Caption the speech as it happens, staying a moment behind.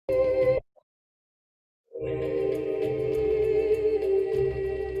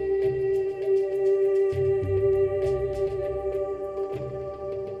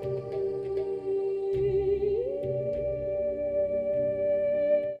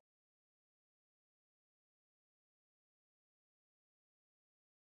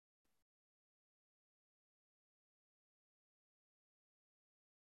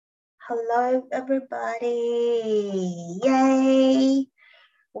Hello, everybody. Yay.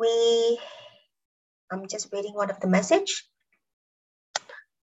 I'm just reading one of the message.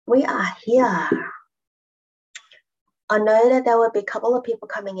 We are here. I know that there will be a couple of people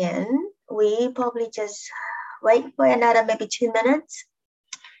coming in. We probably just wait for another maybe 2 minutes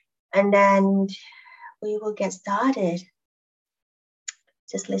and then we will get started.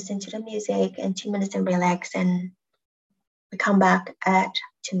 Just listen to the music and 2 minutes and relax, and we come back at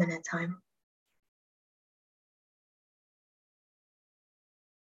 2-minute time.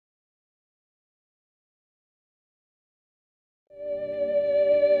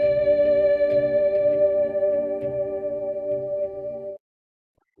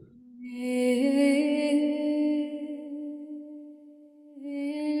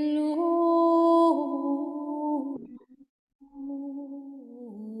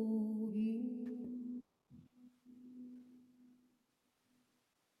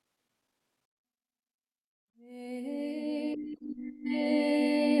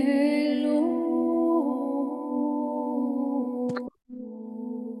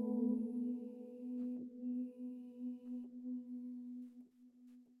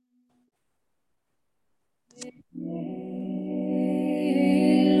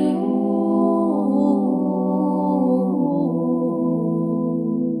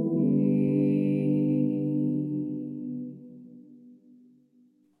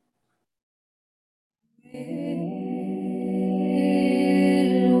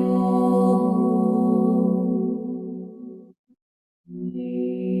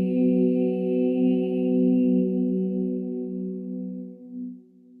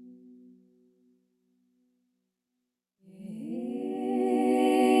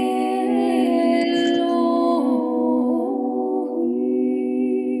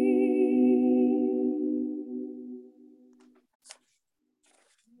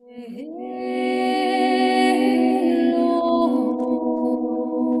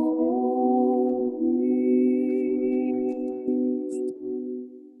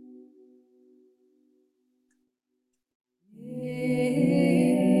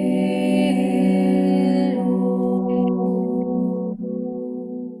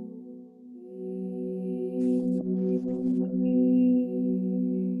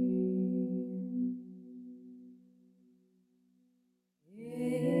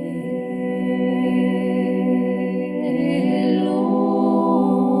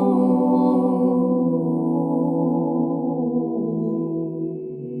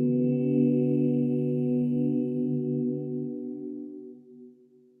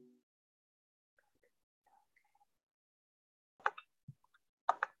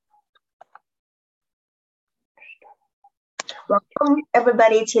 Welcome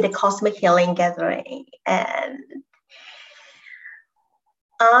everybody to the Cosmic Healing Gathering, and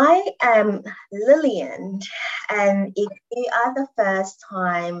I am Lillian, and if you are the first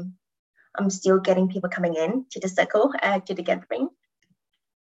time, I'm still getting people coming in to the circle, to the gathering.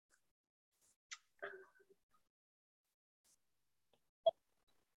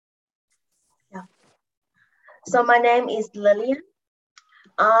 Yeah. So my name is Lillian.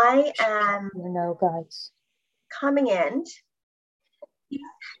 I am guys coming in.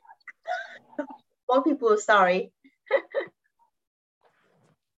 More people, sorry.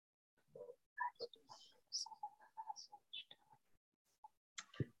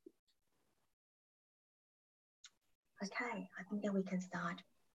 Okay, I think that we can start.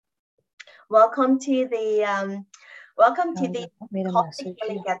 Welcome to the Cosmic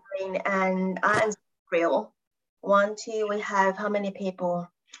Healing Gathering, and I am real. 1, 2, we have how many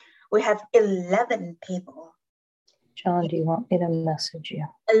people? We have 11 people. John, do you want me to message you?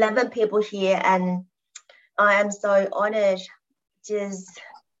 11 people here, and I am so honored just,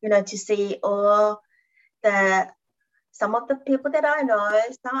 to see some of the people that I know.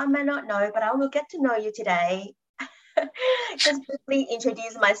 Some I may not know, but I will get to know you today. Just briefly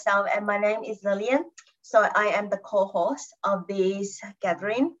introduce myself, and my name is Lillian. So I am the co-host of this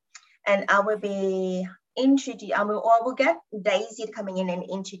gathering, and I will be I will get Daisy coming in and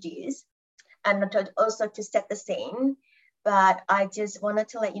introduce, and also to set the scene. But I just wanted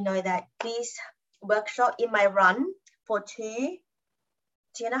to let you know that this workshop, it might run for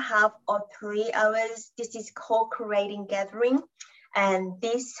 2.5 or 3 hours. This is co-creating gathering, and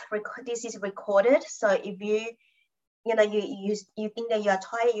this is recorded. So if you think that you are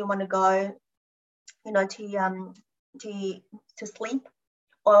tired, you want to go, to sleep,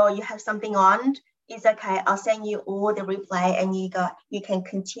 or you have something on, it's okay. I'll send you all the replay, and you can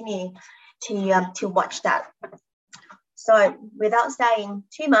continue to watch that. So without saying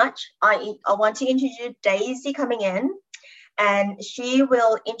too much, I want to introduce Daisy coming in, and she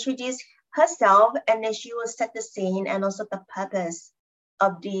will introduce herself, and then she will set the scene and also the purpose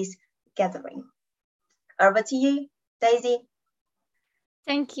of this gathering. Over to you, Daisy.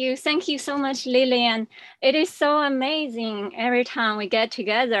 Thank you. Thank you so much, Lillian. It is so amazing. Every time we get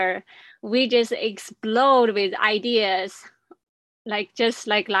together, we just explode with ideas. Just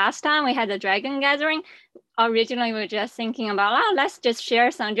like last time we had the dragon gathering, originally we were just thinking about, let's just share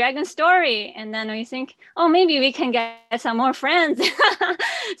some dragon story. And then we think, maybe we can get some more friends.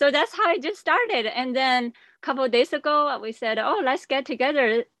 So that's how it just started. And then a couple of days ago, we said, let's get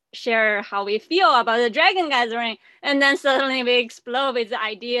together, share how we feel about the dragon gathering. And then suddenly we explode with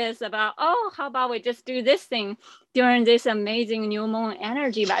ideas about, how about we just do this thing during this amazing new moon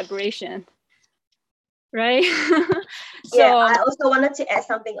energy vibration. Right? So yeah, I also wanted to add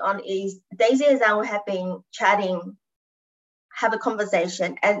something on is Daisy and I have been chatting, have a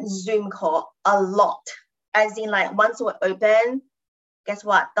conversation and Zoom call a lot. As in like once we're open, guess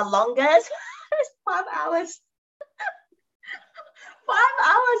what? The longest is 5 hours. 5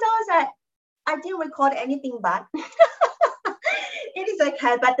 hours. I was like, I didn't record anything, but it is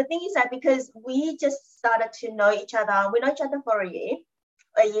okay. But the thing is that because we just started to know each other, we know each other for a year,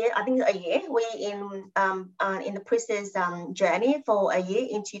 I think a year. We in the priestess journey for a year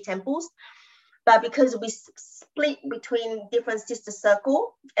in 2 temples, but because we split between different sister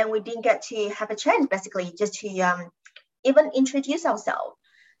circle and we didn't get to have a chance basically just to even introduce ourselves.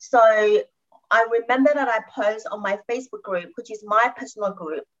 So I remember that I post on my Facebook group, which is my personal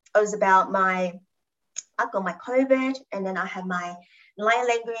group. It was about I've got my COVID, and then I have my light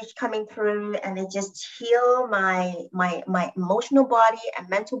language coming through, and it just heal my emotional body and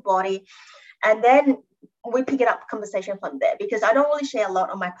mental body. And then we pick it up conversation from there, because I don't really share a lot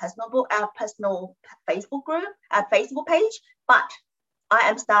on my personal Facebook group, Facebook page, but I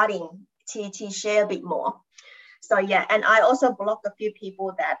am starting to share a bit more. So yeah, and I also blocked a few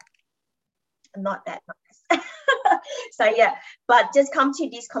people that are not that nice. So yeah, but just come to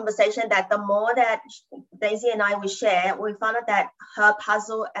this conversation that the more that Daisy and I will share, we found out that her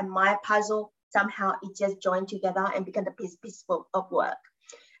puzzle and my puzzle somehow it just joined together and became a piece of work.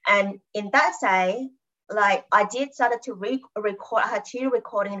 And in that say, like I did started to record, I had 2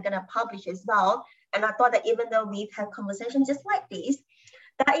 recordings gonna publish as well. And I thought that even though we've had conversations just like this,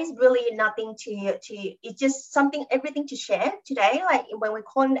 that is really nothing to it's just something, everything to share today. Like when we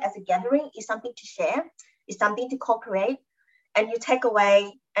call it as a gathering, is something to share, is something to co-create, and you take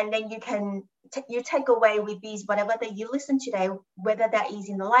away, and then you can you take away with these whatever that you listen today, whether that is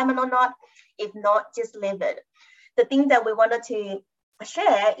in alignment or not. If not, just leave it. The thing that we wanted to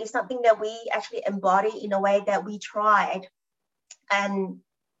share is something that we actually embody in a way that we tried. And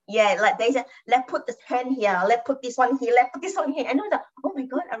yeah, like they said, let's put this pen here, let's put this one here, let's put this one here. And I was like, oh my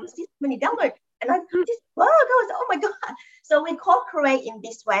God, I received so many downloads. And I just, wow, oh my God. So we co-create in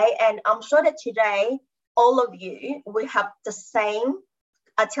this way. And I'm sure that today, all of you will have the same.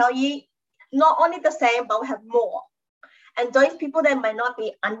 I tell you, not only the same, but we have more. And those people that might not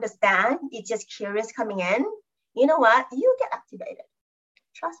be understand, it's just curious coming in, you know what? You get activated.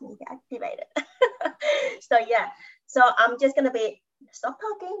 Trust me, get activated. So yeah, so I'm just gonna stop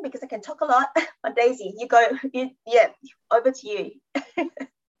talking because I can talk a lot. But Daisy, you go. Yeah, over to you.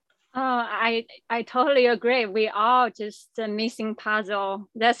 I totally agree. We all just a missing puzzle.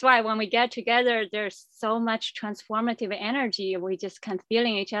 That's why when we get together, there's so much transformative energy. We just can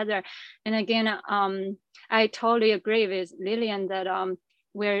feeling each other. And again, I totally agree with Lillian that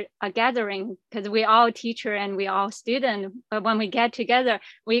we're a gathering because we all teacher and we all student. But when we get together,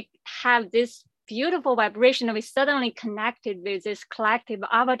 we have this beautiful vibration. We suddenly connected with this collective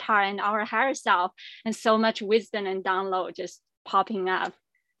avatar and our higher self, and so much wisdom and download just popping up.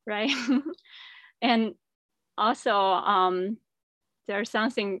 Right. And also there's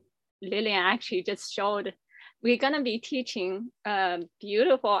something Lillian actually just showed. We're going to be teaching a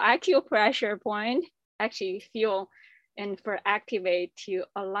beautiful acupressure point, actually feel and for activate to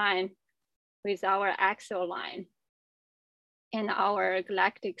align with our axial line and our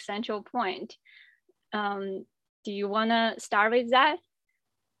galactic central point. Do you want to start with that,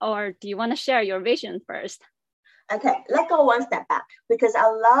 or do you want to share your vision first? Okay, let's go one step back, because I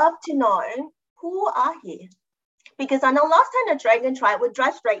love to know who are here. Because I know last time the Dragon Tribe would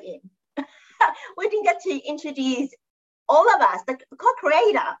drive straight in. We didn't get to introduce all of us, the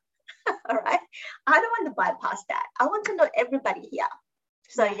co-creator. All right, I don't want to bypass that. I want to know everybody here.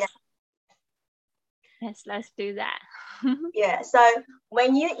 So yes. Yes, let's do that. Yeah. So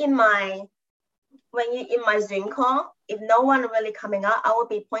when you're in my Zoom call, if no one really coming up, I will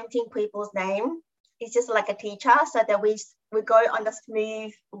be pointing people's name. It's just like a teacher, so that we we go on the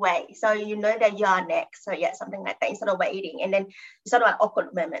smooth way. So you know that you are next. So yeah, something like that, instead of waiting. And then it's sort of an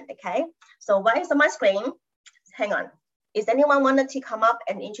awkward moment, okay? So what is on my screen? Hang on. Is anyone wanted to come up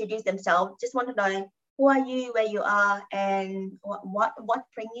and introduce themselves? Just want to know who are you, where you are, and what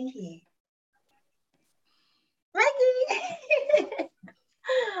bring you here? Maggie!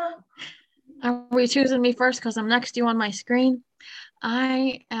 Are we choosing me first because I'm next to you on my screen?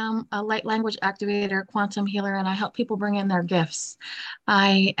 I am a light language activator, quantum healer, and I help people bring in their gifts.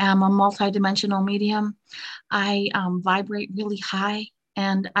 I am a multidimensional medium. I vibrate really high,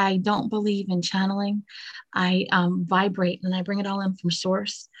 and I don't believe in channeling. I vibrate and I bring it all in from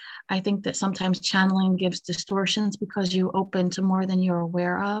source. I think that sometimes channeling gives distortions because you open to more than you're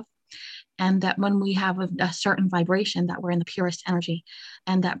aware of. And that when we have a certain vibration, that we're in the purest energy,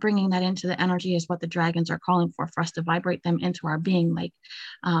 and that bringing that into the energy is what the dragons are calling for us to vibrate them into our being, like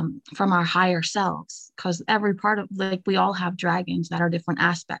from our higher selves. Because every part of, like, we all have dragons that are different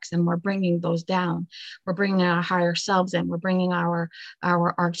aspects, and we're bringing those down. We're bringing our higher selves in. We're bringing our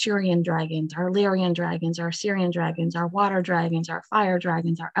Arcturian dragons, our Lyrian dragons, our Syrian dragons, our water dragons, our fire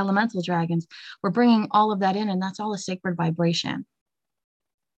dragons, our elemental dragons. We're bringing all of that in, and that's all a sacred vibration.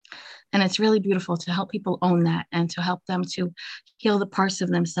 And it's really beautiful to help people own that, and to help them to heal the parts of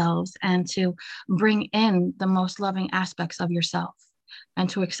themselves, and to bring in the most loving aspects of yourself, and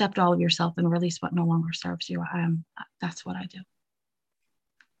to accept all of yourself and release what no longer serves you. That's what I do.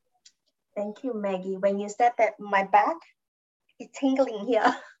 Thank you, Maggie. When you said that, my back is tingling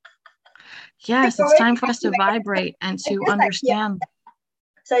here. Yes, it's time for us to vibrate and to understand.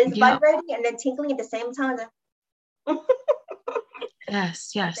 So it's vibrating and then tingling at the same time.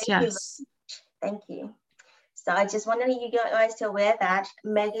 Yes. Thank you. So I just wanted you guys to aware that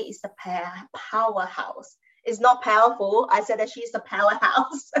Maggie is a powerhouse. It's not powerful. I said that she's a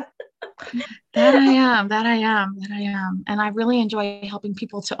powerhouse. That I am. And I really enjoy helping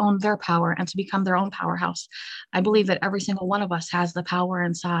people to own their power and to become their own powerhouse. I believe that every single one of us has the power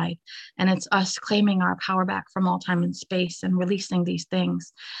inside, and it's us claiming our power back from all time and space and releasing these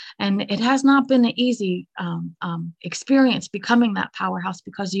things. And it has not been an easy experience becoming that powerhouse,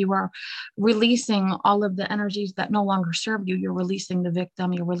 because you are releasing all of the energies that no longer serve you. You're releasing the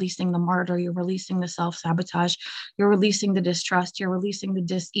victim, you're releasing the martyr, you're releasing the self-sabotage, you're releasing the distrust, you're releasing the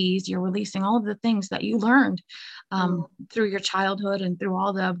dis-ease, you're releasing all of the things that you learned through your childhood and through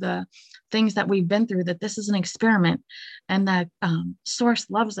all of the things that we've been through, that this is an experiment, and that source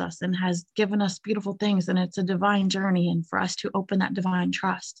loves us and has given us beautiful things, and it's a divine journey, and for us to open that divine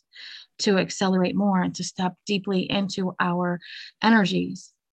trust to accelerate more and to step deeply into our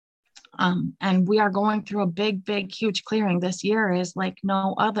energies. And we are going through a big, huge clearing. This year is like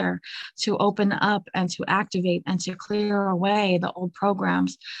no other, to open up and to activate and to clear away the old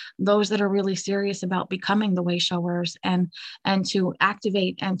programs, those that are really serious about becoming the way showers, and to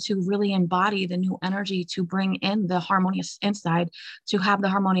activate and to really embody the new energy, to bring in the harmonious inside, to have the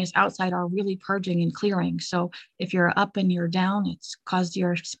harmonious outside, are really purging and clearing. So if you're up and you're down, it's because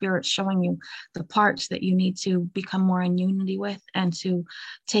your spirit's showing you the parts that you need to become more in unity with, and to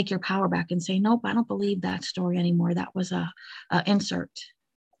take your power back and say, nope, I don't believe that story anymore. That was a insert.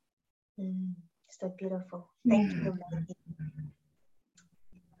 So beautiful. Thank you, Maggie.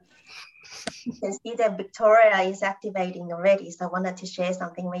 You can see that Victoria is activating already. So I wanted to share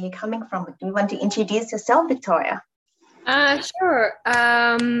something where you're coming from. Do you want to introduce yourself, Victoria? Sure.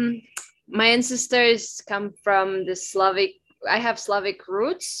 My ancestors come from the Slavic. I have Slavic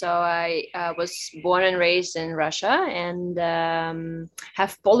roots, so I was born and raised in Russia, and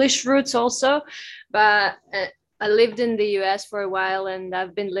have Polish roots also, but I lived in the US for a while, and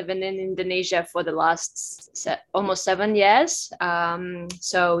I've been living in Indonesia for the last almost 7 years.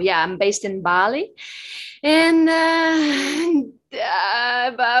 So yeah, I'm based in Bali. And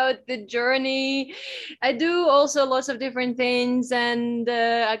about the journey, I do also lots of different things, and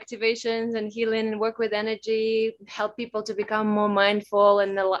activations and healing, and work with energy, help people to become more mindful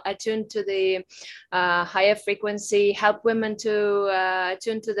and attune to the higher frequency, help women to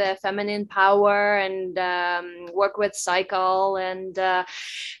attune to their feminine power, and work with cycle, and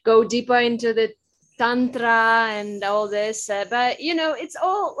go deeper into the Tantra and all this, but you know, it's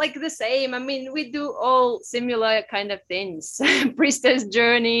all like the same. I mean, we do all similar kind of things, priestess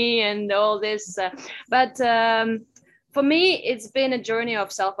journey and all this, but for me, it's been a journey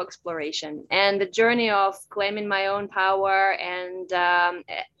of self-exploration, and the journey of claiming my own power, and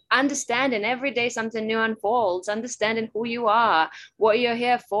understanding every day something new unfolds, understanding who you are, what you're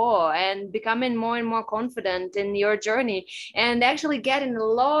here for, and becoming more and more confident in your journey, and actually getting a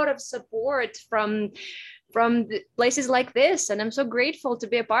lot of support from from places like this, and I'm so grateful to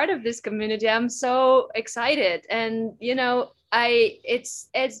be a part of this community. I'm so excited, and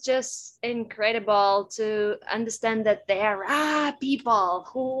it's just incredible to understand that there are people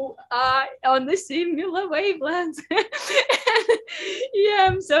who are on the similar wavelengths. Yeah,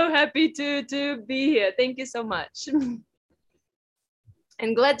 I'm so happy to be here. Thank you so much.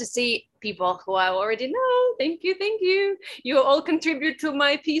 And glad to see people who I already know. Thank you, thank you. You all contribute to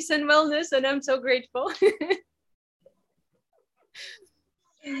my peace and wellness, and I'm so grateful.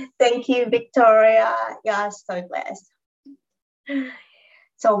 Thank you, Victoria. Yeah, so blessed.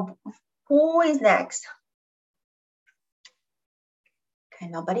 So who is next? Okay,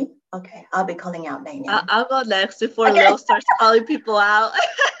 nobody? Okay, I'll be calling out names. I'll go next before Lil starts calling people out.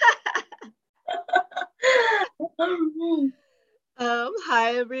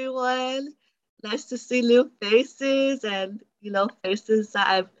 Hi, everyone. Nice to see new faces and, faces that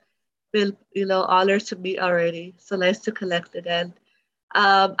I've been, honored to meet already. So nice to connect again.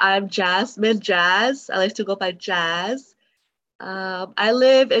 I'm Jasmine Jazz. I like to go by Jazz. I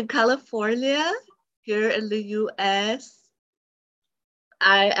live in California, here in the US.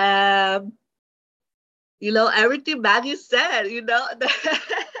 I am, everything Maggie said,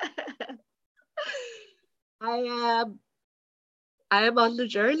 I am on the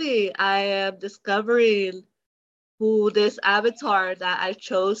journey. I am discovering who this avatar that I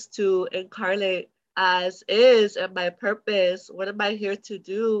chose to incarnate as is and my purpose. What am I here to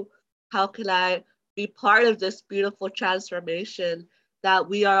do? How can I be part of this beautiful transformation that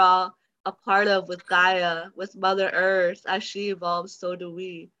we are all a part of with Gaia, with Mother Earth? As she evolves, so do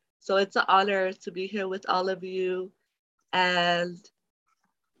we. So it's an honor to be here with all of you and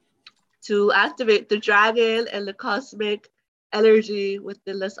to activate the dragon and the cosmic energy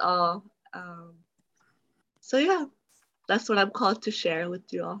within us all. So yeah, that's what I'm called to share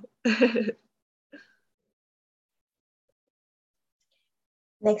with you all.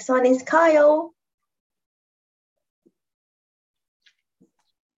 Next one is Kyle.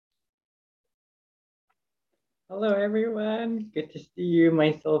 Hello, everyone. Good to see you,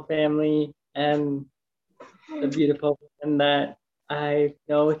 my soul family, and the beautiful woman that I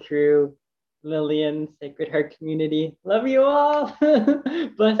know through Lillian Sacred Heart Community. Love you all.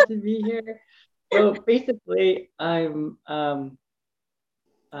 Blessed to be here. So basically, I'm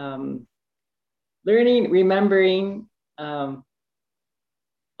learning, remembering all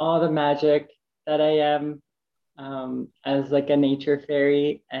the magic that I am as like a nature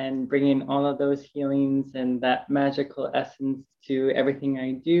fairy, and bringing all of those healings and that magical essence to everything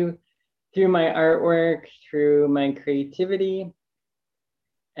I do through my artwork, through my creativity,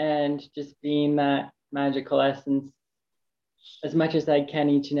 and just being that magical essence as much as I can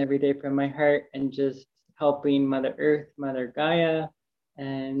each and every day from my heart, and just helping Mother Earth, Mother Gaia.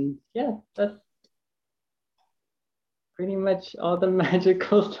 And yeah, that's pretty much all the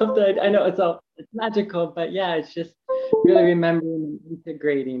magical stuff that I know. It's magical, but yeah, it's just really remembering and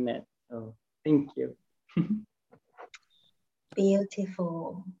integrating it. So thank you.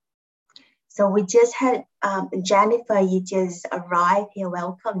 Beautiful. So we just had Jennifer, you just arrived here.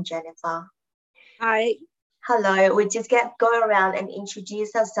 Welcome, Jennifer. Hi. Hello. We just go around and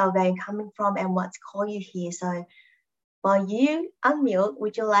introduce ourselves, where you're coming from and what's called you here. So while you unmute,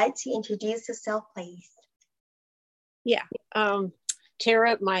 would you like to introduce yourself, please? Yeah.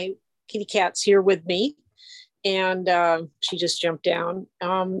 Tara, my kitty cat's here with me, and she just jumped down.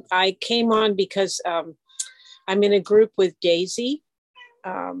 I came on because I'm in a group with Daisy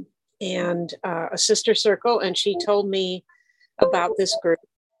and a sister circle, and she told me about this group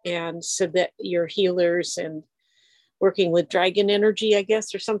and said that you're healers and working with dragon energy, I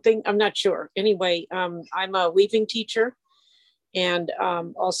guess, or something. I'm not sure. Anyway, I'm a weaving teacher and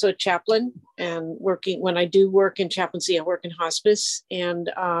also a chaplain, and when I do work in chaplaincy, I work in hospice, and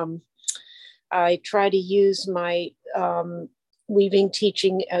I try to use my weaving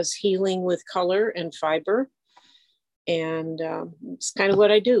teaching as healing with color and fiber, and it's kind of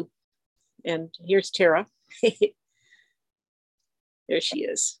what I do. And here's Tara. There she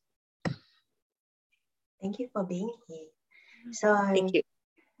is. Thank you for being here. So thank you.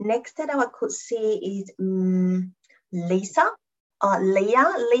 Next that I could see is Lisa.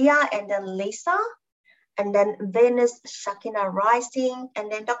 Leah, and then Lisa, and then Venus, Shakina Rising,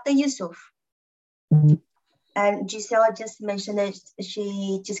 and then Dr. Yusuf. And Giselle just mentioned that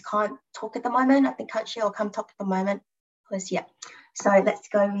she just can't talk at the moment. I think she'll come talk at the moment. Because yeah. So let's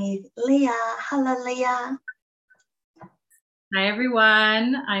go with Leah. Hello, Leah. Hi,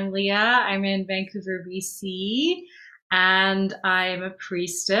 everyone. I'm Leah. I'm in Vancouver, BC, and I'm a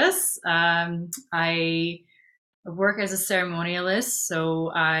priestess. I work as a ceremonialist.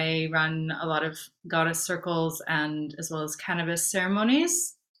 So I run a lot of goddess circles and as well as cannabis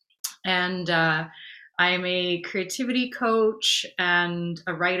ceremonies. And I'm a creativity coach and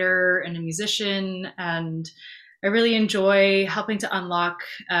a writer and a musician. And I really enjoy helping to unlock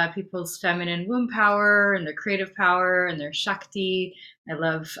people's feminine womb power and their creative power and their Shakti. I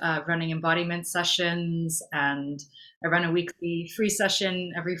love running embodiment sessions, and I run a weekly free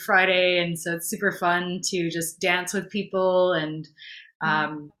session every Friday. And so it's super fun to just dance with people and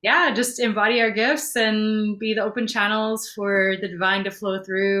yeah, just embody our gifts and be the open channels for the divine to flow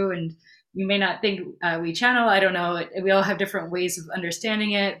through. And you may not think we channel, I don't know. We all have different ways of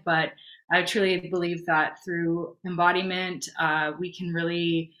understanding it, but I truly believe that through embodiment, we can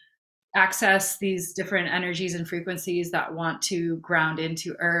really access these different energies and frequencies that want to ground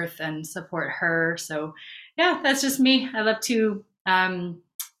into earth and support her. So yeah, that's just me. I love to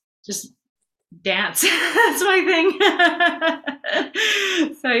just dance. That's my thing.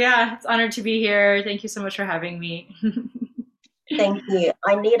 So yeah, it's an honor to be here. Thank you so much for having me. Thank you.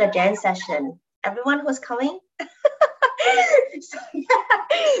 I need a dance session. Everyone who's coming? So, yeah.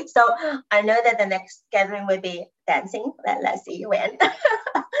 So I know that the next gathering will be dancing. Let's see when.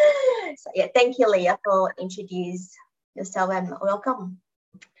 So yeah, thank you, Leah, for introducing yourself and welcome.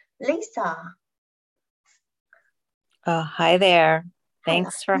 Lisa. Hi there.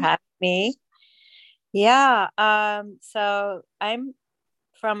 Thanks for having me. Yeah, so I'm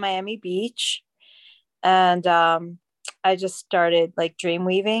from Miami Beach, and I just started like dream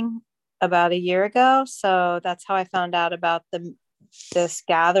weaving about a year ago. So that's how I found out about this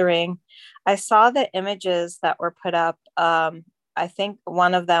gathering. I saw the images that were put up. I think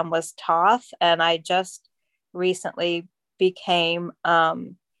one of them was Thoth, and I just recently became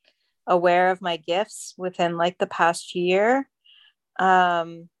aware of my gifts within like the past year.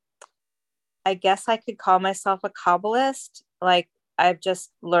 I guess I could call myself a Kabbalist. Like I've just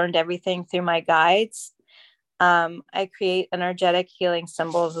learned everything through my guides. I create energetic healing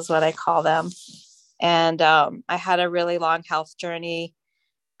symbols is what I call them. And I had a really long health journey.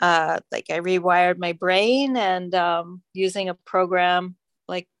 Like I rewired my brain and using a program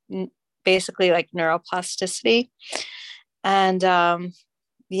like basically like neuroplasticity. And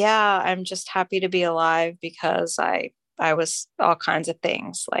yeah, I'm just happy to be alive because I was all kinds of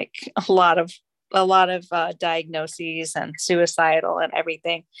things, like a lot of diagnoses and suicidal and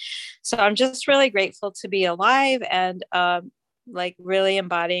everything. So I'm just really grateful to be alive and like really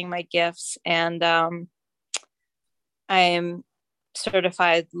embodying my gifts. And I am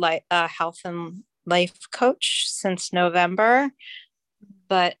certified health and life coach since November.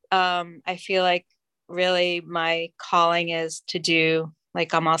 But I feel like really my calling is to do,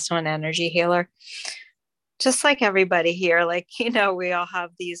 like, I'm also an energy healer. Just like everybody here, like, you know, we all have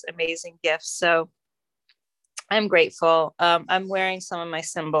these amazing gifts. So I'm grateful. I'm wearing some of my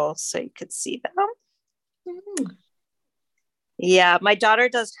symbols so you could see them. Mm-hmm. Yeah, my daughter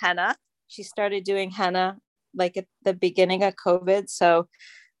does henna. She started doing henna like at the beginning of COVID. So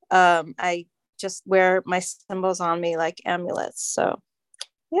I just wear my symbols on me like amulets. So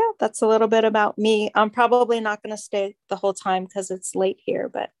yeah, that's a little bit about me. I'm probably not going to stay the whole time because it's late here,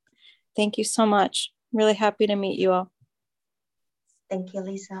 but thank you so much. Really happy to meet you all. Thank you,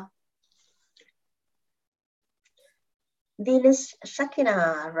 Lisa. Venus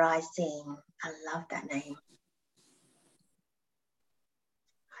Shakina Rising. I love that name.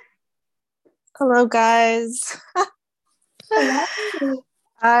 Hello, guys. Hello.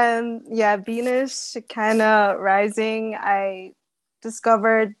 Yeah, Venus Shakina Rising. I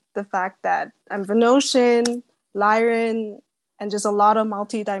discovered the fact that I'm Venusian, Lyran, and just a lot of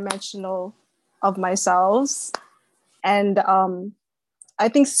multidimensional of myself. And I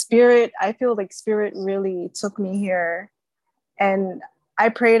think I feel like spirit really took me here. And I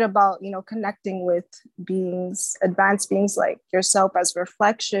prayed about, you know, connecting with beings, advanced beings like yourself as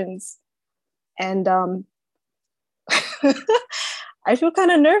reflections. And I feel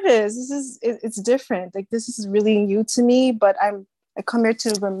kind of nervous. It's different. Like, this is really new to me, but I come here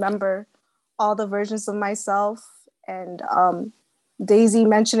to remember all the versions of myself. And Daisy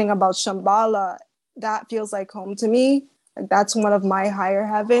mentioning about Shambhala, that feels like home to me. Like, that's one of my higher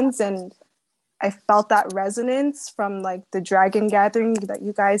heavens. And I felt that resonance from like the dragon gathering that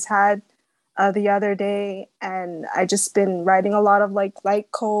you guys had the other day. And I just been writing a lot of like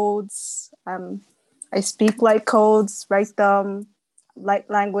light codes. I speak light codes, write them, light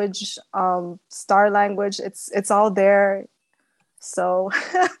language, star language. It's all there. So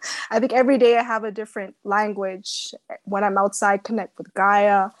I think every day I have a different language. When I'm outside, connect with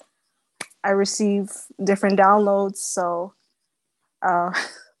Gaia, I receive different downloads. So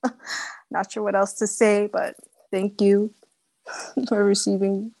not sure what else to say, but Thank you for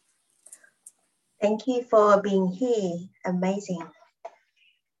receiving. Thank you for being here. Amazing.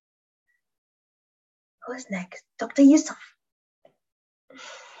 Who's next? Dr. Yusuf.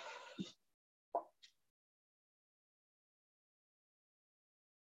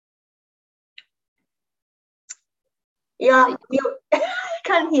 Yeah, you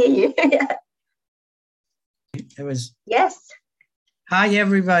can't hear you. Yeah. It was. Yes. Hi,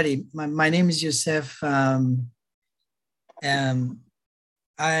 everybody. My name is Yusuf. I'm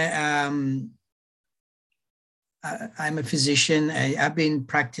a physician. I've been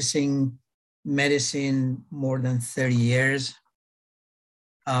practicing medicine more than 30 years,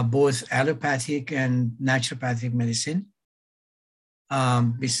 both allopathic and naturopathic medicine.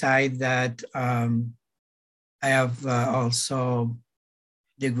 Beside that, I have also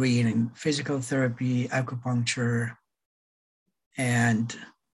degree in physical therapy, acupuncture, and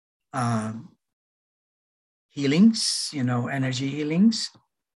healings, energy healings.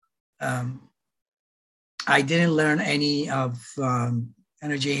 I didn't learn any of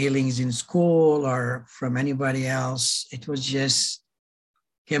energy healings in school or from anybody else. It was just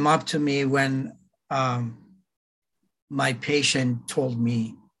came up to me when my patient told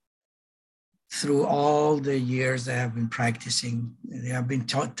me through all the years that I've been practicing, they have been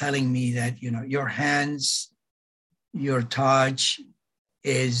telling me that, your hands, your touch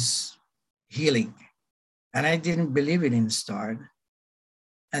is healing. And I didn't believe it in the start.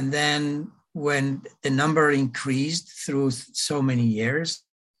 And then when the number increased through so many years,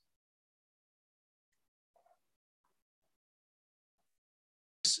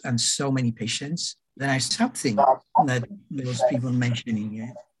 and so many patients, then I stopped thinking that those people mentioning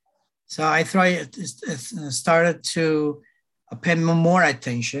it. So I started to pay more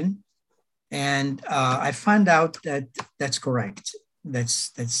attention, and I found out that that's correct.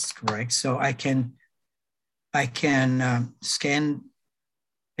 That's correct. So I can scan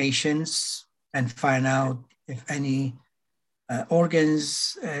patients and find out if any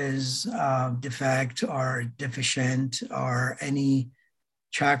organs is defect or deficient, or any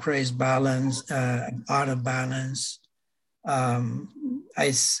chakra is balanced, out of balance.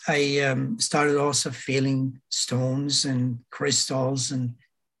 I started also feeling stones and crystals, and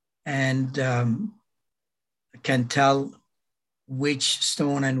can tell which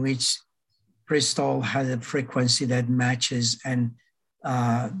stone and which crystal has a frequency that matches, and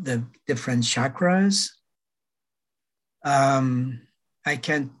the different chakras. I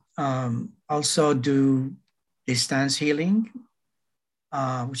can also do distance healing,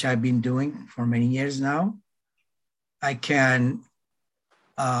 which I've been doing for many years now. I can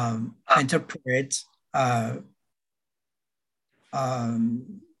interpret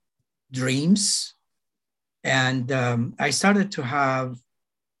dreams. And I started to have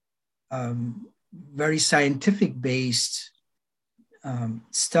very scientific-based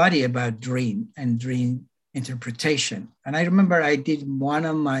study about dream and dream interpretation. And I remember I did one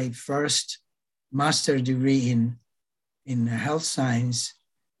of my first master degree in health science.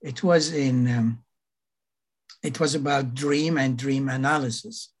 It was about dream and dream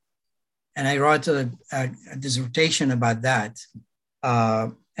analysis. And I wrote a dissertation about that.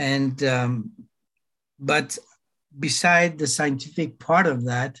 But beside the scientific part of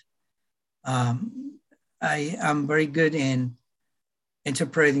that, I am very good in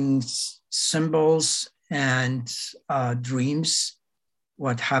interpreting symbols and dreams,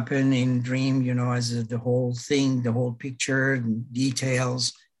 what happened in dream, as the whole thing, the whole picture, and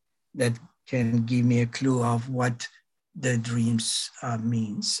details that can give me a clue of what the dreams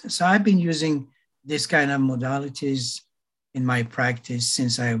means. So I've been using this kind of modalities in my practice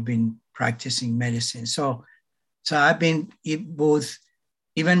since I've been practicing medicine. So I've been both,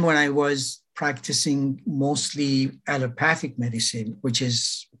 even when I was practicing mostly allopathic medicine, which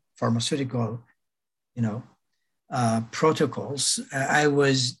is pharmaceutical, protocols, I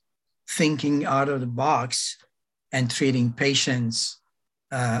was thinking out of the box and treating patients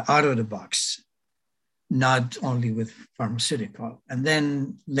out of the box, not only with pharmaceutical. And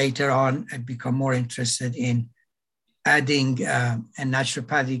then later on, I become more interested in adding a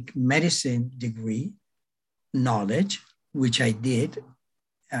naturopathic medicine degree knowledge, which I did.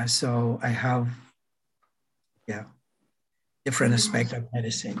 So I have, different aspect of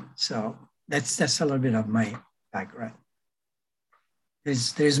medicine. So that's a little bit of my background.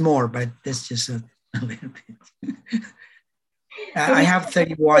 There's more, but that's just a little bit. I have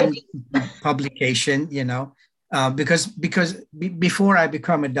 31 publication, because before I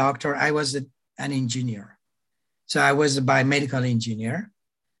become a doctor, I was an engineer. So I was a biomedical engineer.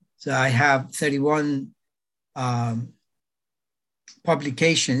 So I have 31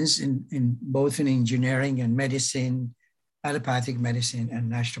 publications in both in engineering and medicine, allopathic medicine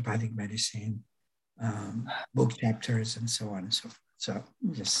and naturopathic medicine, book chapters and so on and so forth. So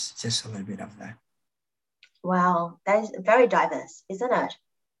just a little bit of that. Wow, that is very diverse, isn't it?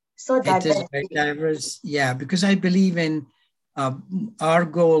 So diverse. It is very diverse, yeah, because I believe in our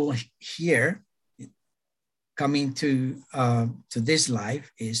goal here, coming to this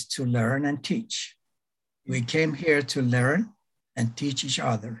life, is to learn and teach. We came here to learn and teach each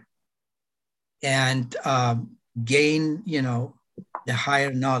other and gain, the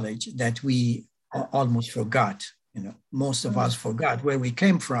higher knowledge that we almost forgot. Most of us forgot where we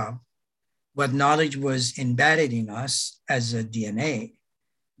came from, what knowledge was embedded in us as a DNA.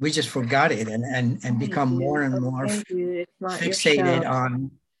 We just forgot it and become more and more fixated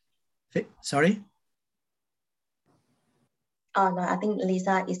on. Sorry? Oh, no, I think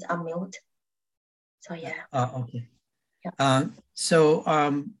Lisa is unmute. So, yeah. Okay. Yeah.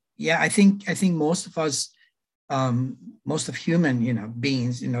 Yeah, I think most of us, most of human,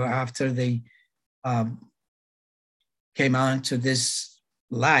 beings, after they came on to this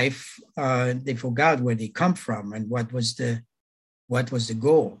life, they forgot where they come from and what was the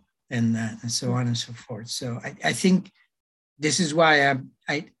goal, and so on and so forth. So I think this is why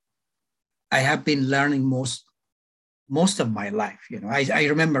I have been learning most of my life. I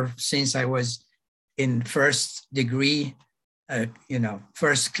remember since I was in first degree,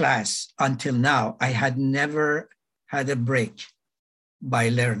 first class until now, I had never had a break by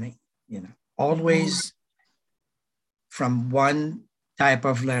learning. Always from one type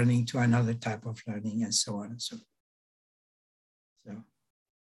of learning to another type of learning, and so on and so forth. So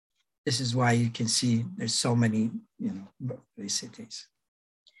this is why you can see there's so many, cities.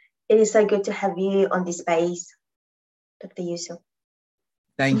 It is so good to have you on this space, Dr. Yusuf.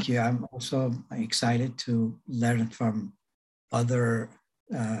 Thank you. I'm also excited to learn from other,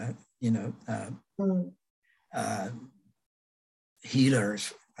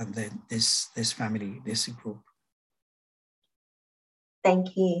 healers and this family, this group.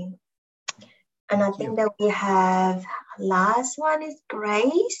 Thank you. And I think that we have last one is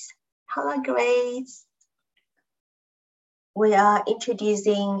Grace. Hello, Grace. We are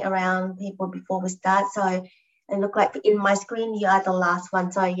introducing around people before we start. So it looks like in my screen, you are the last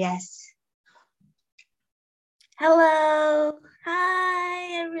one. So yes. Hello.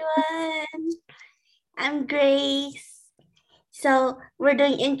 Hi, everyone. I'm Grace. So we're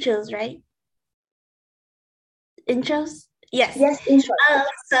doing intros, right? Intros? Yes. Yes, intros.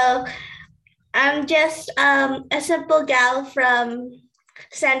 So I'm just a simple gal from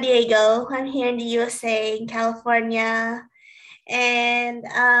San Diego. I'm here in the USA, in California. And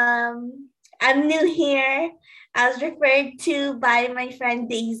I'm new here. I was referred to by my friend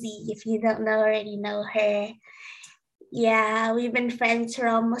Daisy. If you don't already know her. Yeah, we've been friends for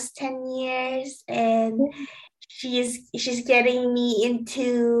almost 10 years. And she's getting me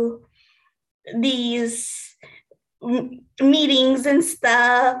into these meetings and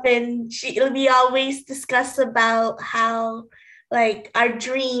stuff, and we always discuss about how, like, our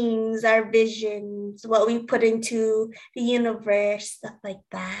dreams, our visions, what we put into the universe, stuff like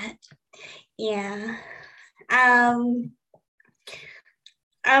that. Yeah. I'm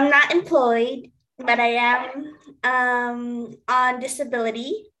not employed, but I am on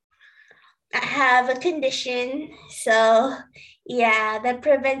disability. I have a condition, so yeah, that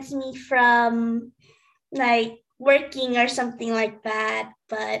prevents me from like working or something like that,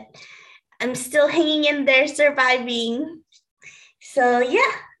 but I'm still hanging in there, surviving. So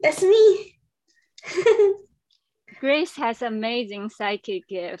yeah, that's me. Grace has amazing psychic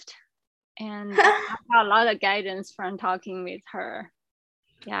gift, and I got a lot of guidance from talking with her.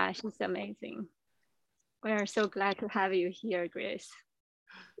 Yeah, she's amazing. We're so glad to have you here, Grace.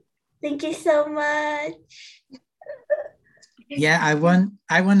 Thank you so much. Yeah, I want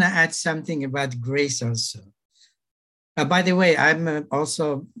to add something about Grace also. By the way, I'm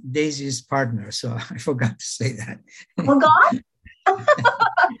also Daisy's partner, so I forgot to say that. Forgot?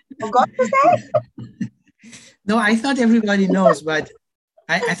 Forgot to say? No, I thought everybody knows, but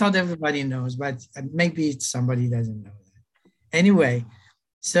I thought everybody knows, but maybe somebody doesn't know that. Anyway,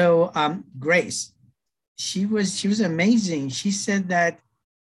 so Grace, she was amazing. She said that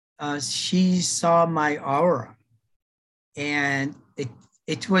she saw my aura, and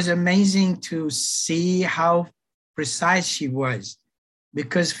it was amazing to see how precise she was,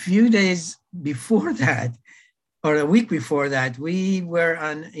 because few days before that, or a week before that, we were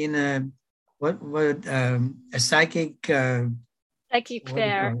in a psychic fair.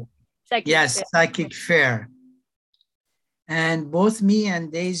 Psychic fair. And both me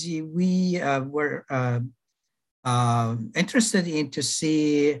and Daisy, we were interested in to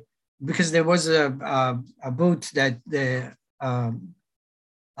see, because there was a booth that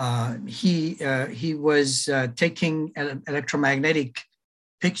he was taking an electromagnetic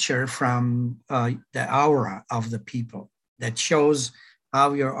picture from the aura of the people that shows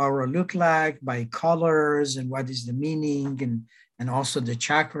how your aura look like by colors and what is the meaning, and also the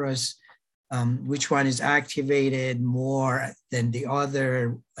chakras, which one is activated more than the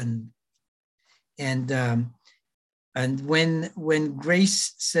other, and when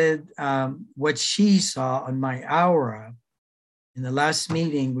Grace said what she saw on my aura in the last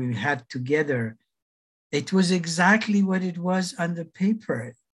meeting we had together, it was exactly what it was on the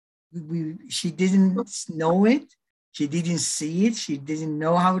paper. She didn't know it. She didn't see it. She didn't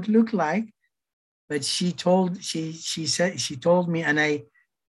know how it looked like, but she told me, and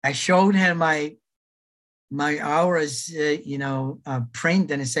I showed her my aura's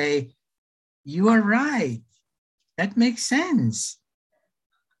print, and I say, you are right. That makes sense.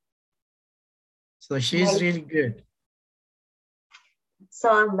 So she's really good.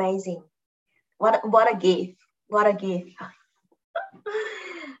 So amazing. What a gift. What a gift.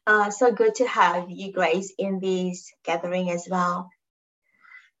 So good to have you, Grace, in this gathering as well.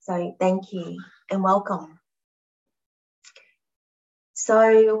 So thank you and welcome.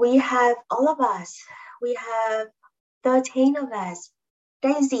 So we have all of us. We have 13 of us.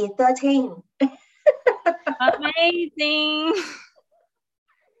 Daisy, 13. Amazing.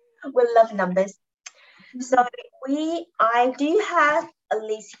 We love numbers. So I do have a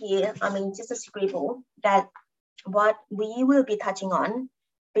list here. I mean, just a scribble that what we will be touching on,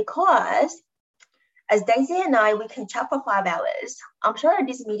 because as Daisy and I, we can chat for 5 hours. I'm sure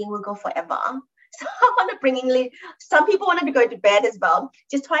this meeting will go forever. So I want to bring in some people wanted to go to bed as well.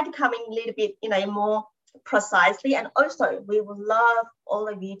 Just trying to come in a little bit, more precisely. And also, we would love all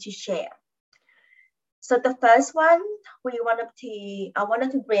of you to share. So the first one I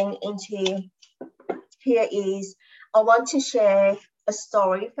wanted to bring into here is, I want to share a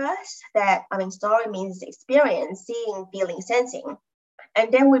story first. Story means experience, seeing, feeling, sensing.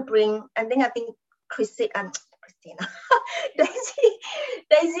 And then I think Christina,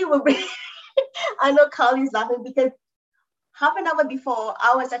 Daisy will bring, I know Carl is laughing because half an hour before,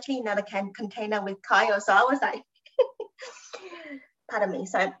 I was actually in another container with Kyle. So I was like, pardon me.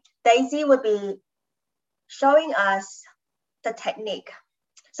 So Daisy will be showing us the technique.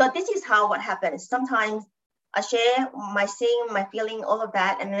 So this is what happens. Sometimes I share my seeing, my feeling, all of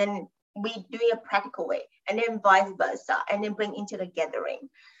that, and then we do it a practical way, and then vice versa, and then bring into the gathering.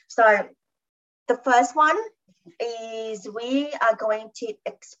 So the first one is we are going to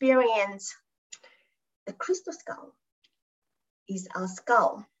experience the crystal skull. Is our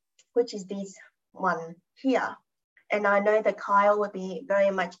skull, which is this one here. And I know that Kyle will be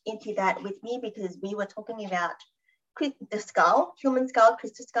very much into that with me, because we were talking about the skull, human skull,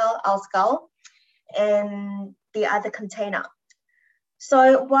 crystal skull, our skull, and the other container.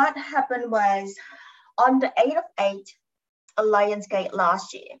 So what happened was, on the 8th of 8, Lionsgate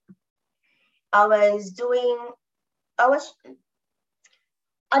last year, I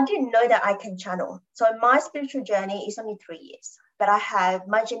didn't know that I can channel. So my spiritual journey is only 3 years, but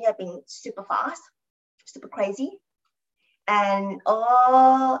my journey has been super fast, super crazy. And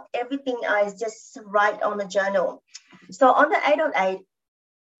everything I just write on the journal. So on the 8th of 8,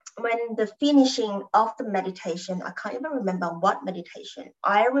 when the finishing of the meditation, I can't even remember what meditation.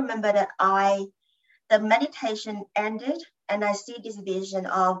 I remember that the meditation ended, and I see this vision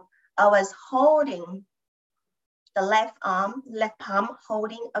of, I was holding the left palm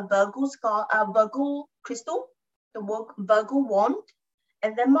holding a Virgo skull, a Virgo crystal, the Virgo wand,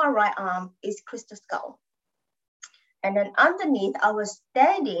 and then my right arm is crystal skull. And then underneath, I was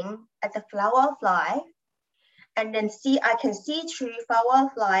standing at the flower of life, and then I can see through flower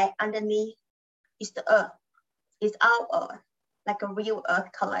of life. Underneath is the earth, is our earth, like a real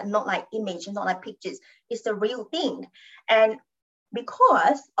earth color, not like image, not like pictures. It's the real thing. And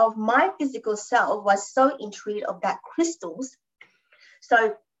because of my physical self was so intrigued of that crystals,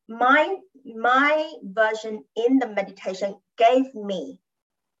 so my version in the meditation gave me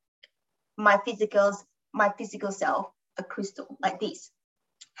my physical self a crystal like this,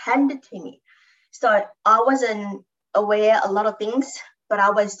 handed to me. So I wasn't aware a lot of things, but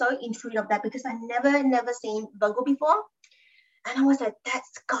I was so intrigued of that because I never seen Virgo before. And I was like, that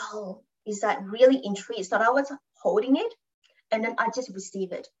skull is like really intrigued. So I was holding it, and then I just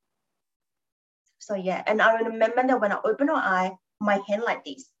received it. So yeah, and I remember that when I opened my eye, my hand like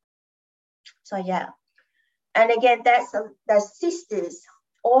this. So yeah, and again, there's sisters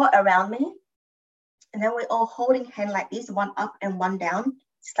all around me, and then we're all holding hand like this, one up and one down,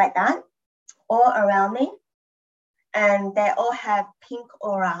 just like that, all around me. and they all have pink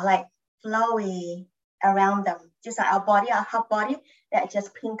aura, like flowy around them, just like our body, our heart body, they're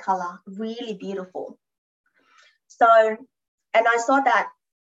just pink color, really beautiful. So, and I saw that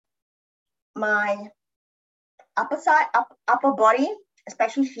my upper body,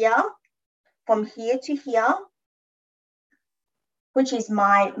 especially here, from here to here, which is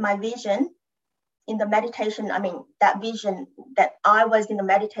my vision in the meditation. I mean, that vision that I was in the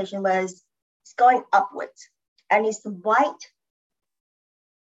meditation was going upwards, and it's white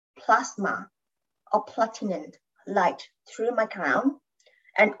plasma or platinum light through my crown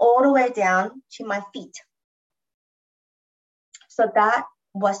and all the way down to my feet. So that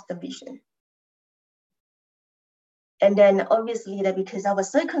was the vision. And then obviously that because I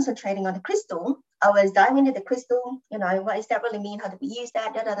was so concentrating on the crystal, I was diving into the crystal, you know, what does that really mean? How do we use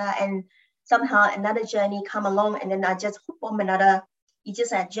that? And somehow another journey come along, and then I just hoop on another, you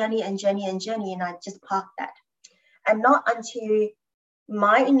just had journey and journey and journey, and I just parked that. And not until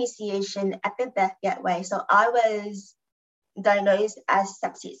my initiation at the Death Gateway. So I was diagnosed as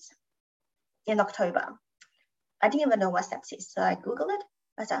sepsis in October. I didn't even know what sepsis, so I Googled it.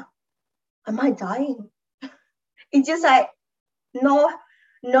 I said, am I dying? It's just like no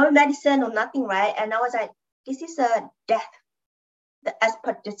medicine or nothing, right? And I was like, this is a death, as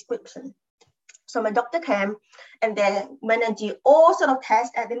per description. So my doctor came and then went and do all sort of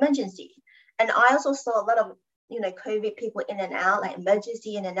tests at the emergency. And I also saw a lot of, you know, COVID people in and out, like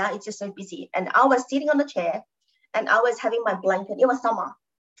emergency in and out. It's just so busy. And I was sitting on the chair and I was having my blanket. It was summer,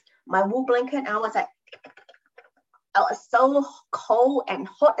 my wool blanket. And I was like, I was so cold and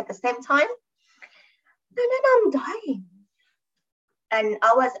hot at the same time. And then I'm dying. And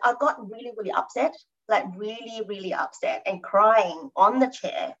I got really, really upset, like really, really upset and crying on the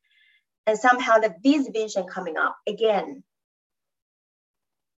chair. And somehow this vision coming up again.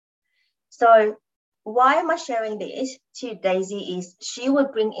 So why am I sharing this to Daisy is she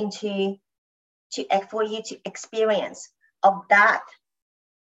would bring for you to experience of that,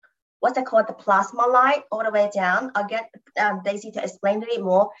 what's it called, the plasma light all the way down. I'll get Daisy to explain a bit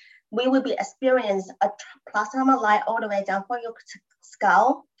more. We will be experiencing a plasma light all the way down from your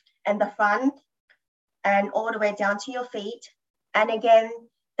skull and the front and all the way down to your feet. And again,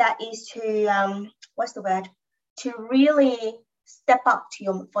 that is to, what's the word? To really step up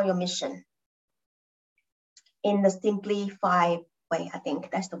for your mission in the simplified way. I think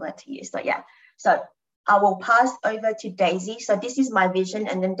that's the word to use. So yeah, so I will pass over to Daisy. So this is my vision,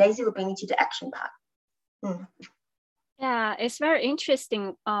 and then Daisy will bring you to the action part. Yeah, it's very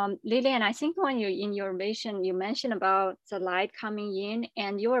interesting. Lillian, I think when you're in your vision, you mentioned about the light coming in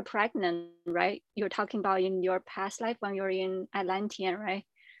and you were pregnant, right? You're talking about in your past life when you're in Atlantean, right?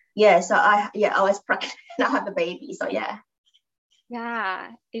 Yeah, so I was pregnant and I had the baby, so yeah.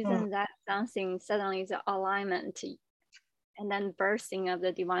 Yeah, isn't that something? Suddenly the alignment and then birthing of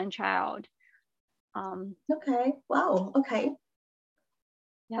the divine child. Okay, wow, okay.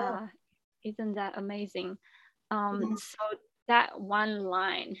 Yeah, wow. Isn't that amazing? So that one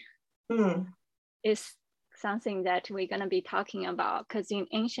line is something that we're gonna be talking about, because in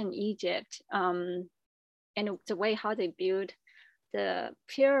ancient Egypt, and the way how they build the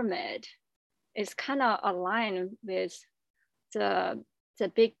pyramid is kind of aligned with the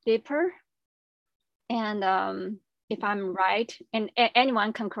Big Dipper. And if I'm right, and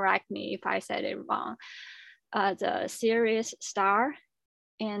anyone can correct me if I said it wrong, the Sirius star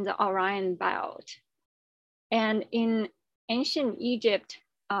and the Orion belt. And in ancient Egypt,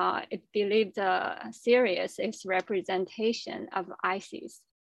 it believed the Sirius is representation of Isis,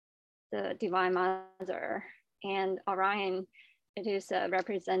 the divine mother, and Orion, it is a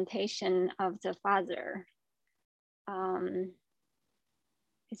representation of the father.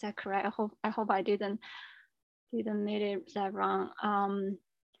 Is that correct? I hope I didn't make it that wrong.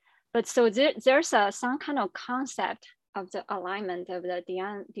 But so there's some kind of concept of the alignment of the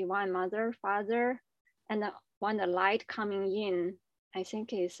divine mother, father, and when the light coming in, I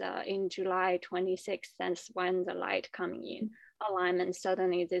think is in July 26th, that's when the light coming in, alignment,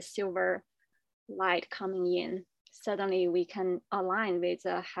 suddenly the silver light coming in, suddenly we can align with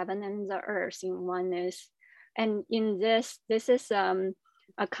the heaven and the earth in oneness. And in this is a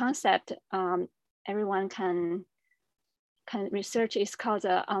concept everyone can research. It's called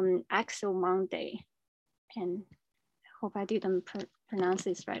the Axomonday. And I hope I didn't pronounce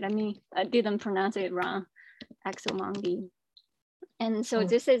this right. I mean, I didn't pronounce it wrong. Axomonday. And so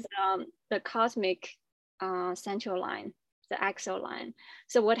this is the cosmic central line, the axial line.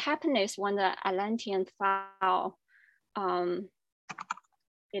 So what happened is when the Atlantean fell,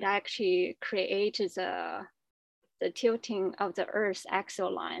 it actually created the tilting of the Earth's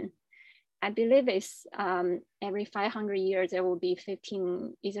axial line. I believe it's every 500 years, there will be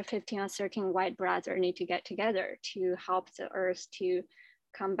either 15 or 13 white brothers need to get together to help the earth to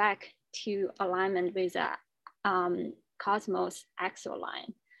come back to alignment with the cosmos axial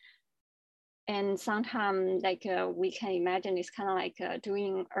line. And sometimes like we can imagine it's kind of like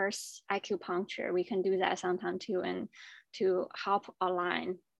doing earth acupuncture. We can do that sometimes too, and to help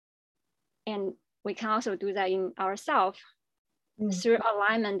align. And we can also do that in ourselves. Through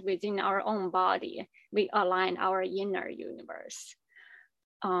alignment within our own body, we align our inner universe.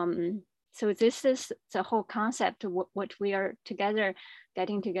 So this is the whole concept of what we are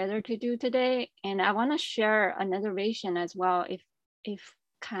getting together to do today. And I want to share another vision as well. If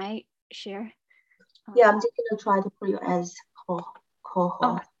can I share? Yeah, I'm just gonna try to put you as co-host.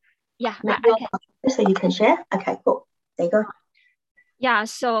 Oh, yeah, so you can share. Okay, cool. There you go. Yeah.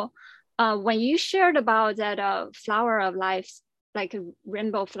 So when you shared about that flower of life, like a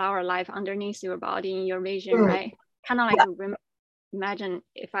rainbow flower life underneath your body in your vision, right? Kind of like a rainbow. Imagine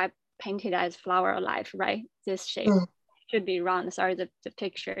if I painted as flower of life, right? This shape should be round. Sorry, the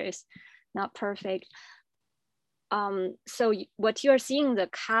picture is not perfect. So what you're seeing, the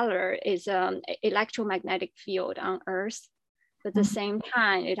color is electromagnetic field on Earth, but at the same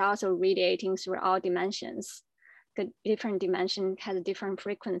time, it also radiating through all dimensions. The different dimension has a different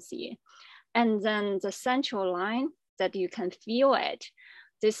frequency. And then the central line that you can feel it,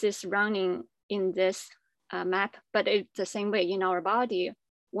 this is running in this map, but it's the same way in our body.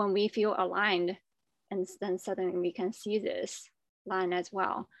 When we feel aligned, and then suddenly we can see this line as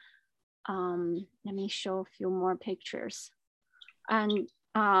well. Let me show a few more pictures. And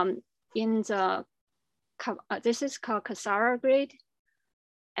in the, this is called Kasara grade.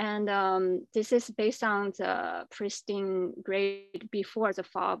 And this is based on the pristine grade before the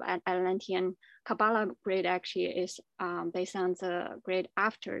fall of Atlantean. Kabbalah grade actually is based on the grade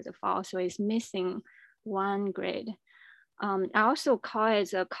after the fall, so it's missing one grade. I also call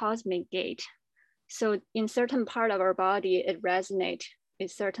it a cosmic gate. So in certain part of our body, it resonates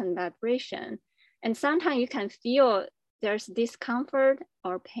with certain vibration. And sometimes you can feel there's discomfort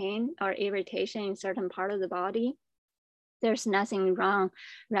or pain or irritation in certain part of the body. There's nothing wrong,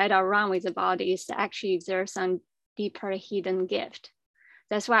 right or wrong with the body. It's actually there's some deeper hidden gift.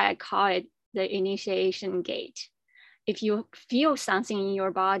 That's why I call it the initiation gate. If you feel something in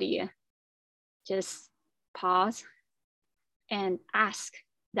your body, just pause and ask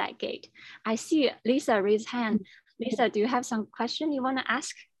that gate. I see Lisa raise hand. Lisa, do you have some question you want to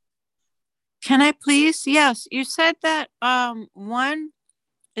ask? Can I please? Yes, you said that one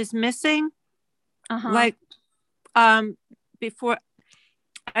is missing. Like before,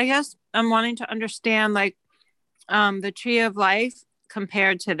 I guess I'm wanting to understand like the tree of life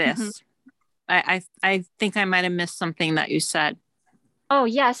compared to this. I think I might have missed something that you said. Oh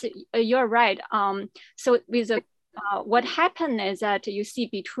yes, you're right. So with the what happened is that you see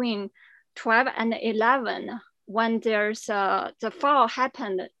between 12 and 11, when there's the fall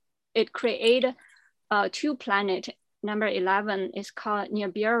happened, it created two planets. Number 11 is called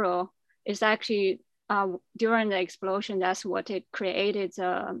Nibiru. It's actually during the explosion, that's what it created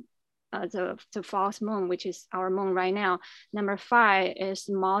the false moon, which is our moon right now. Number 5 is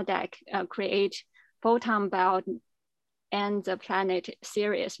Maldek, create photon belt and the planet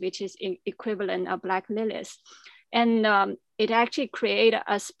Sirius, which is equivalent of Black Lilith. And it actually created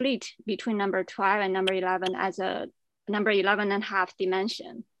a split between number 12 and number 11 as a number 11 and a half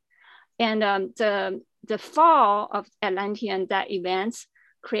dimension. And the fall of Atlantean, that events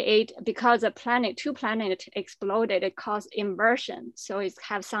create, because two planets exploded, it caused inversion. So it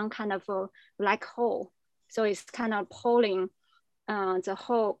have some kind of a black hole. So it's kind of pulling the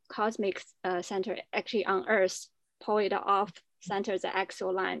whole cosmic center actually on Earth, pull it off center the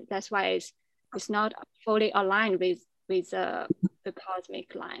axial line. That's why it's not fully aligned with the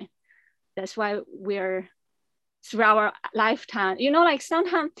cosmic line. That's why we're through our lifetime, like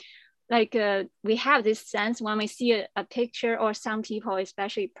sometimes like we have this sense when we see a picture, or some people,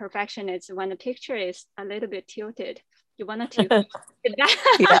 especially perfectionists, when the picture is a little bit tilted, you want to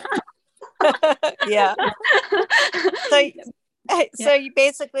yeah. So you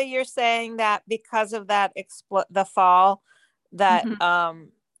basically, you're saying that because of that the fall, that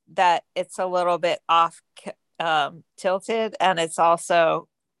that it's a little bit off tilted, and it's also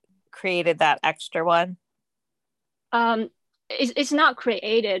created that extra one. It's not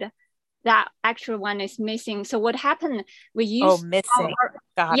created. That extra one is missing. So what happened? We use missing.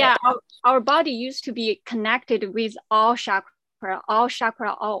 Our body used to be connected with all chakra,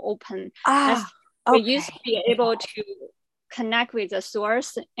 all open. We used to be able to connect with the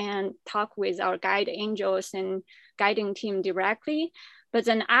source and talk with our guide angels and guiding team directly. But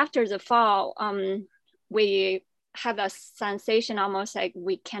then after the fall, we have a sensation almost like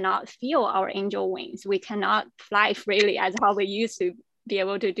we cannot feel our angel wings. We cannot fly freely as how we used to be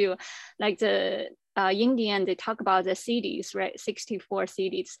able to do. Like the Indian, they talk about the siddhis, right? 64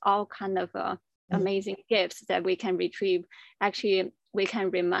 siddhis, all kind of amazing gifts that we can retrieve. Actually, we can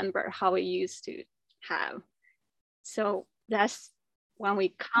remember how we used to have. So that's when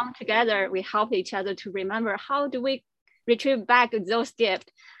we come together, we help each other to remember how do we retrieve back those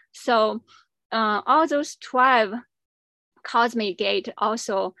gifts. So all those 12 cosmic gate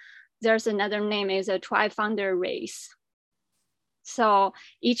also, there's another name, is a 12 founder race. So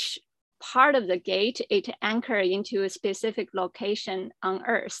each part of the gate, it anchors into a specific location on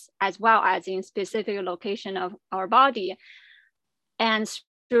Earth, as well as in specific location of our body. And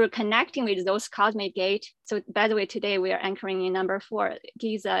through connecting with those cosmic gate, so by the way, today we are anchoring in number 4,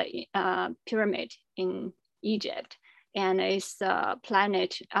 Giza pyramid in Egypt. And it's a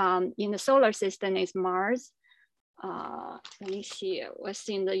planet in the solar system is Mars. Let me see, what's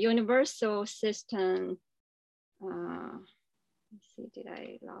in the universal system. Let's see, did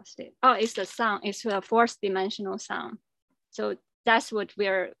I lost it? Oh, it's the sun. It's a 4th dimensional sun. So that's what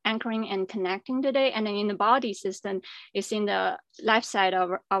we're anchoring and connecting today. And then in the body system, it's in the left side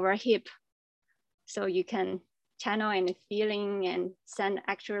of our hip. So you can channel and feeling and send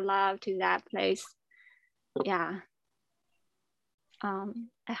extra love to that place. Yeah.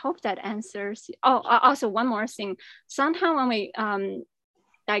 I hope that answers. Oh, also one more thing. Sometimes when we,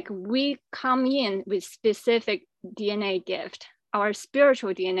 we come in with specific DNA gift, our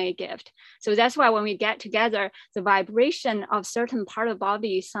spiritual DNA gift. So that's why when we get together, the vibration of certain part of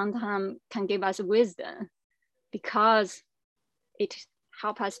body sometimes can give us wisdom, because it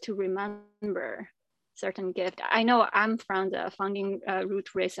helps us to remember certain gift. I know I'm from the founding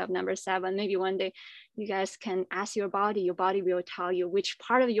root race of number 7. Maybe one day you guys can ask your body will tell you which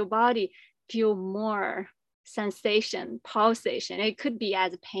part of your body feel more sensation, pulsation. It could be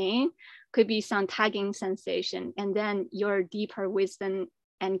as pain, could be some tugging sensation, and then your deeper wisdom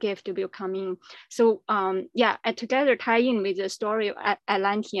and gift will come in. So yeah, and together tie in with the story of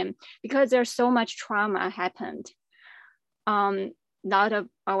Atlantean, because there's so much trauma happened. A lot of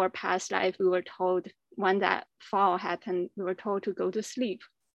our past life, we were told when that fall happened, we were told to go to sleep.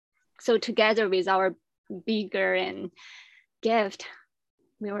 So together with our bigger and gift,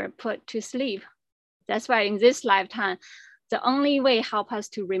 we were put to sleep. That's why in this lifetime, the only way help us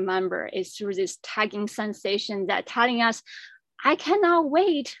to remember is through this tugging sensation that telling us, I cannot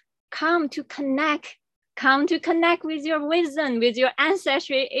wait, come to connect with your wisdom, with your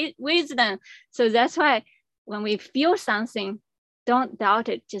ancestry wisdom. So that's why when we feel something, don't doubt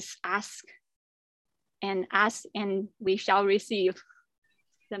it, just ask and we shall receive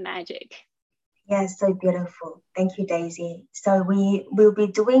the magic. Yes, so beautiful. Thank you, Daisy. So we will be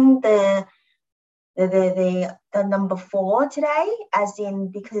doing the number 4 today, as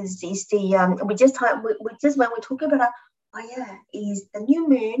in, because it's the we just when we're talking about is the new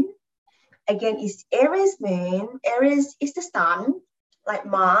moon. Again, is Aries moon. Aries is the sun, like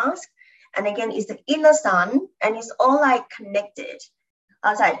Mars, and again is the inner sun, and it's all like connected.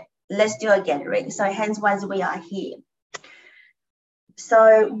 I was like, let's do it again, right? So hence why we are here.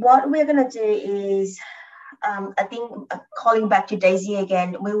 So what we're gonna do is, I think calling back to Daisy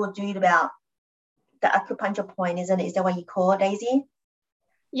again, we will do it about the acupuncture point, isn't it? Is that what you call it, Daisy?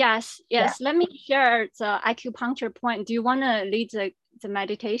 Yes. Yeah. Let me share the acupuncture point. Do you want to lead the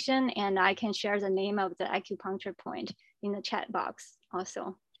meditation, and I can share the name of the acupuncture point in the chat box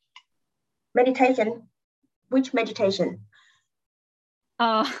also? Meditation? Which meditation?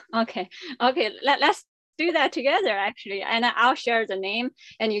 Oh, okay. Let's do that together, actually, and I'll share the name,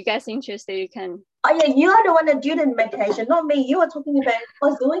 and you guys interested, you can. Oh yeah, you are the one that do the meditation, not me. You were talking about I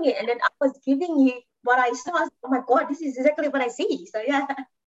was doing it, and then I was giving you what I saw. Oh my God, this is exactly what I see. So yeah.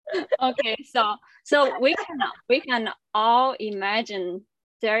 Okay, so we can all imagine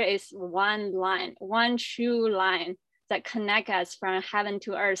there is one line, one true line that connect us from heaven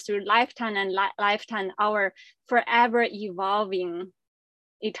to earth through lifetime and lifetime, our forever evolving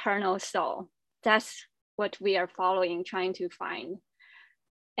eternal soul. That's what we are following, trying to find.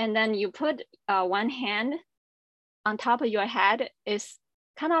 And then you put one hand on top of your head, is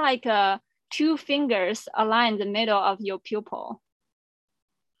kind of like 2 fingers align the middle of your pupil.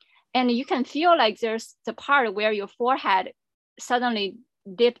 And you can feel like there's the part where your forehead suddenly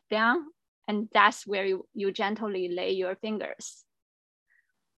dip down, and that's where you gently lay your fingers.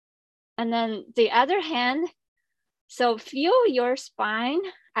 And then the other hand, so feel your spine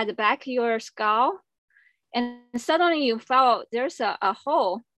at the back of your skull, and suddenly you felt there's a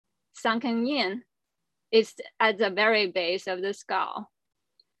hole sunken in. It's at the very base of the skull.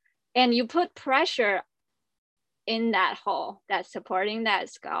 And you put pressure in that hole that's supporting that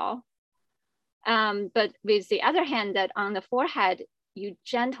skull. But with the other hand, that on the forehead, you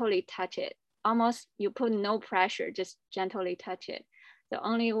gently touch it. Almost you put no pressure, just gently touch it. The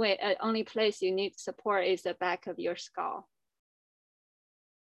only place you need support is the back of your skull.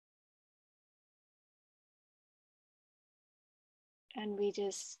 And we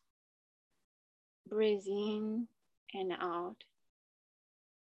just breathe in and out.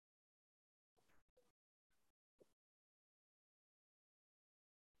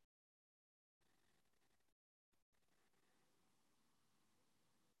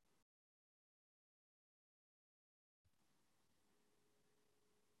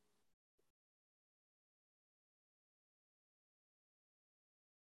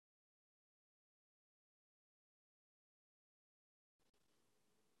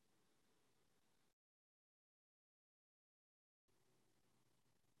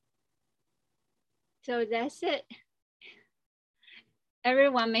 So that's it.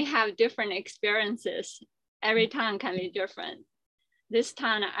 Everyone may have different experiences. Every time can be different. This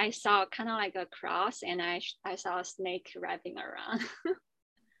time I saw kind of like a cross, and I saw a snake wrapping around.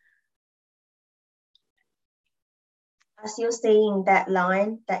 As you're seeing that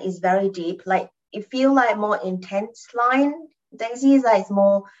line, that is very deep, like it feels like more intense line. Daisy is like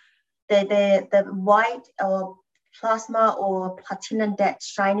more the white or plasma or platinum, that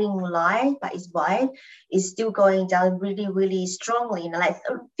shining light, but it's white, is still going down really, really strongly. Like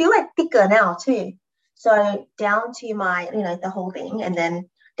feel like thicker now too. So down to my, the whole thing, and then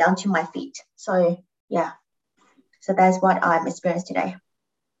down to my feet. So yeah, so that's what I'm experiencing today.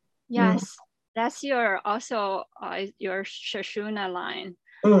 Yes, that's your Sushumna line.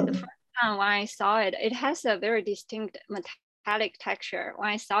 The first time when I saw it, it has a very distinct metallic texture. When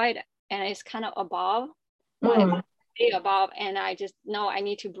I saw it, and it's kind of above, like way above, and I just know I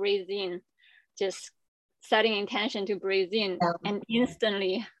need to breathe in, just setting intention to breathe in, and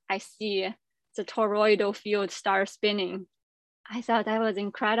instantly I see the toroidal field start spinning. I thought that was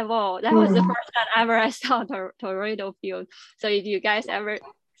incredible. That was the first time ever I saw toroidal field. So if you guys ever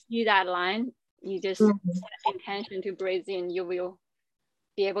see that line, you just set intention to breathe in, you will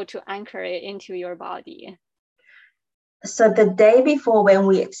be able to anchor it into your body. So the day before, when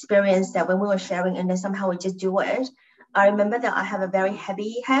we experienced that, when we were sharing, and then somehow we just do it, I remember that I have a very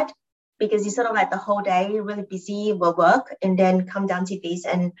heavy head, because it's sort of like the whole day really busy with work, and then come down to this.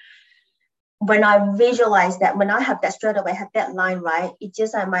 And when I visualize that, when I have that straight away, have that line, right, it's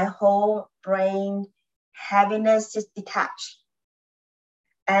just like my whole brain heaviness just detach,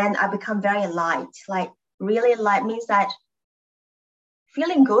 and I become very light. Like really light means that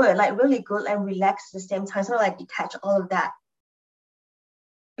feeling good, like really good and relaxed at the same time, sort of like detach all of that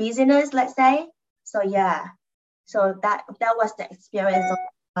busyness, let's say. So yeah, so that was the experience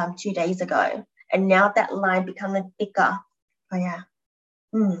of 2 days ago, and now that line becoming thicker. Oh yeah.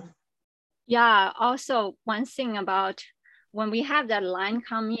 Yeah, also one thing about when we have that line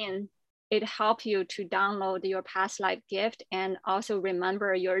come in, it helps you to download your past life gift and also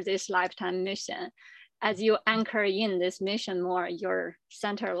remember your this lifetime mission. As you anchor in this mission more, your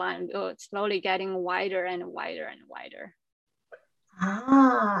center line will slowly getting wider and wider and wider.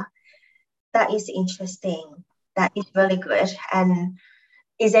 Ah, that is interesting. That is really good. And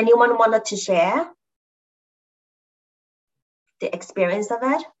is anyone wanted to share the experience of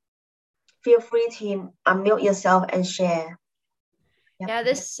it? Feel free to unmute yourself and share. Yeah,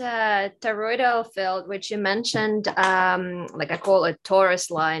 this toroidal field, which you mentioned, like I call it Taurus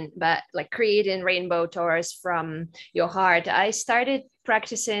line, but like creating rainbow torus from your heart. I started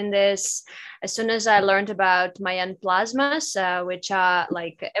practicing this as soon as I learned about Mayan plasmas, which are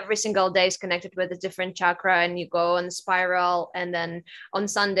like every single day is connected with a different chakra, and you go on spiral, and then on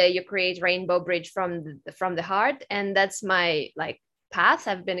Sunday you create rainbow bridge from the heart, and that's my like path.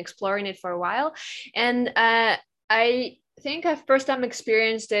 I've been exploring it for a while, and I think I've first time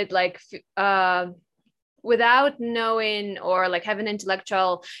experienced it like without knowing or like having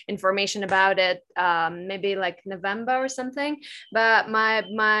intellectual information about it, maybe like November or something. But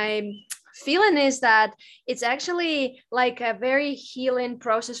my feeling is that it's actually like a very healing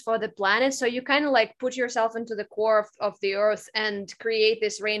process for the planet. So you kind of like put yourself into the core of the earth and create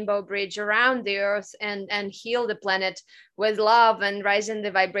this rainbow bridge around the earth and heal the planet with love and raising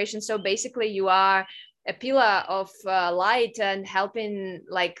the vibration. So basically you are a pillar of light and helping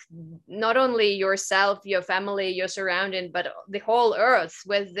like not only yourself, your family, your surrounding, but the whole earth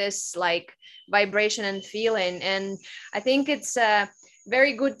with this like vibration and feeling. And I think it's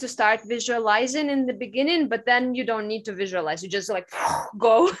very good to start visualizing in the beginning, but then you don't need to visualize, you just like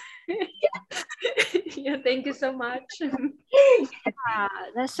go. Yeah, thank you so much. Yeah,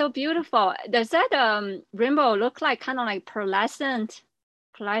 that's so beautiful. Does that rainbow look like kind of like pearlescent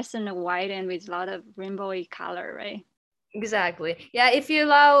white and with a lot of rainbowy color, right? Exactly. Yeah, if you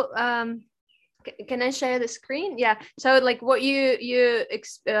allow, can I share the screen? Yeah. So like what you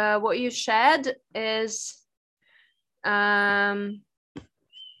shared is, yeah,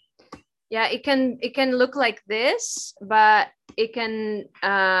 it can look like this, but it can,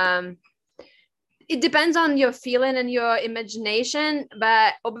 it depends on your feeling and your imagination,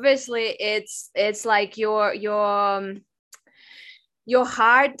 but obviously it's like your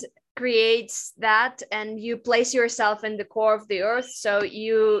heart creates that, and you place yourself in the core of the earth, so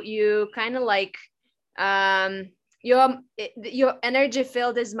you kind of like, your energy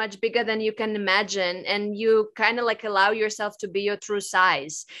field is much bigger than you can imagine, and you kind of like allow yourself to be your true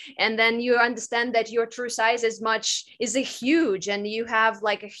size, and then you understand that your true size is a huge, and you have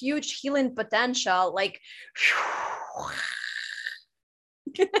like a huge healing potential, like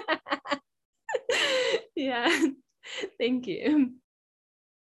yeah. Thank you.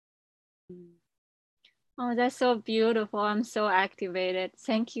 Oh, that's so beautiful. I'm so activated.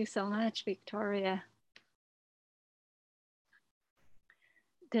 Thank you so much, Victoria.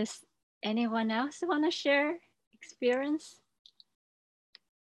 Does anyone else want to share experience?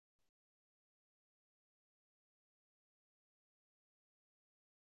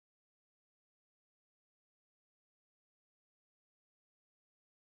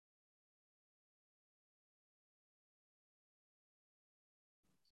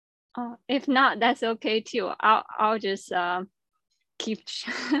 Oh, if not, that's okay too. I'll just keep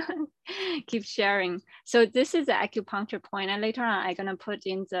keep sharing. So this is the acupuncture point, and later on I'm gonna put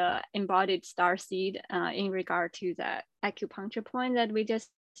in the embodied star seed in regard to the acupuncture point that we just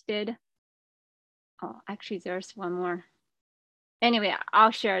did. Oh, actually, there's one more. Anyway,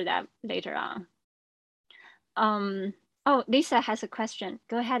 I'll share that later on. Oh, Lisa has a question.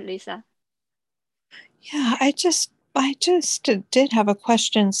 Go ahead, Lisa. Yeah, I just did have a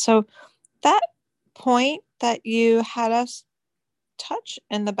question. So that point that you had us touch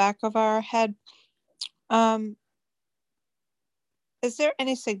in the back of our head, is there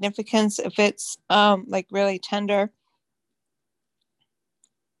any significance if it's like really tender?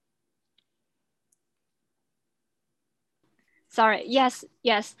 Sorry, yes.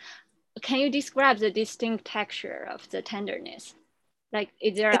 Can you describe the distinct texture of the tenderness? Like,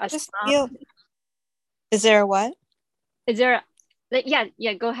 is there a sound? Is there a what? Is there,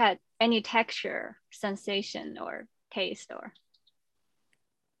 yeah, go ahead. Any texture, sensation, or taste, or?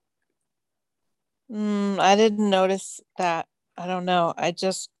 I didn't notice that. I don't know.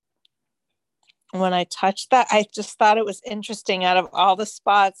 When I touched that, I just thought it was interesting. Out of all the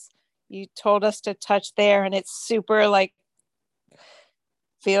spots, you told us to touch there, and it's super like,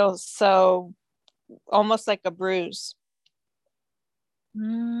 feels so almost like a bruise.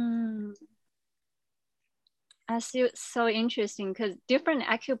 I see. It's so interesting because different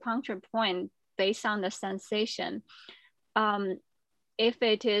acupuncture point based on the sensation. If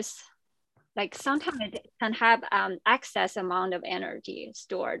it is like, sometimes it can have excess amount of energy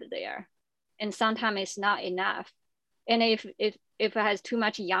stored there, and sometimes it's not enough. And if it has too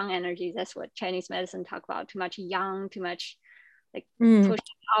much yang energy, that's what Chinese medicine talk about. Too much yang, too much like pushed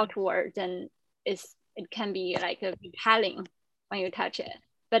outward, and it can be like a repelling when you touch it.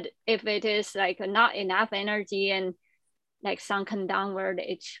 But if it is like not enough energy and like sunken downward,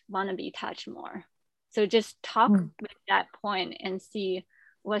 it want to be touched more. So just talk with that point and see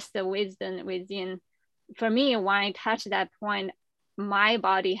what's the wisdom within. For me, when I touch that point, my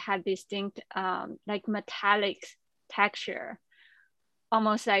body had distinct like metallic texture,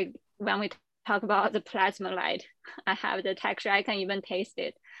 almost like when we talk about the plasma light. I have the texture. I can even taste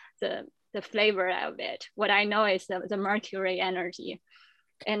it, the flavor of it. What I know is the mercury energy,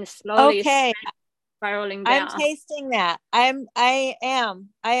 and slowly spiraling down. I'm tasting that. I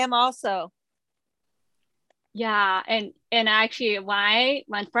am also. Yeah, and actually,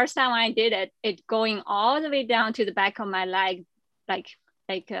 when first time I did it, it going all the way down to the back of my leg, like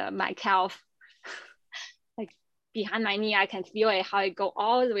my calf, like behind my knee. I can feel it, how it go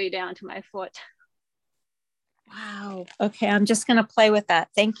all the way down to my foot. Wow. Okay, I'm just gonna play with that.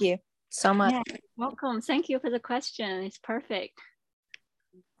 Thank you so much. Yeah, welcome. Thank you for the question. It's perfect.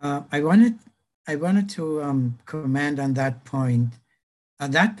 I wanted to comment on that point.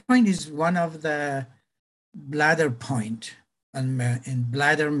 That point is one of the bladder point in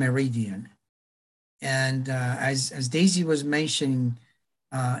bladder meridian. And as Daisy was mentioning,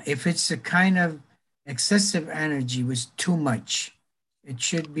 if it's a kind of excessive energy with too much, it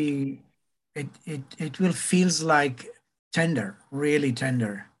should be, it will feels like tender, really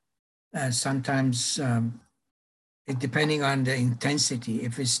tender. Sometimes depending on the intensity.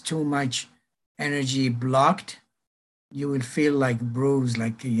 If it's too much energy blocked, you will feel like bruised,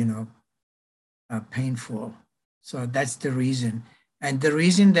 like, painful. So that's the reason. And the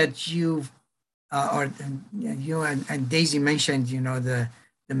reason that you and Daisy mentioned, the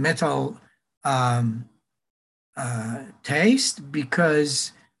metal taste,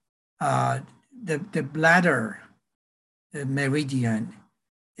 because the bladder, the meridian,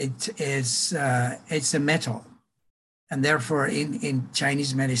 it's a metal, and therefore in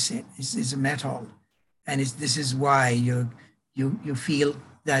Chinese medicine it's a metal, and this is why you feel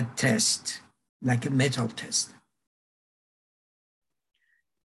that test like a metal test.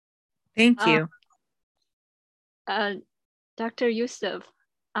 Thank you. Dr. Yusuf,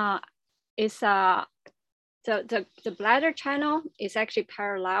 it's the bladder channel is actually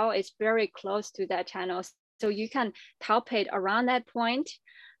parallel. It's very close to that channel. So you can palpate around that point.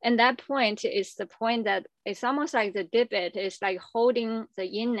 And that point is the point that it's almost like the divot is like holding the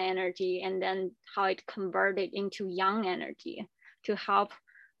yin energy, and then how it converted into yang energy to help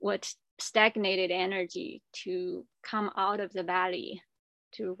with stagnated energy to come out of the valley,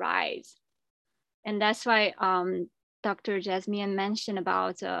 to rise. And that's why Dr. Jasmine mentioned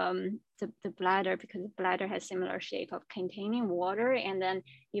about the bladder, because the bladder has similar shape of containing water and then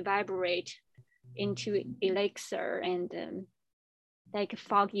evaporate into elixir and like a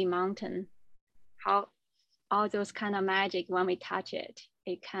foggy mountain. How all those kind of magic, when we touch it,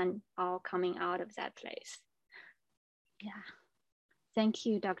 it can all coming out of that place. Yeah. Thank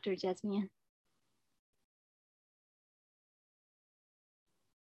you, Dr. Jasmine.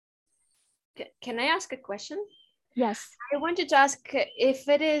 Can I ask a question? Yes. I wanted to ask if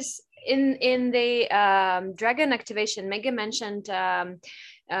it is in the dragon activation. Megan mentioned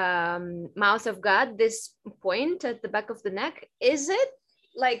mouth of God, this point at the back of the neck. Is it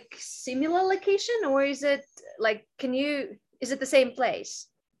like similar location, or is it like, is it the same place?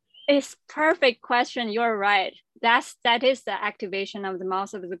 It's perfect question. You're right. That is the activation of the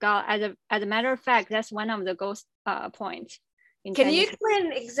mouth of the God. As a matter of fact, that's one of the ghost points. Can you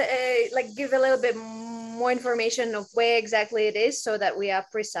explain, like give a little bit more information of where exactly it is, so that we are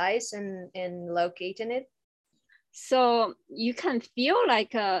precise in locating it? So you can feel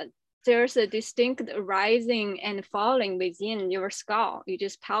like there's a distinct rising and falling within your skull. You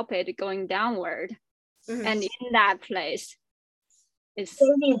just palpate it going downward. Mm-hmm. And in that place,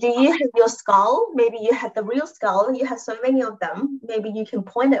 Maybe do you have your skull? Maybe you have the real skull. You have so many of them. Maybe you can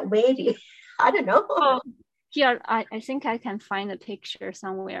point at where do you, I don't know. Oh, here, I think I can find a picture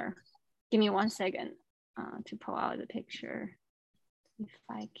somewhere. Give me 1 second to pull out the picture, if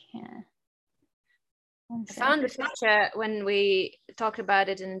I can. I found the picture when we talked about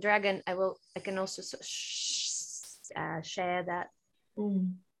it in Dragon. I can also share that.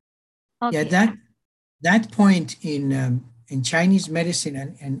 Mm. Okay. Yeah, that point in Chinese medicine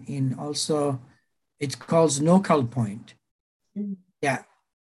and in also it's called Nokal point. Mm. Yeah.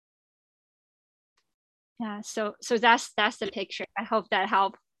 Yeah, so that's the picture. I hope that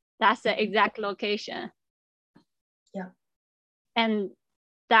helped. That's the exact location. Yeah. And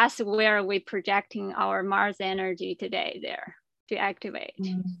that's where we're projecting our Mars energy today there to activate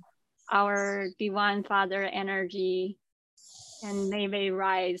our Divine Father energy, and maybe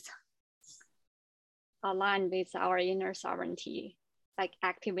rise aligned with our inner sovereignty, like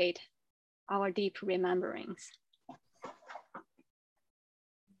activate our deep rememberings.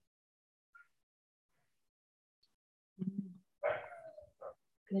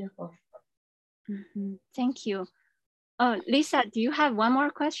 Beautiful. Mm-hmm. Thank you. Lisa, do you have one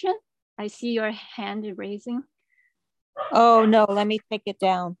more question? I see your hand raising. Oh, no, let me take it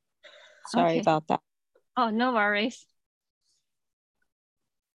down. Sorry Okay. about that. Oh, no worries.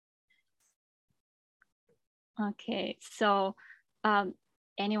 Okay, so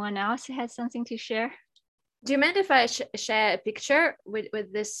anyone else has something to share? Do you mind if I share a picture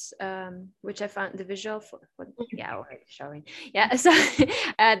with this, which I found the visual for yeah, okay, showing. Yeah, so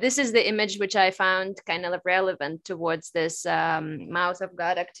this is the image which I found kind of relevant towards this mouth of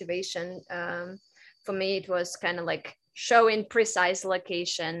God activation. For me, it was kind of like showing precise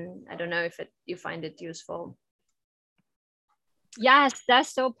location. I don't know if you find it useful. Yes,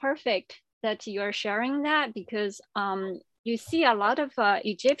 that's so perfect that you're sharing that, because you see a lot of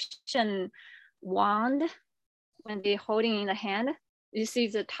Egyptian wand when they're holding in the hand. You see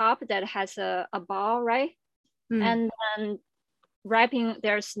the top that has a ball, right? And then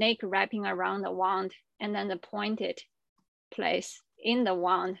there's snake wrapping around the wand, and then the pointed place in the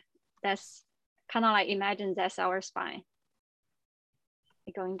wand. That's kind of like, imagine that's our spine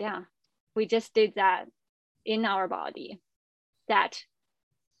going down. We just did that in our body. That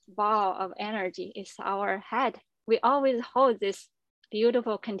ball of energy is our head we always hold this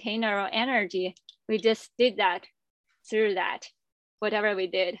beautiful container of energy. We just did that through that, whatever we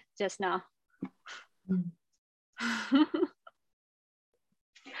did just now.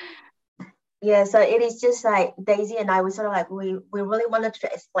 Yeah, so it is just like Daisy and I, we sort of like, we really wanted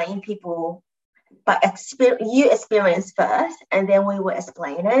to explain people, but you experience first, and then we will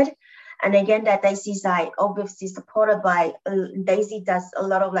explain it. And again, that Daisy's like obviously supported by, Daisy does a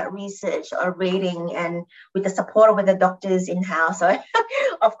lot of like research or reading, and with the support with the doctors in-house. So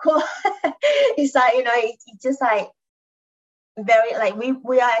of course, it's like, you know, it's just like very, like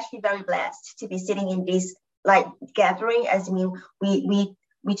we are actually very blessed to be sitting in this like gathering, as I mean,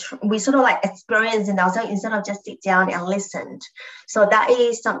 we sort of like experience it ourselves instead of just sit down and listen. So that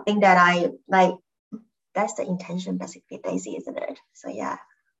is something that I like, that's the intention basically, Daisy, isn't it? So yeah.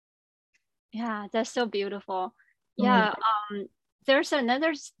 Yeah, that's so beautiful. Yeah, there's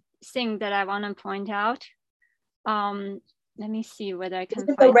another thing that I want to point out. Let me see whether I can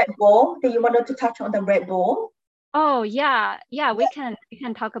find the red ball. Do you wanted to touch on the red ball? Oh yeah, we can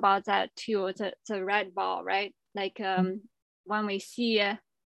talk about that too. The red ball, right? Like when we see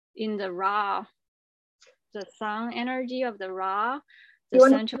in the Ra, the sun energy of the Ra, the you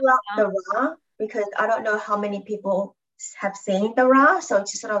central want to the Ra, because I don't know how many people have seen the Ra, so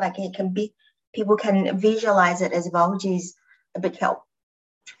it's sort of like it can be, people can visualize it as well, which is a big help.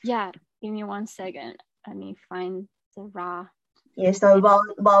 Yeah, give me 1 second. Let me find the Ra. Yeah, so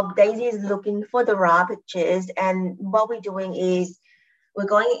while Daisy is looking for the Ra pictures, and what we're doing is we're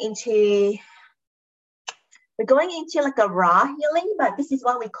going into like a Ra healing, but this is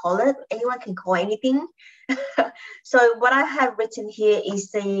what we call it. Anyone can call anything. So what I have written here is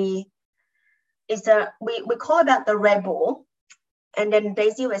we call about the red ball, and then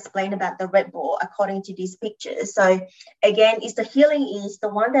Daisy will explain about the red ball according to these pictures. So again, the healing is the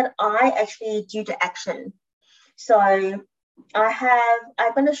one that I actually do the action. So I'm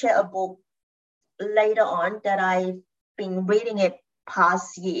going to share a book later on that I've been reading it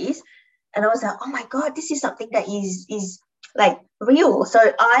past years, and I was like, oh my God, this is something that is like real. So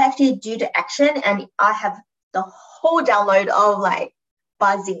I actually do the action, and I have the whole download of like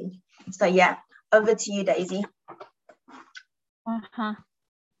buzzing. So yeah, over to you, Daisy.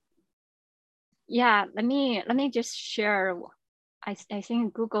 Yeah, let me just share. I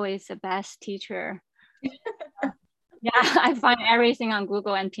think Google is the best teacher. Yeah, I find everything on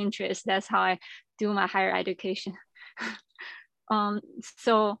Google and Pinterest. That's how I do my higher education.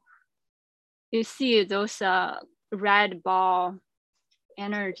 So you see those red ball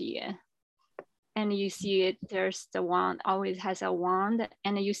energy, and you see it, there's the wand, always has a wand,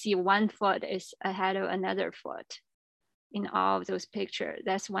 and you see one foot is ahead of another foot in all of those pictures.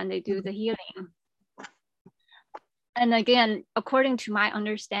 That's when they do the healing. And again, according to my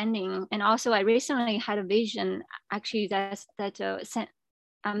understanding, and also I recently had a vision, actually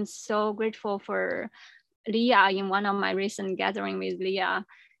I'm so grateful for Leah. In one of my recent gathering with Leah,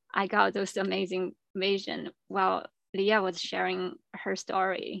 I got those amazing vision while Leah was sharing her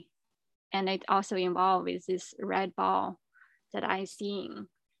story. And it also involved with this red ball that I seen.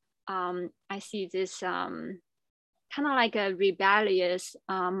 I see this kind of like a rebellious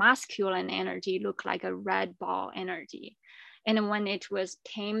masculine energy, look like a red ball energy. And when it was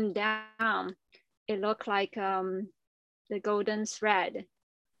tamed down, it looked like the golden thread,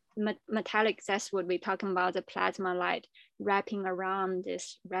 metallic, that's what we're talking about, the plasma light wrapping around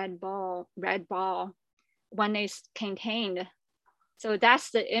this red ball when it's contained. So that's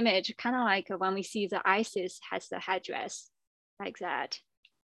the image, kind of like when we see the Isis has the headdress like that.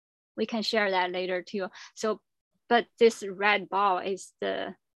 We can share that later too. So, but this red ball is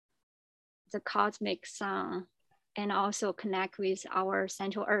the cosmic sun, and also connect with our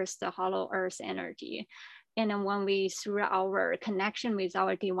central earth, the hollow earth energy. And then when we, through our connection with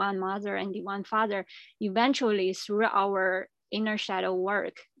our divine mother and divine father, eventually through our inner shadow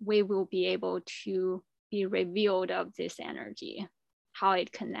work, we will be able to be revealed of this energy, how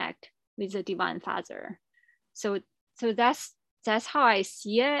it connect with the divine father. So that's how I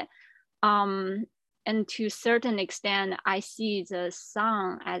see it. And to a certain extent, I see the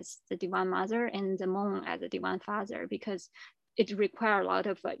sun as the divine mother and the moon as the divine father, because it requires a lot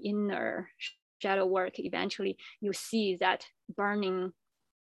of inner shadow work. Eventually, you see that burning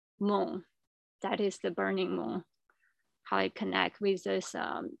moon. That is the burning moon, how it connects with this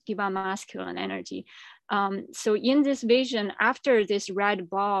divine masculine energy. So in this vision, after this red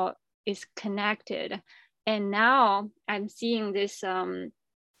ball is connected, and now I'm seeing this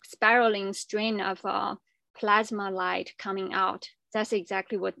spiraling strain of plasma light coming out. That's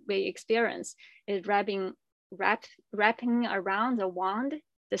exactly what we experience. It's wrapping around the wand,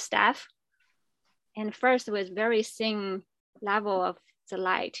 the staff, And first was very thin level of the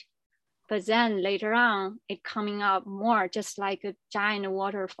light, but then later on it coming up more, just like a giant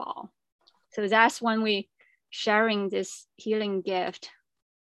waterfall. So that's when we sharing this healing gift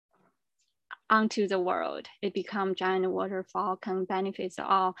onto the world. It become giant waterfall, can benefit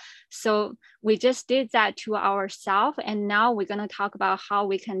all. So we just did that to ourselves, and now we're gonna talk about how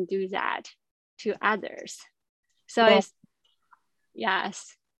we can do that to others. So it's,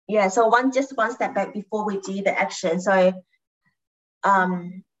 yes. Yeah, so just one step back before we do the action. So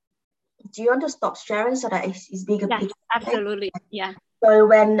do you want to stop sharing so that it's bigger? Yes, absolutely, yeah. So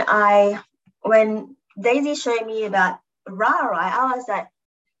when Daisy showed me about Ra, right, I was like,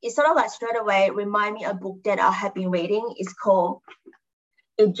 it sort of like straight away remind me of a book that I have been reading. It's called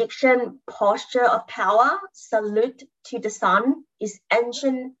Egyptian Posture of Power, Salute to the Sun. It's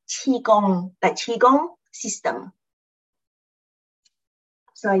ancient Qigong, like Qigong system.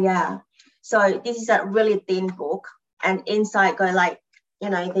 So yeah, so this is a really thin book, and inside go like, you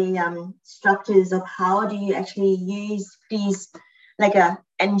know, the structures of how do you actually use these, like a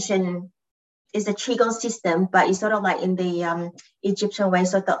ancient, it's a Qigong system, but it's sort of like in the Egyptian way.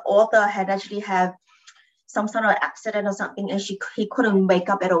 So the author had actually have some sort of accident or something, and he couldn't wake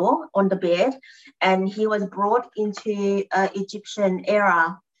up at all on the bed, and he was brought into Egyptian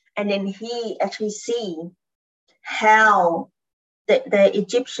era, and then he actually see how the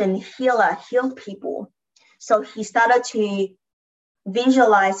Egyptian healer healed people. So he started to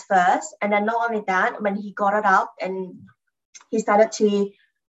visualize first, and then not only that, when he got it up and he started to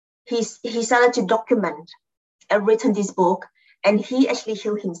document and written this book, and he actually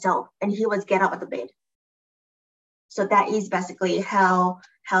healed himself, and he was get up of the bed. So that is basically how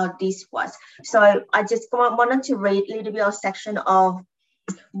this was. So I just wanted to read a little bit of section of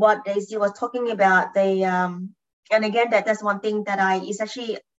what Daisy was talking about. And again, that's one thing that is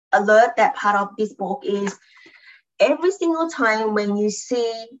actually alert that part of this book is every single time when you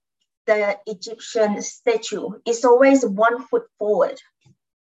see the Egyptian statue, it's always 1 foot forward.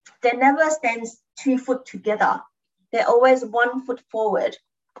 They never stand 2 foot together. They're always 1 foot forward.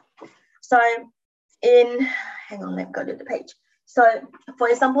 So hang on, let me go to the page. So for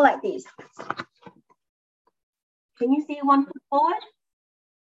example, like this. Can you see 1 foot forward?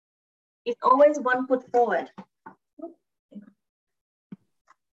 It's always 1 foot forward.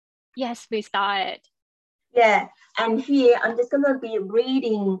 Yes, we saw it. Yeah, and here I'm just gonna be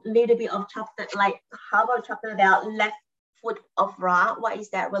reading a little bit of chapter, like how about chapter about left foot of Ra. What does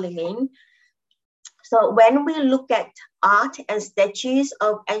that really mean? So when we look at art and statues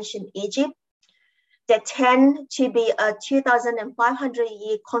of ancient Egypt, there tend to be a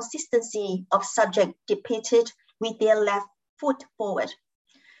 2,500-year consistency of subject depicted with their left foot forward.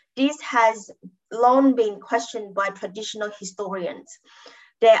 This has long been questioned by traditional historians.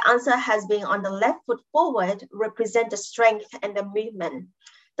 Their answer has been on the left foot forward represent the strength and the movement.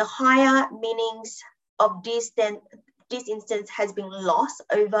 The higher meanings of this instance has been lost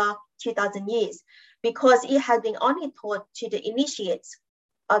over 2,000 years because it has been only taught to the initiates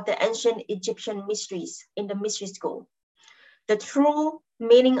of the ancient Egyptian mysteries in the mystery school. The true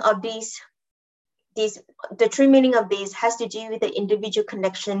meaning of this has to do with the individual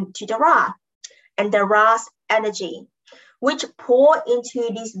connection to the Ra and the Ra's energy, which pour into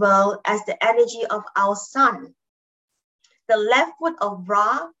this world as the energy of our sun. The left foot of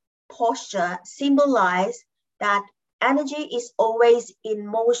Ra posture symbolizes that energy is always in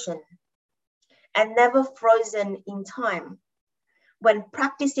motion and never frozen in time. When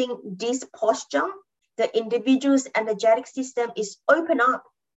practicing this posture, the individual's energetic system is opened up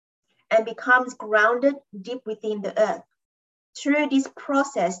and becomes grounded deep within the earth. Through this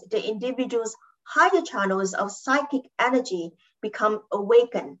process, the individual's higher channels of psychic energy become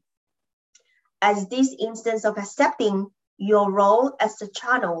awakened. As this instance of accepting your role as the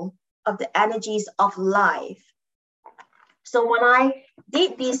channel of the energies of life. So when I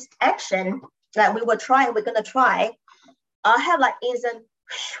did this action that we're gonna try, I have like instant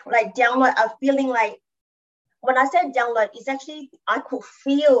like download a feeling like, when I said download, it's actually, I could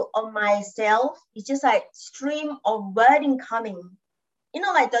feel on myself, it's just like stream of wording coming. You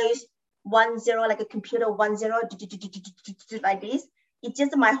know, like those 10, like a computer 10, like this. It's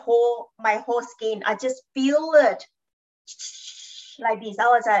just my whole skin. I just feel it like this. I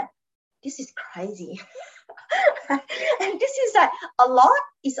was like, this is crazy. And this is like a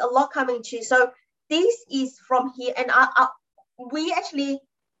lot coming to. So this is from here, and we actually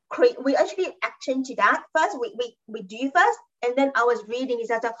action to that. First, we do first, And then I was reading,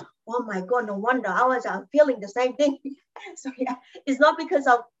 it's like, oh my God, no wonder I was feeling the same thing. So yeah, it's not because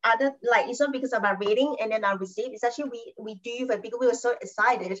of other, like, it's not because of our reading and then I received. It's actually we do it because we were so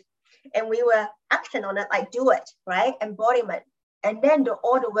excited and we were action on it, like do it, right? Embodiment. And then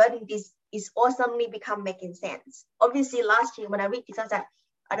all the wording is awesomely become making sense. Obviously last year when I read this, I was like,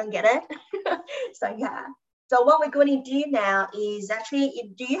 I don't get it. So yeah. So what we're going to do now is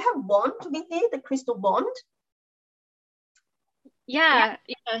actually, do you have wand with you, the crystal wand? Yeah,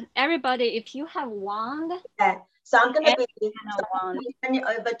 everybody, if you have wand. Yeah. So I'm going to turn it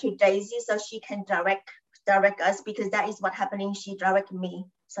over to Daisy so she can direct us, because that is what happening. She directed me.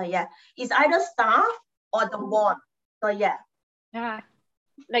 So yeah, it's either staff or the wand. So yeah. Yeah,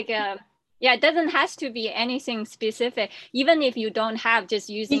 like yeah, it doesn't have to be anything specific. Even if you don't have, just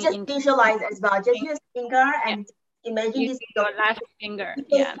using. You just visualize as well. Just use finger and imagine this your left finger.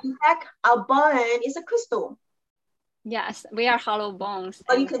 Because in fact, our bone is a crystal. Yes, we are hollow bones.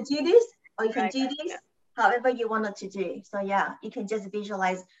 Or you can do this, or you can do this, however you wanted to do. So yeah, you can just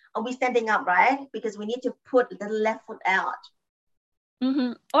visualize. Are we standing up, right? Because we need to put the left foot out.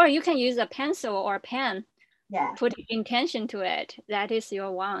 Mm-hmm. Or you can use a pencil or a pen. Yeah. Put intention to it. That is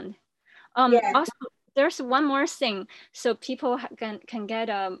your wand. Also, there's one more thing, so people can get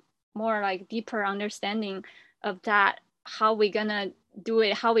a more like deeper understanding of that. How we gonna do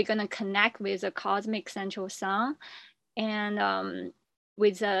it? How we gonna connect with the cosmic central sun, and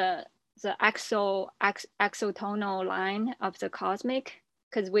with the exotonal line of the cosmic.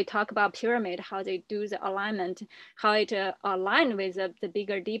 Because we talk about pyramid, how they do the alignment, how it align with the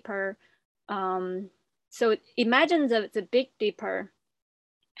bigger, deeper. So imagine the Big Dipper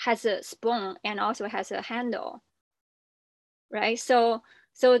has a spoon and also has a handle, right? So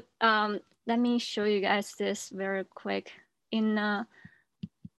let me show you guys this very quick.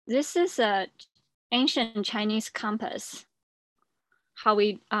 This is a ancient Chinese compass, how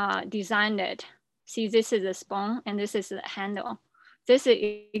we designed it. See, this is a spoon and this is the handle. This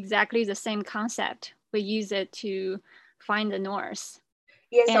is exactly the same concept. We use it to find the north.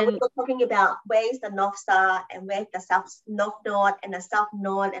 Yeah, so we were talking about where's the North Star and where's the North Node and the South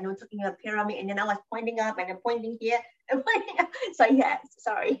Node, and we're talking about pyramid, and then I was pointing up and then pointing here and pointing up. So yeah,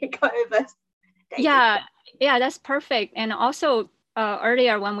 sorry, go over. Yeah, that's perfect. And also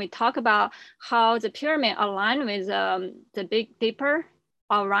earlier when we talk about how the pyramid align with the Big Dipper,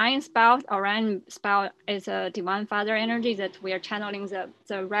 Orion spout is a divine father energy that we are channeling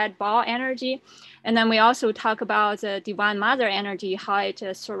the red ball energy. And then we also talk about the divine mother energy, how it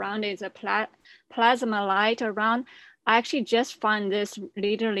surrounded the plasma light around. I actually just found this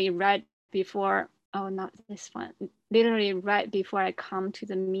literally right before, oh, not this one, literally right before I come to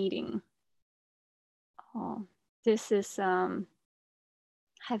the meeting. Oh, this is, I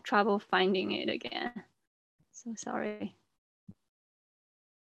have trouble finding it again. So sorry.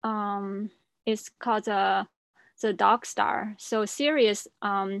 It's called the Dog Star. So Sirius,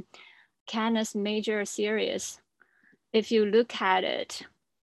 Canis Major Sirius, if you look at it,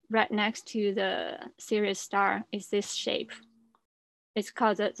 right next to the Sirius star is this shape. It's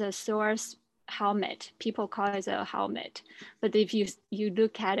called the source helmet. People call it a helmet. But if you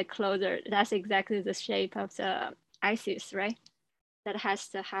look at it closer, that's exactly the shape of the Isis, right? That has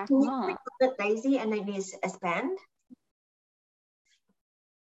the half moon. The Daisy and it is expand.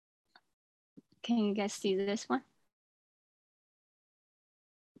 Can you guys see this one?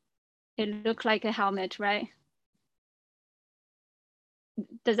 It looks like a helmet, right?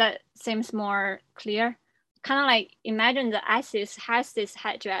 Does that seem more clear? Kind of like imagine the Isis has this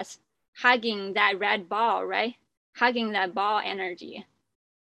headdress hugging that red ball, right? Hugging that ball energy.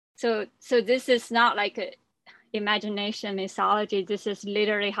 So this is not like a imagination mythology. This is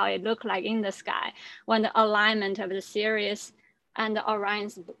literally how it looked like in the sky when the alignment of the Sirius and the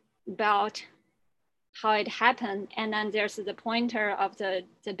Orion's belt, how it happened. And then there's the pointer of the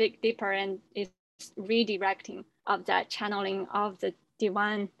Big Dipper, and it's redirecting of that channeling of the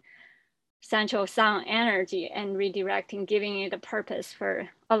divine central sun energy and redirecting, giving it a purpose for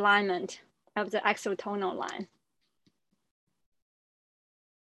alignment of the exotonal line.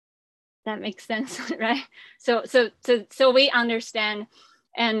 That makes sense, right? So we understand,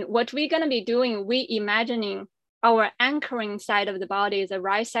 and what we're gonna be doing, we imagining our anchoring side of the body, the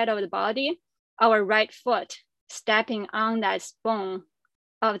right side of the body, our right foot stepping on that spoon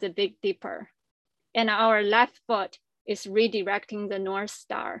of the Big Dipper, and our left foot is redirecting the North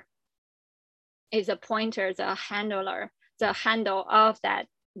Star. Is a pointer, the handle of that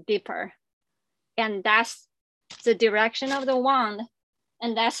dipper. And that's the direction of the wand.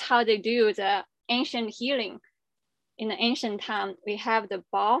 And that's how they do the ancient healing. In the ancient time, we have the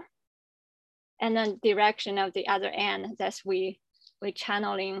ball and then direction of the other end. That's we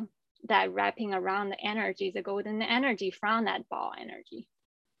channeling that wrapping around the energy, the golden energy from that ball energy.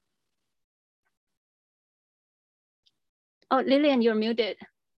 Oh, Lillian, you're muted.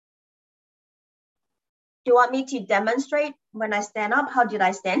 Do you want me to demonstrate when I stand up? How did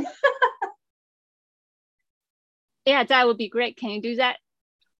I stand? Yeah, that would be great. Can you do that?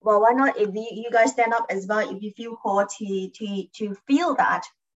 Well, why not? If you guys stand up as well, if you feel called to feel that.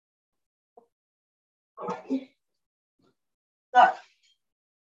 So,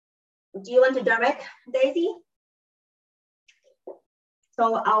 do you want to direct, Daisy?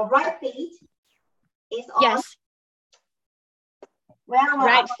 So our right feet is on. Yes. Where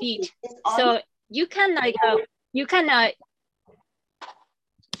right feet. So you can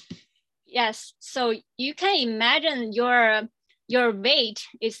yes. So you can imagine your weight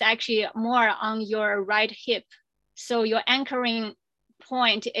is actually more on your right hip. So your anchoring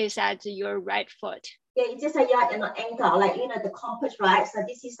point is at your right foot. Yeah, it's just like an anchor, like the compass, right? So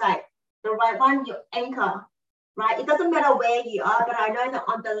this is like the right one, you anchor, right? It doesn't matter where you are, but I know that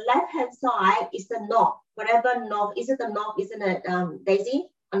on the left-hand side is the north. Whatever north, is it the north, isn't it, Daisy?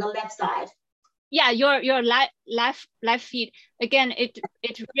 On the left side. Yeah, your left feet. Again, it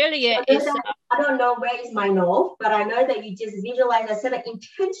really is. I don't know where is my north, but I know that you just visualize a set of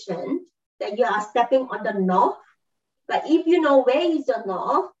intention that you are stepping on the north. But if you know where is the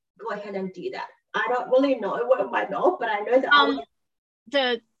north, go ahead and do that. I don't really know where my north, but I know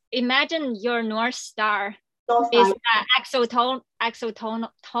that imagine your North Star is the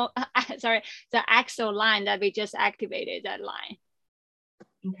the axle line that we just activated, that line.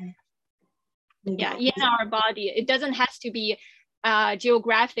 Okay. Yeah, in our body. It doesn't have to be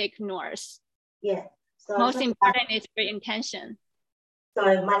geographic north. Yeah. So most important is your intention.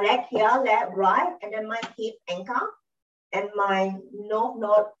 So my leg here, left, right, and then my hip anchor, and my north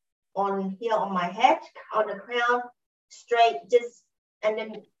node on here on my head, on the crown, straight, just, and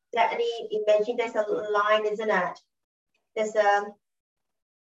then imagine there's a line, isn't it? There's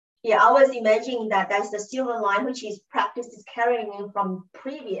yeah, I was imagining that there's the silver line, which is practice is carrying in from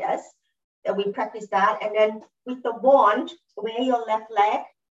previous, that we practice that. And then with the wand, where your left leg,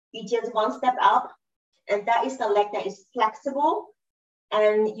 you just one step up, and that is the leg that is flexible.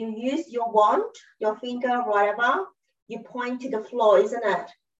 And you use your wand, your finger, whatever, you point to the floor, isn't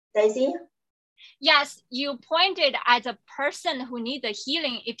it, Daisy? Yes, you pointed at a person who needs a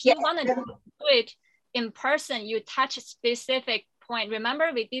healing. If you want to do it in person, you touch a specific point.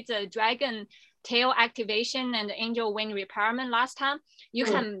 Remember we did the dragon tail activation and the angel wing repairment last time? You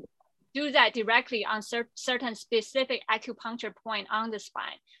can do that directly on certain specific acupuncture point on the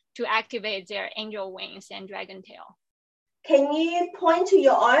spine to activate their angel wings and dragon tail. Can you point to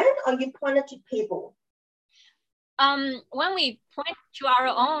your own, or you pointed to people? When we point to our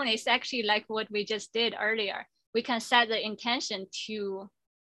own, it's actually like what we just did earlier. We can set the intention to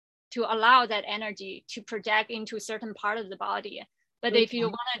allow that energy to project into a certain part of the body. But if you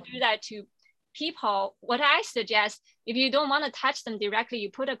want to do that to people, what I suggest, if you don't want to touch them directly, you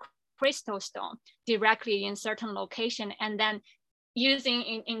put a crystal stone directly in certain location, and then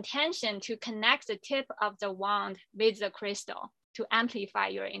using intention to connect the tip of the wand with the crystal to amplify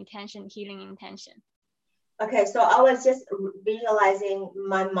your intention, healing intention. Okay, so I was just visualizing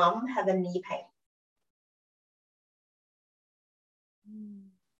my mom have a knee pain.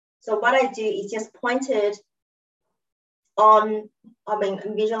 So what I do is just pointed on,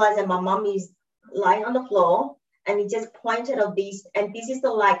 visualizing my mom is lying on the floor, and it just pointed of these, and this is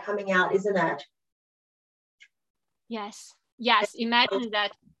the light coming out, isn't it? Yes, yes, imagine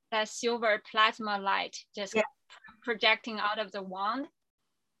that silver plasma light just projecting out of the wand.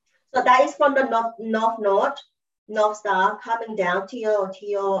 So that is from the north star coming down to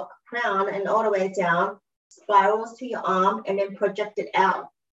your crown and all the way down, spirals to your arm, and then projected out.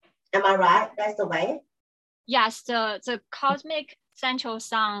 Am I right? That's the way? Yes, the cosmic central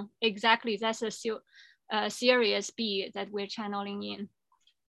sun, exactly. That's a Sirius B that we're channeling in.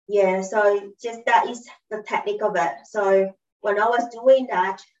 Yeah, so just that is the technique of it. So when I was doing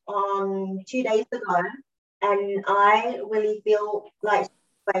that 2 days ago, and I really feel like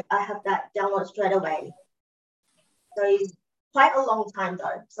I have that download straight away. So it's quite a long time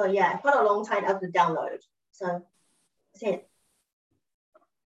though. So yeah, quite a long time of the download. So that's it.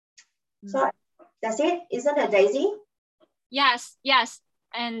 So that's it, isn't it, Daisy? Yes, yes.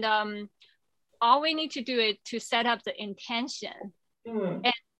 And all we need to do is to set up the intention.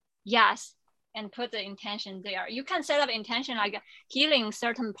 And yes, and put the intention there. You can set up intention like healing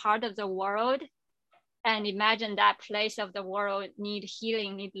certain part of the world, and imagine that place of the world need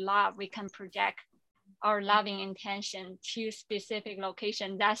healing, need love. We can project our loving intention to specific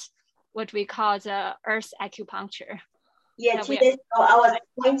location. That's what we call the earth acupuncture. Yeah, 2 days ago, I was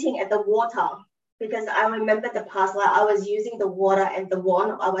pointing at the water because I remember the past, like I was using the water and the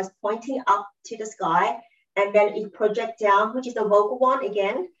wand. I was pointing up to the sky, and then it project down, which is the vocal wand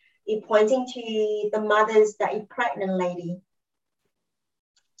again. It pointing to the mothers that is pregnant lady.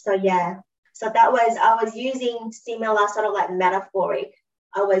 So yeah, so that was, I was using similar sort of like metaphoric.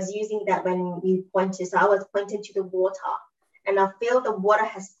 I was using that when you pointed. So I was pointing to the water, and I feel the water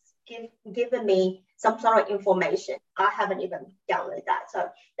has given me some sort of information. I haven't even downloaded that. So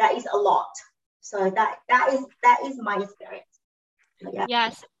that is a lot. So that is my experience. So, yeah.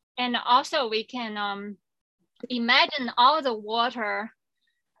 Yes, and also we can imagine all the water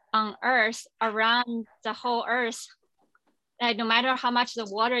on Earth, around the whole Earth. Like no matter how much the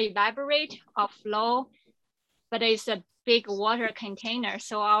water evaporate or flow, but it's a big water container.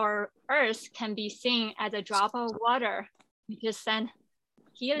 So our Earth can be seen as a drop of water. We just send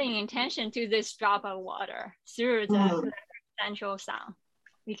healing intention to this drop of water through the central sound.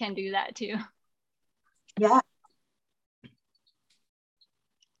 We can do that too. Yeah.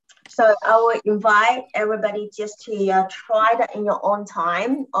 So I will invite everybody just to try that in your own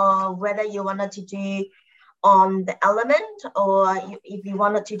time, or whether you wanted to do on the element, or if you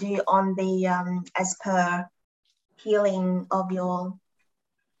wanted to do on the as per healing of your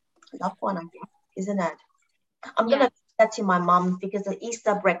loved one, I guess, isn't it? I'm gonna do that to my mom because the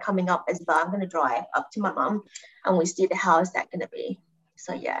Easter break coming up as well. I'm gonna drive up to my mom and we see how is that gonna be.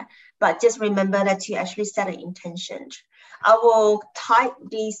 So yeah, but just remember that you actually set an intention. I will type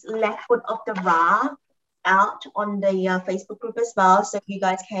this left foot of the Ra out on the Facebook group as well, so you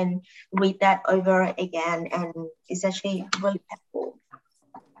guys can read that over again, and it's actually really helpful.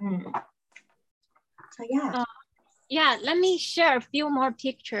 So yeah. Yeah, let me share a few more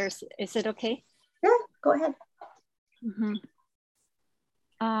pictures. Is it okay? Yeah, go ahead.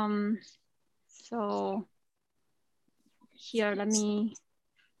 So here, let me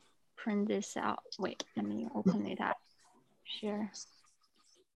print this out. Wait, let me open it up. Share.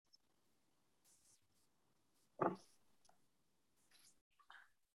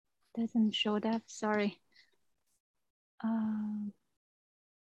 Doesn't show that, sorry.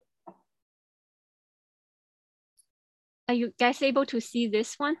 Are you guys able to see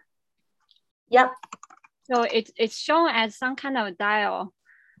this one? Yep. So it's shown as some kind of dial.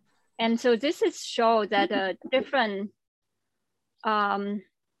 And so this is show that a different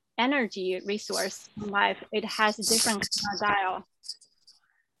energy resource in life, it has a different kind of dial.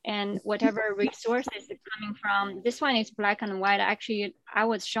 And whatever resource is coming from, this one is black and white. Actually, I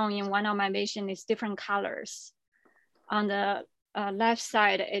was showing in one of my vision is different colors. On the left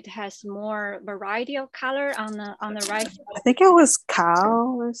side, it has more variety of color. On the right side, I think it was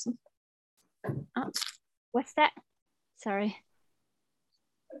cow or something. Oh, what's that? Sorry.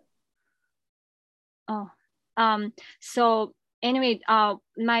 Oh, so anyway,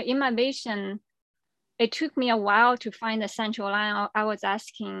 in my vision, it took me a while to find the central line. I was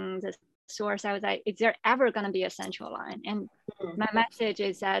asking the source, I was like, is there ever going to be a central line? And my message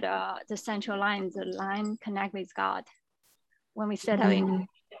is that the central line is the line connect with God. When we set up in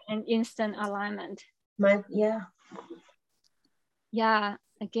an instant alignment. Yeah,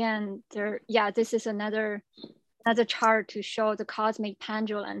 again, this is another chart to show the cosmic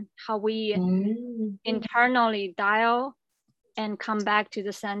pendulum, how we internally dial and come back to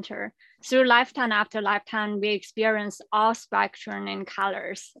the center. Through lifetime after lifetime, we experience all spectrum and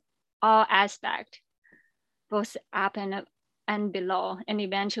colors, all aspects, both up and below. And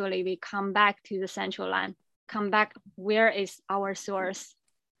eventually we come back to the central line, come back, where is our source?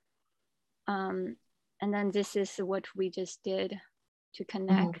 And then this is what we just did to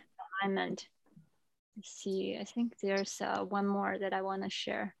connect alignment. Let's see, I think there's one more that I want to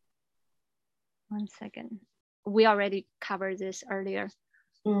share. 1 second. We already covered this earlier.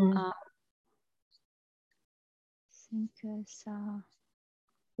 I think it's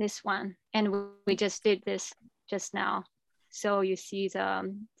this one, and we just did this just now. So you see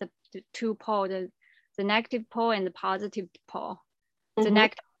the two pole, the negative pole and the positive pole. The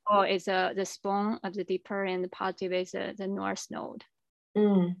negative pole is the spawn of the deeper, and the positive is the north node.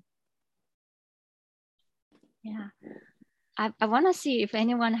 Yeah, I want to see if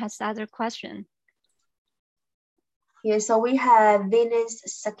anyone has other question. Yeah, so we have Venus,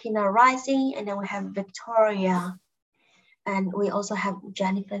 Sakina rising, and then we have Victoria, and we also have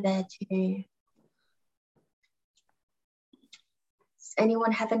Jennifer there too. Does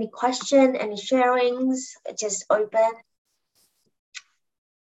anyone have any question, any sharings? Just open.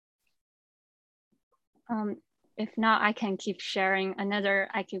 If not, I can keep sharing another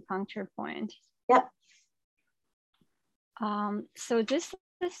acupuncture point. Yep. So this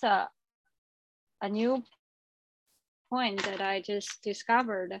is a new point that I just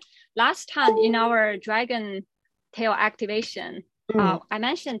discovered. Last time in our dragon tail activation, I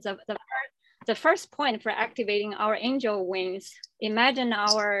mentioned the first point for activating our angel wings. Imagine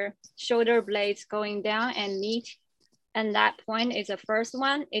our shoulder blades going down and meet, and that point is the first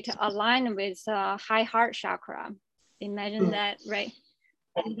one. It aligned with high heart chakra. Imagine that, right?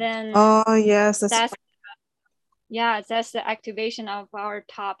 And then oh yes, that's the activation of our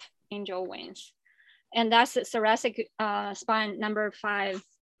top angel wings. And that's the thoracic spine number 5.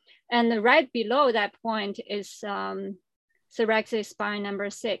 And right below that point is thoracic spine number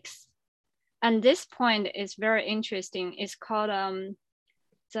 6. And this point is very interesting. It's called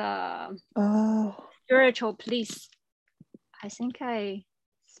the spiritual police. I think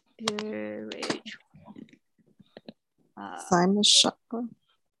spiritual. Simon chakra.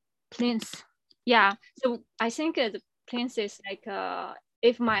 Plinth. Yeah. So I think the plinth is like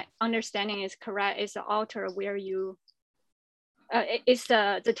if my understanding is correct, it's the altar where you, it's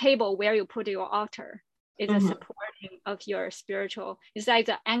the table where you put your altar. It's a supporting of your spiritual, it's like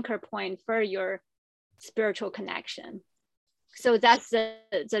the anchor point for your spiritual connection. So that's the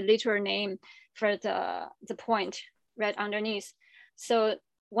literal name for the point right underneath. So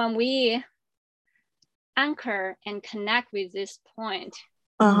when we anchor and connect with this point,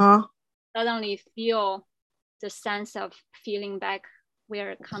 suddenly feel the sense of feeling back.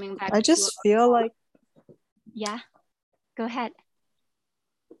 We're coming back. I just feel like. Yeah, go ahead.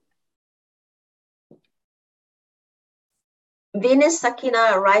 Venus,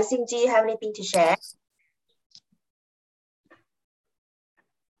 Sakina, Rising, do you have anything to share?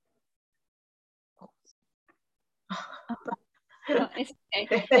 No, it's okay.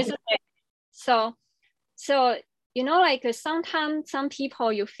 It's okay. So you know, like sometimes some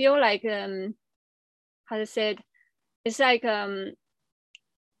people you feel like how to say it, it's like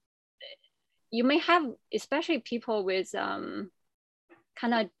you may have, especially people with kind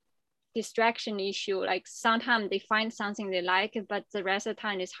of distraction issue, like sometimes they find something they like, but the rest of the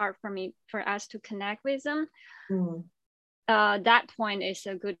time it's hard for us to connect with them. That point is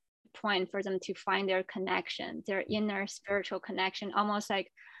a good point for them to find their connection, their inner spiritual connection, almost like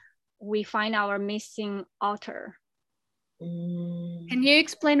we find our missing altar. Can you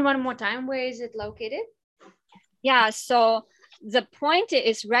explain one more time, where is it located? Yeah, so the point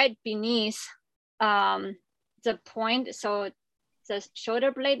is right beneath the point, so the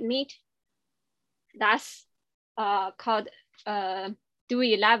shoulder blade meet, that's called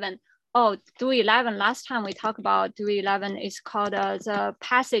Dewey 11. Oh, Dewey 11, last time we talked about Dewey 11 is called the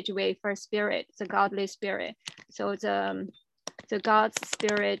passageway for spirit, the godly spirit. So the God's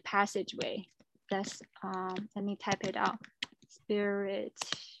spirit passageway. That's, let me type it out. Spirit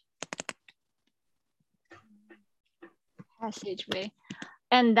passageway.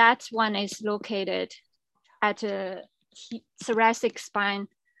 And that one is located at thoracic spine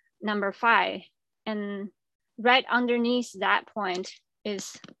number 5. And right underneath that point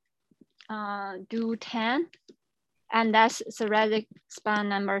is Do 10. And that's thoracic spine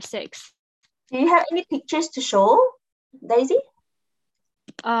number 6. Do you have any pictures to show, Daisy?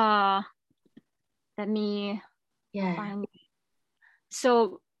 Let me find it.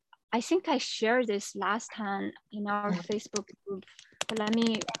 So I think I shared this last time in our Facebook group, but let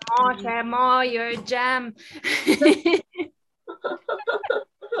me share more, you're a gem. Let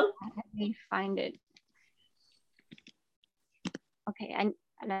me find it. Okay, and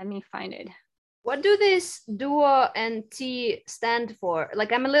let me find it. What do this duo and T stand for?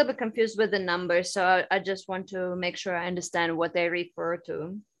 Like, I'm a little bit confused with the numbers, so I just want to make sure I understand what they refer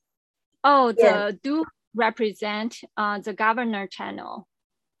to. Oh, the duo represent the governor channel,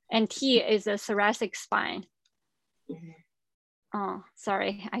 and T is a thoracic spine. Oh,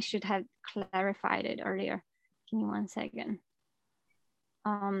 sorry, I should have clarified it earlier. Give me 1 second.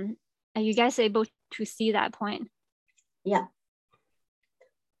 Are you guys able to see that point? Yeah.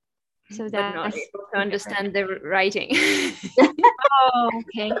 So that's not able to understand the writing. Oh,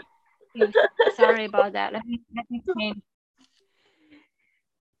 okay. Sorry about that. Let me change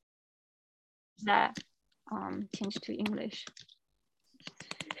that. Change to English.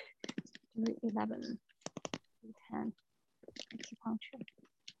 11, 10. Acupuncture.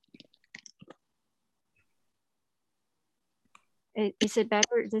 Is it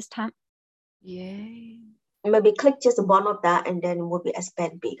better this time? Yeah. Maybe click just one of that and then it will be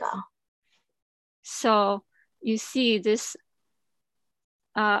expand bigger. So you see this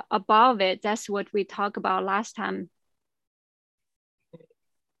above it, that's what we talked about last time.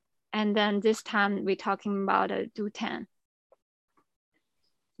 And then this time we're talking about a Do 10.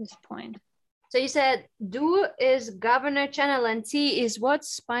 This point. So you said Do is governor channel and T is what?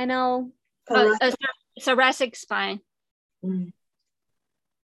 Spinal? thoracic spine. Mm.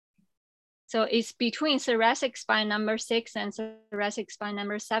 So it's between thoracic spine number 6 and thoracic spine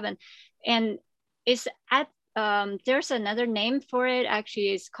number 7. And it's at, there's another name for it. Actually,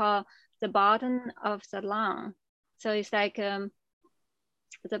 it's called the bottom of the lung. So it's like the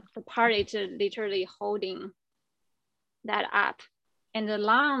part is literally holding that up. And the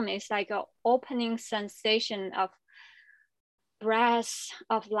lung is like an opening sensation of breath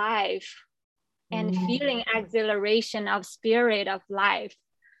of life and feeling exhilaration of spirit of life.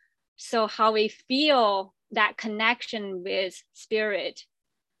 So how we feel that connection with spirit,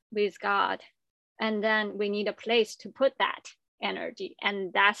 with God, and then we need a place to put that energy.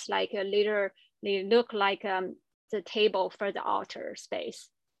 And that's like a literally look like the table for the altar space.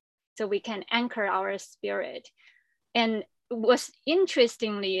 So we can anchor our spirit. And what's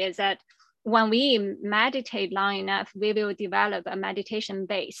interestingly is that when we meditate long enough, we will develop a meditation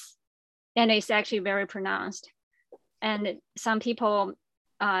base. And it's actually very pronounced. And some people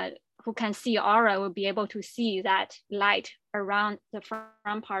who can see aura will be able to see that light around the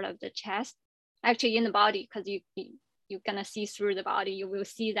front part of the chest, actually in the body, because you're gonna see through the body, you will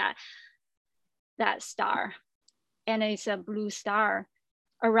see that star. And it's a blue star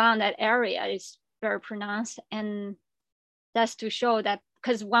around that area. It's very pronounced. And that's to show that,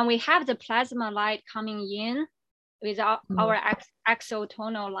 because when we have the plasma light coming in with our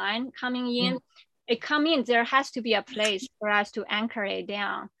exotonal line coming in, it come in, there has to be a place for us to anchor it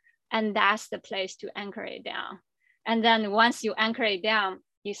down. And that's the place to anchor it down. And then once you anchor it down,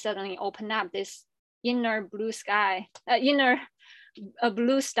 you suddenly open up this inner blue sky, a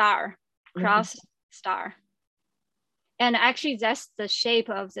blue star, cross star. And actually that's the shape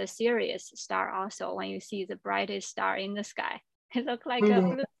of the Sirius star also. When you see the brightest star in the sky, it looks like a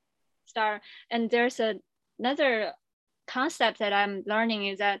blue star. And there's another concept that I'm learning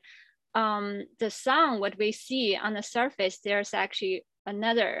is that the sun, what we see on the surface, there's actually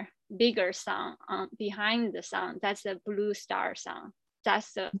another bigger sun behind the sun. That's the blue star sun.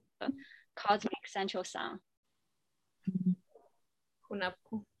 That's the cosmic central sun.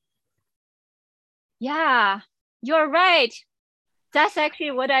 Yeah, you're right. That's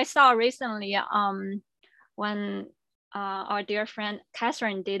actually what I saw recently when our dear friend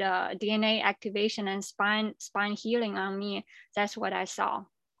Catherine did a DNA activation and spine healing on me. That's what I saw.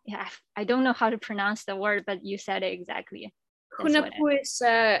 Yeah, I don't know how to pronounce the word, but you said it exactly. Hunapku is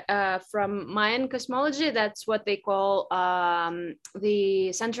from Mayan cosmology. That's what they call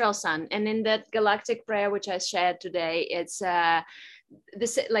the central sun. And in that galactic prayer, which I shared today, it's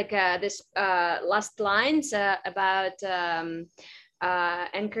this last lines about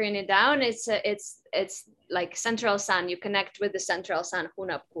anchoring it down. It's like central sun. You connect with the central sun,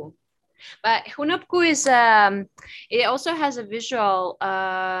 Hunapku. But Hunapku is it also has a visual.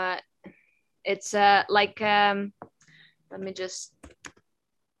 It's like. Let me just.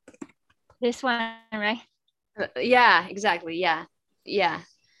 This one, right? Yeah, exactly. Yeah.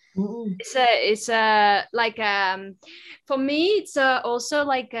 It's like for me, it's also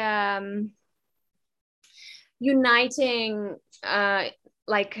like uniting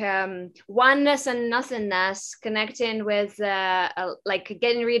like oneness and nothingness, connecting with like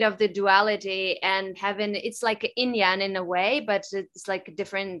getting rid of the duality and having, it's like yin yang in a way, but it's like a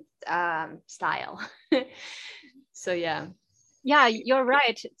different style. So yeah, you're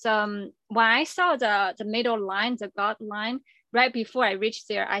right. It's, when I saw the middle line, the God line, right before I reached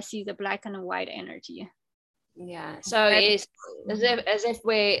there, I see the black and white energy. Yeah, so it's as if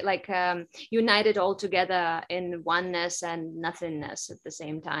we like united all together in oneness and nothingness at the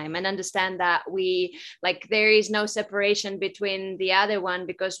same time, and understand that we like there is no separation between the other one,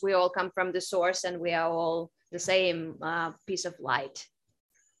 because we all come from the source and we are all the same piece of light.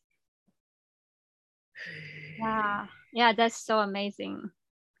 Yeah, that's so amazing.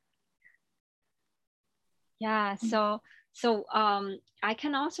 Yeah, so I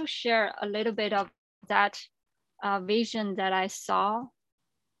can also share a little bit of that vision that I saw,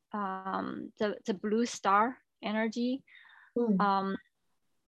 the blue star energy. When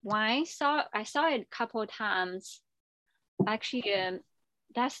I saw it a couple of times. Actually,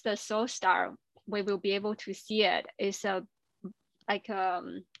 that's the soul star. We will be able to see it. It's like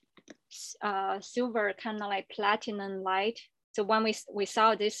silver, kind of like platinum light. So when we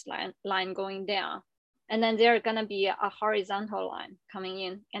saw this line going down, and then there's gonna be a horizontal line coming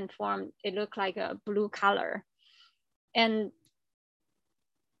in and form, it looked like a blue color. And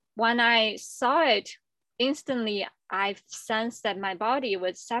when I saw it, instantly I sensed that my body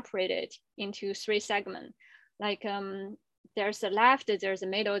was separated into 3 segments. Like there's a left, there's a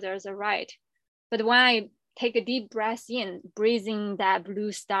middle, there's a right. But when I take a deep breath in, breathing that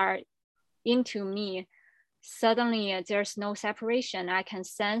blue star into me, suddenly there's no separation. I can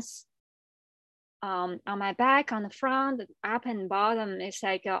sense on my back, on the front, up and bottom. It's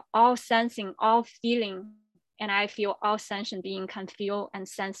like all sensing, all feeling. And I feel all sentient being can feel and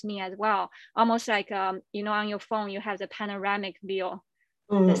sense me as well. Almost like, you know, on your phone, you have the panoramic view.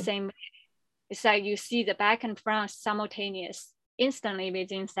 The same way. It's like you see the back and front simultaneous, instantly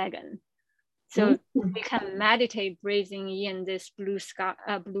within seconds. So we can meditate breathing in this blue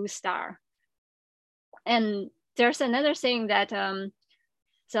star. And there's another thing that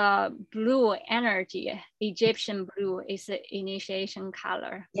the blue energy, Egyptian blue, is the initiation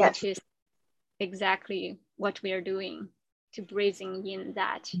color, which is exactly what we are doing to breathing in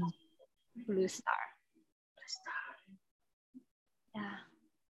that blue star. Yeah.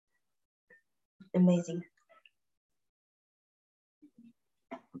 Amazing.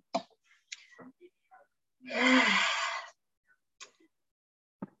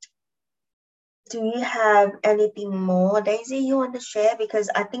 Do you have anything more, Daisy, you want to share? Because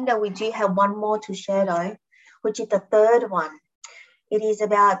I think that we do have one more to share though, which is the third one. It is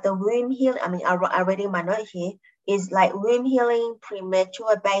about the womb healing. I mean, I read in my note here, is like womb healing,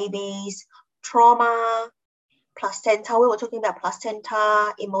 premature babies, trauma, placenta. We were talking about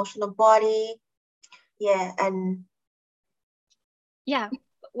placenta, emotional body. Yeah, and yeah,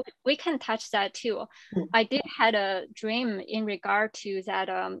 we can touch that too. I did had a dream in regard to that.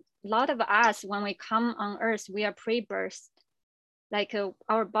 A lot of us, when we come on earth, we are pre-birth. Like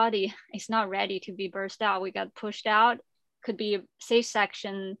our body is not ready to be birthed out. We got pushed out. Could be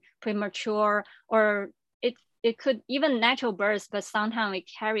C-section, premature, or it could even natural birth, but sometimes we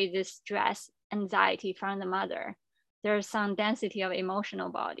carry this stress, anxiety from the mother. There's some density of emotional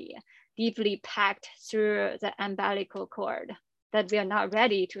body deeply packed through the umbilical cord that we are not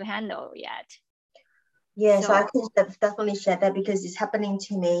ready to handle yet. Yeah, so I can definitely share that because it's happening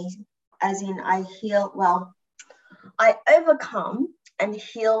to me, as in I heal, well, I overcome and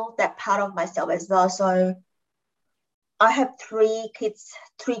heal that part of myself as well. So I have 3 kids,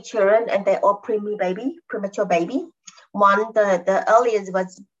 3 children, and they're all premature baby. One, the earliest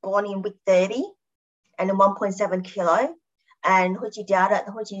was born in week 30 and 1.7 kilo. And which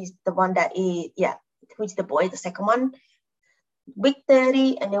is the one that is, which is the boy, the second one, week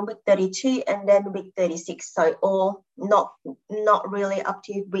 30 and then week 32 and then week 36. So all not really up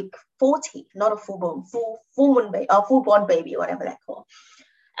to week 40, not a full-born baby, whatever they call.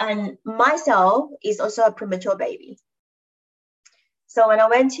 And myself is also a premature baby. So when I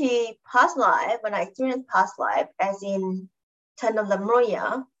went to past life, when I experienced past life, as in Turn of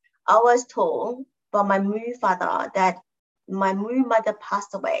Lemuria, I was told by my Mu father that my Mu mother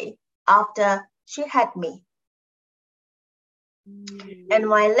passed away after she had me. And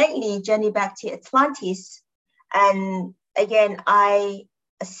my lately journey back to Atlantis, and again, I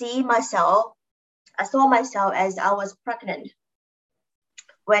saw myself as I was pregnant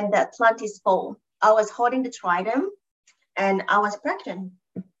when the Atlantis fall. I was holding the trident and I was pregnant.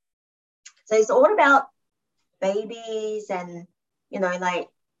 So it's all about babies and, you know, like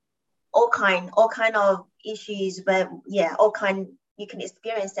all kind of issues, but yeah, you can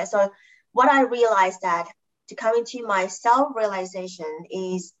experience that. So what I realized that to come into my self-realization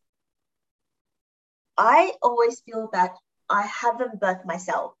is I always feel that I haven't birthed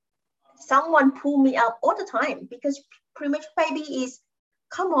myself. Someone pull me up all the time because premature baby is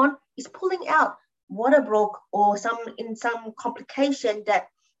pulling out. Water broke or some complication that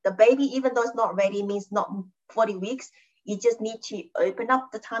the baby, even though it's not ready, means not 40 weeks, you just need to open up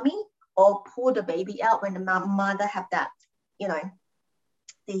the tummy or pull the baby out when the mother have that, you know,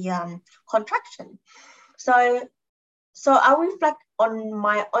 the contraction. So I reflect on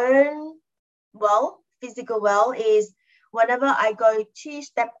my own physical is whenever I go 2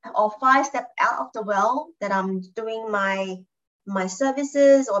 step or 5 step out of the well that I'm doing my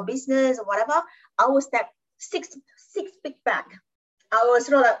services or business or whatever, I will step 6 feet back. I was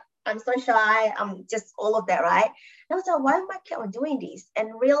sort of like, I'm so shy, I'm just all of that, right? And I was like, why am I keep on doing this?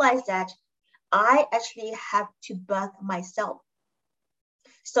 And realize that I actually have to birth myself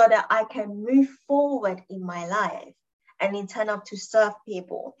so that I can move forward in my life and in turn up to serve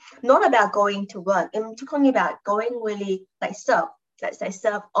people. Not about going to work. I'm talking about going really like serve, let's say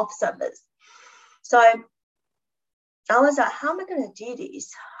serve of service. So I was like, how am I going to do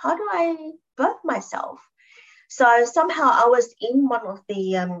this? How do I birth myself? So somehow I was in one of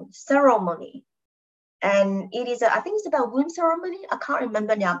the ceremony, and it is, I think it's about womb ceremony. I can't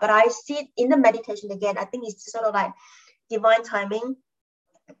remember now, but I see it in the meditation again. I think it's sort of like divine timing.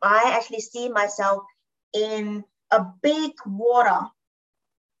 I actually see myself in a big water.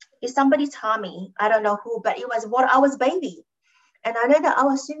 It's somebody's tummy. I don't know who, but it was water. I was baby. And I know that I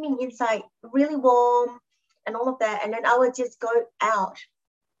was swimming inside, really warm and all of that. And then I would just go out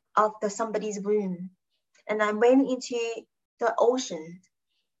of somebody's room. And I went into the ocean.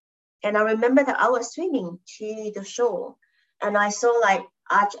 And I remember that I was swimming to the shore. And I saw like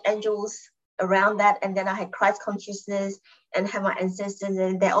archangels around that. And then I had Christ consciousness and have my ancestors,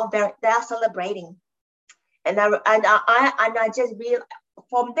 and they are celebrating. And I just realized,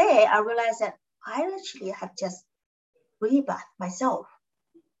 from there, I realized that I actually have just rebirthed myself.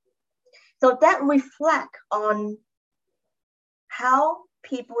 So that reflect on how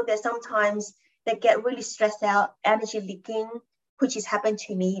people that sometimes they get really stressed out, energy leaking, which has happened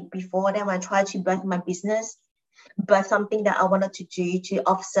to me before. Then when I tried to birth my business, but something that I wanted to do to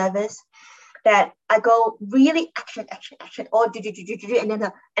off service, that I go really action, or do, and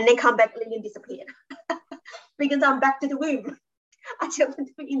then come back, Lillian disappeared. Because I'm back to the womb. I just want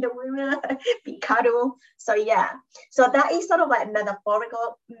to be in the womb, be cuddled. So yeah, so that is sort of like metaphoric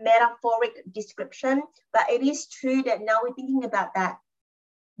description, but it is true that now we're thinking about that.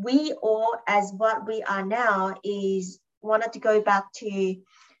 We all, as what we are now, is wanted to go back to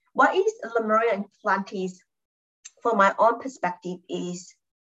what is Lemuria and Atlantis. From my own perspective, is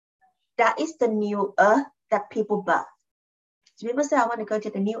that is the new earth that people birth. So people say, I want to go to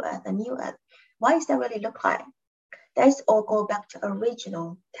the new earth, the new earth. What does that really look like? That's all go back to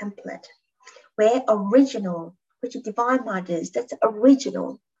original template, where original, which is divine mothers, that's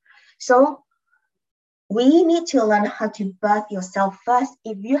original. So we need to learn how to birth yourself first.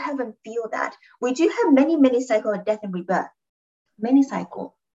 If you haven't feel that, we do have many cycles of death and rebirth, many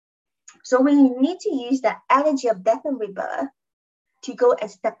cycles. So we need to use that energy of death and rebirth to go and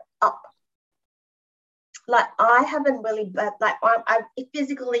step up. Like I haven't really, but like I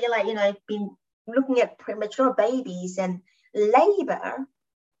physically, like, you know, been looking at premature babies and labor.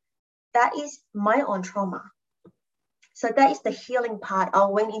 That is my own trauma. So that is the healing part. I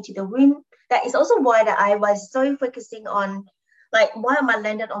went into the womb. That is also why that I was so focusing on, like, why am I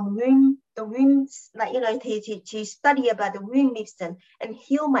landed on the wombs, like, you know, to study about the womb myths and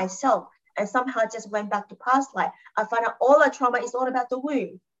heal myself. And somehow just went back to past life. I found out all the trauma is all about the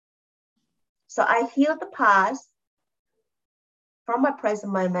womb. So I healed the past from my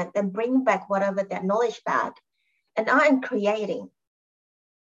present moment, then bring back whatever that knowledge back. And I am creating.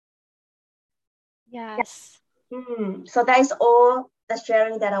 Yes. So that is all the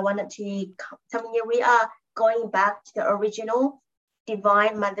sharing that I wanted to tell you. We are going back to the original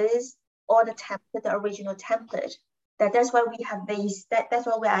divine mothers, or the original template. That's why we have these, that's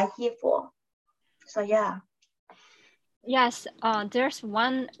what we are here for. So yeah. Yes, there's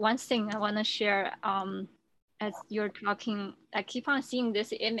one thing I want to share. As you're talking, I keep on seeing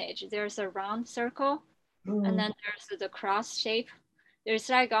this image. There's a round circle, and then there's the cross shape. There's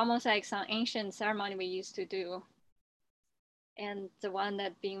like almost like some ancient ceremony we used to do, and the one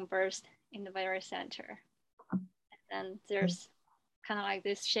that being birthed in the very center. And there's kind of like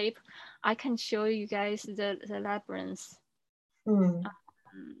this shape. I can show you guys the labyrinth.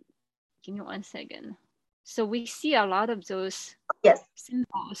 Give me 1 second. So we see a lot of those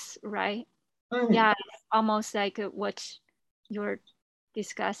symbols, right? Yeah, almost like what you're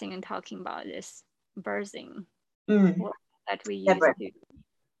discussing and talking about, is birthing that we used to,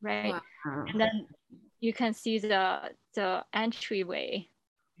 right? And then you can see the entryway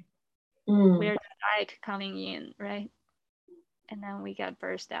where the light coming in, right? And then we get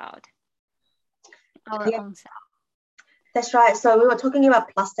burst out our own self. That's right. So we were talking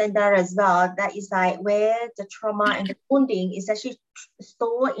about placenta as well. That is like where the trauma and the wounding is actually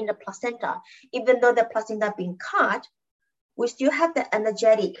stored in the placenta. Even though the placenta being cut, we still have the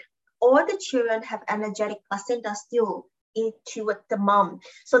energetic. All the children have energetic placenta still into the mom.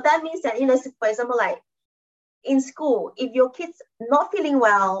 So that means that, you know, for example, like in school, if your kid's not feeling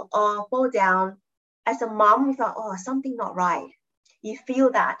well or fall down, as a mom, you thought, oh, something not right. You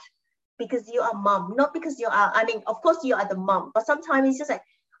feel that. Because you are mom, not because you are, I mean, of course you are the mom, but sometimes it's just like,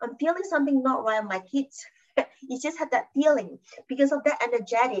 I'm feeling something not right with my kids. You just have that feeling because of that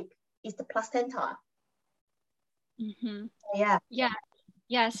energetic is the placenta. Yeah.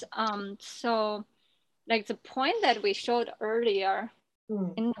 Yes. So like the point that we showed earlier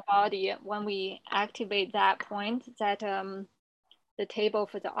in the body, when we activate that point, that the table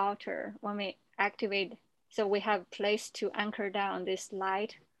for the altar, when we activate, so we have place to anchor down this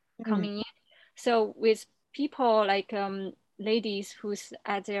light coming in. So with people like ladies who's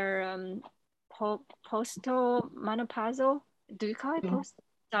at their postal menopausal, do you call it post?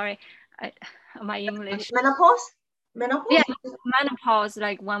 Sorry, my English. Menopause? Yeah, menopause,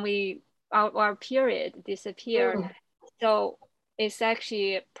 like when our period disappear. So it's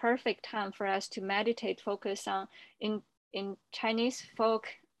actually a perfect time for us to meditate, focus on in Chinese folk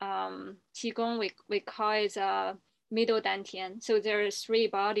Qigong, we call it middle dantian. So there are three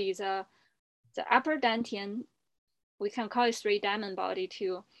bodies. The upper dantian, we can call it three diamond body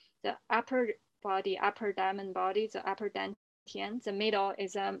too. The upper body, upper diamond body, the upper dantian. The middle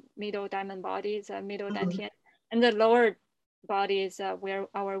is a middle diamond body, the middle dantian. And the lower body is where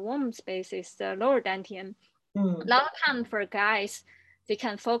our womb space is, the lower dantian. A lot of time for guys, they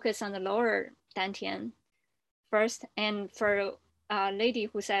can focus on the lower dantian first, and for a lady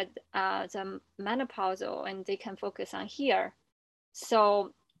who said the menopausal, and they can focus on here.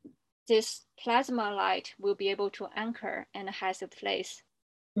 So this plasma light will be able to anchor and has a place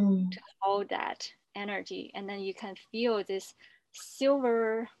to hold that energy. And then you can feel this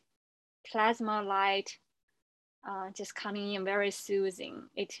silver plasma light just coming in, very soothing.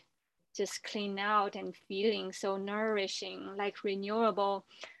 It just clean out and feeling so nourishing, like renewable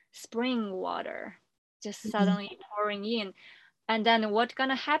spring water, just suddenly pouring in. And then what's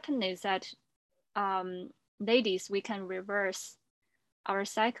gonna happen is that ladies, we can reverse our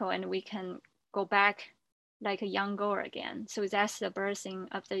cycle and we can go back like a young girl again. So that's the birthing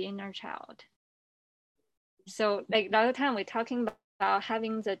of the inner child. So like the other time we're talking about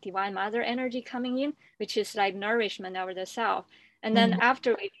having the divine mother energy coming in, which is like nourishment of the self. And then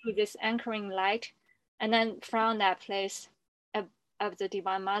after we do this anchoring light, and then from that place of the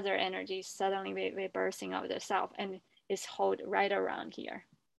divine mother energy, suddenly we're birthing of the self, and it's hold right around here.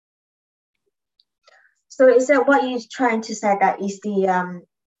 So is that what you're trying to say, that is the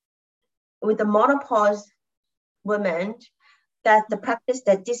with the menopause women, that the practice,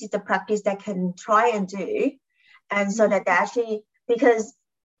 that this is the practice that can try and do, and so that they actually, because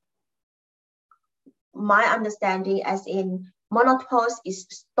my understanding as in menopause is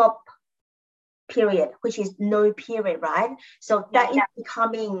stop period, which is no period, right? So that is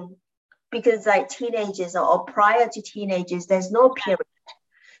becoming, because like teenagers or prior to teenagers, there's no period.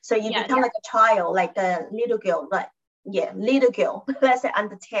 So you become like a child, like a little girl, like, little girl, let's say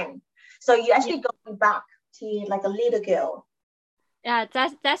under 10. So you actually going back to like a little girl. Yeah,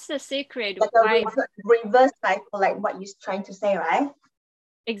 that's the secret. Like why a reverse cycle, like what you're trying to say, right?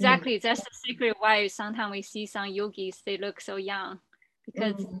 Exactly. That's the secret why sometimes we see some yogis, they look so young,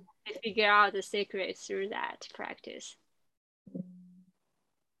 because they figure out the secret through that practice.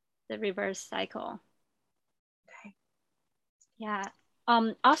 The reverse cycle. Okay. Yeah.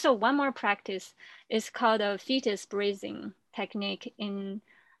 Also, one more practice is called a fetus breathing technique in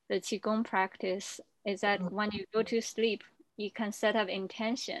the Qigong practice, is that when you go to sleep, you can set up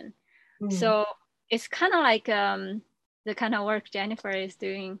intention. So it's kind of like the kind of work Jennifer is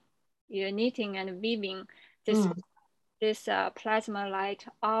doing. You're knitting and weaving this plasma light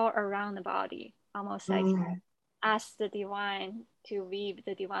all around the body, almost like ask the divine to weave,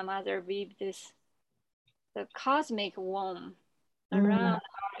 the divine mother weave this, the cosmic womb around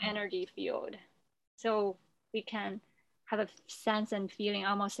our energy field. So we can have a sense and feeling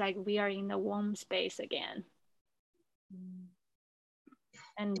almost like we are in the womb space again.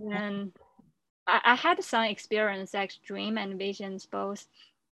 And then I had some experience, like dream and visions both,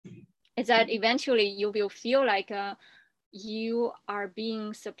 is that eventually you will feel like you are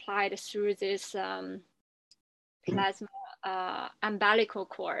being supplied through this plasma umbilical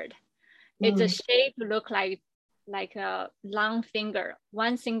cord. It's a shape look like a long finger,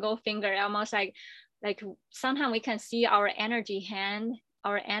 one single finger, almost like sometimes we can see our energy hand,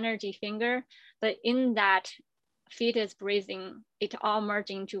 our energy finger, but in that fetus breathing, it all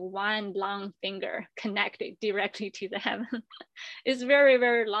merged into one long finger connected directly to the heaven. It's very,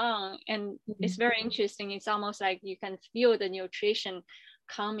 very long, and it's very interesting. It's almost like you can feel the nutrition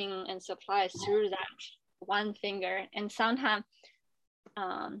coming and supplied through that one finger. And sometimes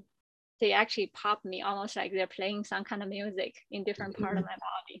they actually pop me almost like they're playing some kind of music in different part of my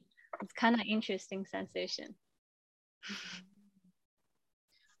body. It's kind of interesting sensation.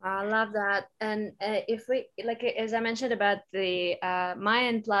 I love that. And if we, like, as I mentioned about the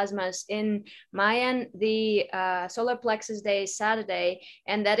Mayan plasmas, in Mayan, the solar plexus day is Saturday,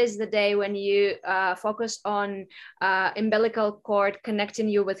 and that is the day when you focus on umbilical cord connecting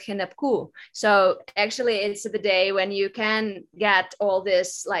you with Hinapku. So actually it's the day when you can get all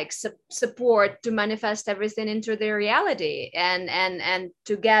this like support to manifest everything into the reality, and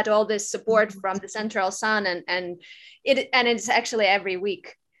to get all this support from the central sun, and it's actually every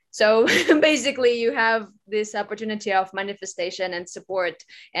week. So basically you have this opportunity of manifestation and support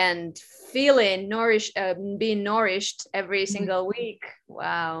and feeling nourished, being nourished every single week.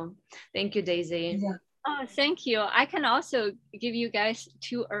 Wow. Thank you, Daisy. Yeah. Oh, thank you. I can also give you guys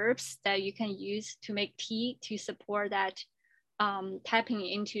 2 herbs that you can use to make tea to support that tapping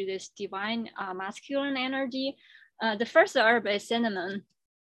into this divine masculine energy. The first herb is cinnamon.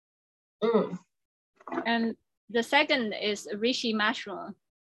 And the second is reishi mushroom.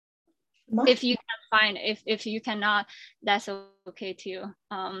 If you can find, if you cannot, that's okay too.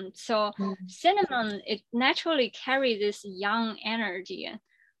 So cinnamon, it naturally carries this young energy,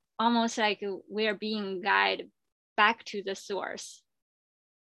 almost like we're being guided back to the source.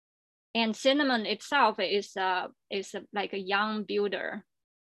 And cinnamon itself is like a young builder.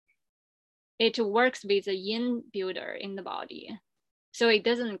 It works with a yin builder in the body. So it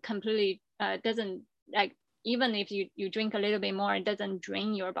doesn't completely, doesn't like, even if you drink a little bit more, it doesn't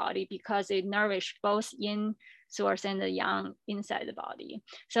drain your body because it nourishes both yin source and the yang inside the body.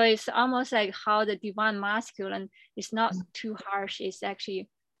 So it's almost like how the divine masculine is not too harsh. It's actually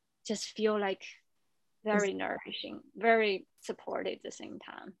just feel like very nourishing, very supportive at the same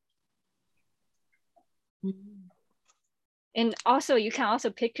time. And also you can also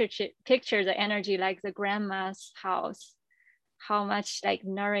picture the energy like the grandma's house, how much like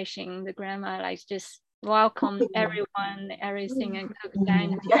nourishing the grandma, like just welcome everyone, everything, and cook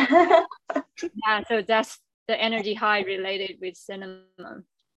dinner. Yeah, so that's the energy how I related with cinnamon.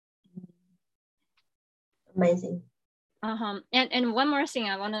 Amazing. And one more thing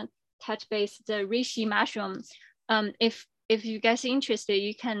I want to touch base, the reishi mushroom. If you guys are interested,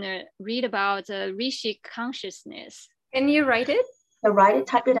 you can read about the reishi consciousness. Can you write it? Write it,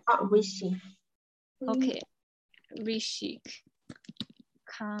 type it out, reishi. Okay, reishi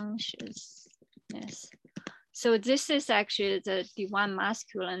consciousness. So this is actually the divine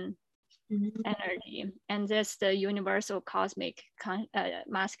masculine energy, and that's the universal cosmic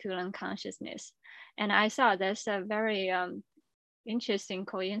masculine consciousness. And I thought that's a very interesting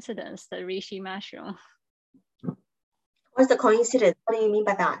coincidence, the reishi mushroom. What's the coincidence? What do you mean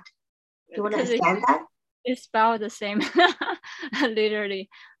by that? Do you want to understand that? It's spelled the same, literally.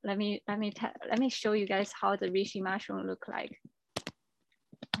 Let me show you guys how the reishi mushroom look like.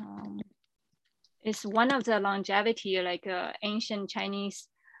 It's one of the longevity, like ancient Chinese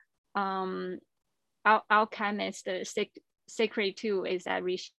alchemist, sacred tool is that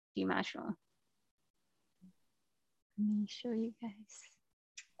reishi mushroom. Let me show you guys.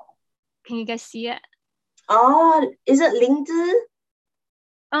 Can you guys see it? Oh, is it Lingzi?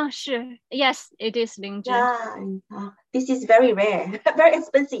 Oh, sure. Yes, it is Lingzhi. Yeah, this is very rare, very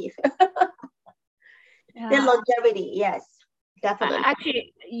expensive. The longevity, yes, definitely.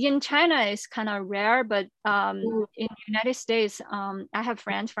 Actually, in China, it's kind of rare, but in the United States, I have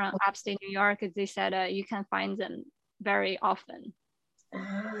friends from upstate New York. They said you can find them very often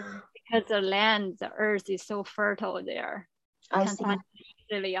because the land, the earth is so fertile there. I can see. find it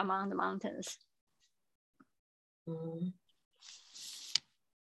easily among the mountains.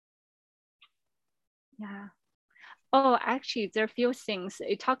 Yeah. Oh, actually, there are a few things.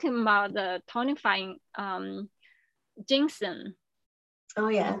 You're talking about the tonifying ginseng. Oh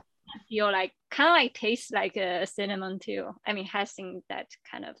yeah. I feel like kind of like tastes like a cinnamon too. I mean, having that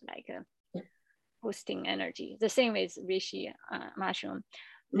kind of like a boosting energy. The same with reishi mushroom.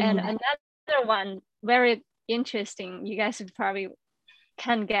 And another one very interesting. You guys probably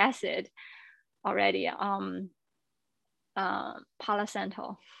can guess it already. Palo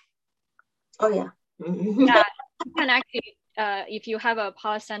Santo. Oh yeah. Yeah, you can actually, if you have a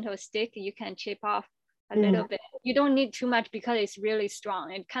Palo Santo stick, you can chip off a little bit. You don't need too much because it's really strong.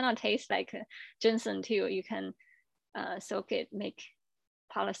 It kind of tastes like ginseng too. You can soak it, make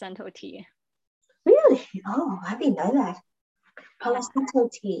Palo Santo tea. Really? Oh, I didn't know that. Palo Santo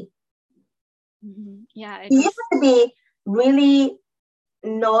tea. Yeah. You have to be really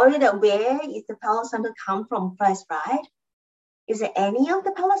know that where is the Palo Santo come from first, right? Is there any of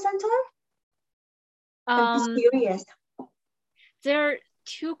the Palo Santo? I'm just curious. There are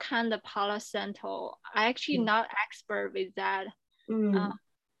two kind of Palo Santo. I actually not expert with that,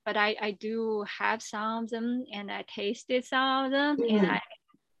 but I do have some of them, and I tasted some of them, and I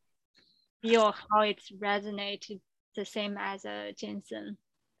feel how it resonates the same as a ginseng.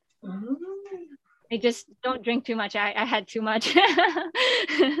 I just don't drink too much. I had too much.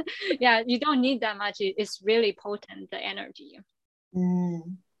 Yeah, you don't need that much. It's really potent, the energy.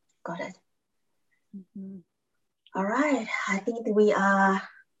 Got it. All right, I think we are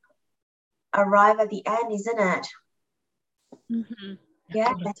arrive at the end, isn't it?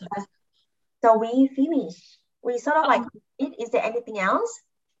 Yeah, that's right. So we finish. We sort of like it. Is there anything else?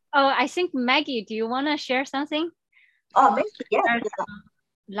 Oh, I think Maggie, do you want to share something? Oh, Maggie, yes.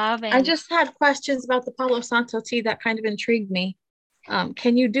 Love and I just had questions about the Palo Santo tea that kind of intrigued me.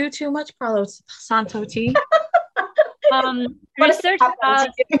 Can you do too much Palo Santo tea? Research about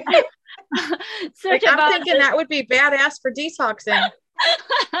I'm thinking that would be badass for detoxing.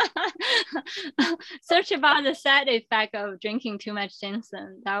 Search about the side effect of drinking too much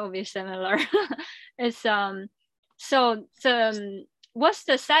ginseng. That would be similar. It's what's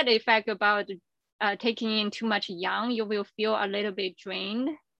the side effect about taking in too much yang? You will feel a little bit drained.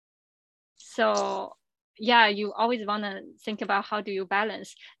 So yeah, you always want to think about how do you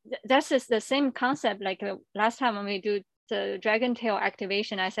balance. That's is the same concept like last time when we do the dragon tail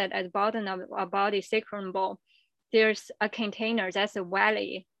activation. I said at the bottom of our body sacrum bowl, there's a container, that's a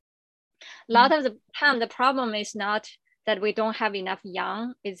valley. A lot of the time, the problem is not that we don't have enough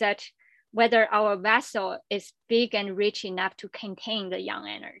yang, is that whether our vessel is big and rich enough to contain the yang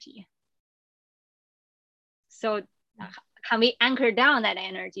energy. So can we anchor down that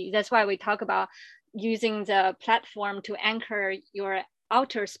energy? That's why we talk about using the platform to anchor your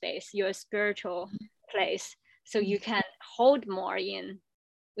outer space, your spiritual place, so you can hold more in.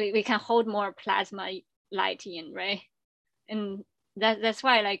 We can hold more plasma light in, right? And that's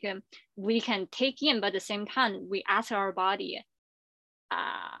why like we can take in, but at the same time we ask our body,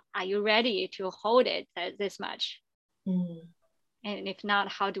 are you ready to hold it this much? And if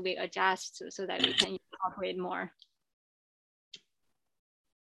not, how do we adjust so that we can incorporate more?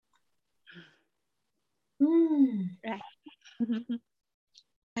 Right.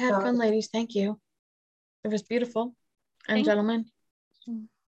 I had fun, ladies. Thank you. It was beautiful. And gentlemen.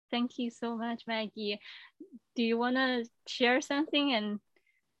 Thank you so much, Maggie. Do you want to share something? And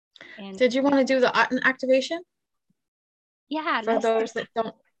did you want to do the Aten activation? Yeah. For those that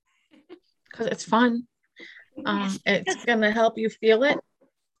don't, because it's fun. It's going to help you feel it.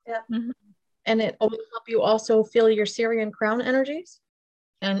 Yeah. And it will help you also feel your Syrian crown energies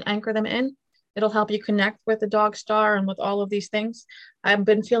and anchor them in. It'll help you connect with the dog star and with all of these things. I've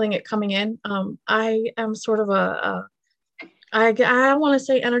been feeling it coming in. I am sort of I don't want to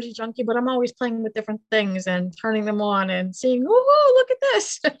say energy junkie, but I'm always playing with different things and turning them on and seeing, oh, look at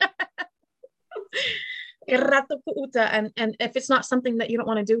this. And if it's not something that you don't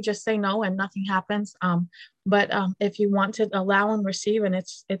want to do, just say no and nothing happens. But if you want to allow and receive, and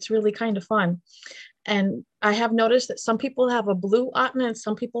it's really kind of fun. And I have noticed that some people have a blue Aten and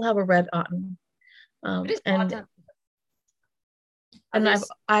some people have a red Aten. And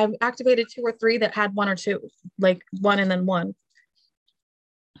I've activated 2 or 3 that had 1 or 2, like 1 and then 1.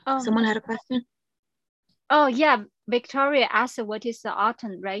 Someone had a question? Oh yeah, Victoria asked what is the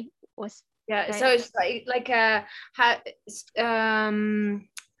Aten, right? Yeah, right? so it's like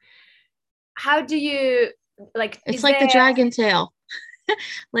how do you like? It's like the dragon tail.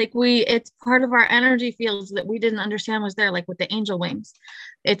 Like it's part of our energy fields that we didn't understand was there, like with the angel wings.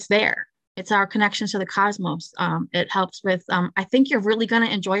 It's there. It's our connection to the cosmos. It helps with, I think you're really going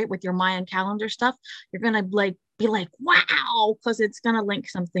to enjoy it with your Mayan calendar stuff. You're going to be like, wow, because it's going to link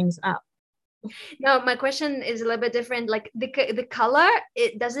some things up. No, my question is a little bit different. Like the color,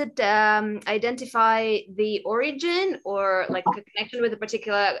 does it identify the origin or like a connection with a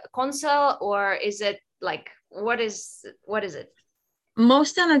particular console, or is it like, what is it?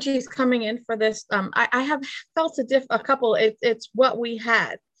 Most energy is coming in for this. I have felt a couple. It's what we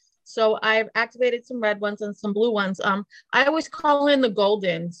had. So I've activated some red ones and some blue ones. I always call in the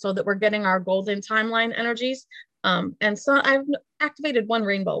golden so that we're getting our golden timeline energies. And so I've activated 1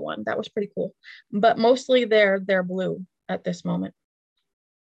 rainbow one. That was pretty cool. But mostly they're blue at this moment.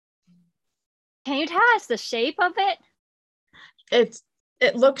 Can you tell us the shape of it?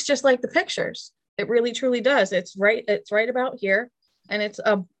 It looks just like the pictures. It really truly does. It's right about here. And it's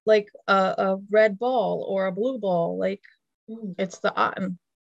a red ball or a blue ball. Like it's the Aten.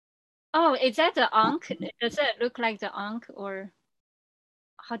 Oh, is that the Ankh? Does it look like the Ankh, or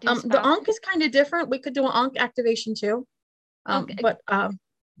how do you spell the Ankh is kind of different. We could do an Ankh activation too. Okay. But I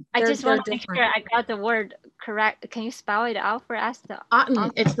just want to make sure I got the word correct. Can you spell it out for us? The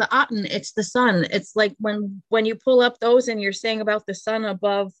Aten. It's the Aten. It's the sun. It's like when you pull up those and you're saying about the sun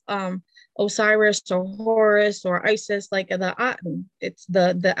above Osiris or Horus or Isis, like the Aten. It's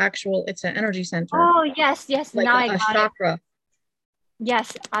the actual. It's an energy center. Oh yes. Like now a I got chakra. it.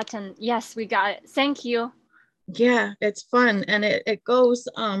 Yes, Aten. Yes, we got it. Thank you. Yeah, it's fun, and it goes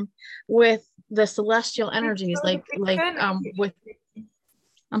with the celestial energies, with.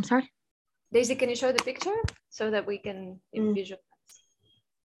 I'm sorry, Daisy. Can you show the picture so that we can visualize?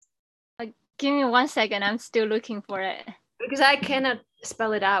 Give me 1 second. I'm still looking for it because I cannot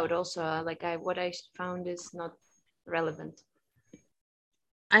spell it out. Also, what I found is not relevant.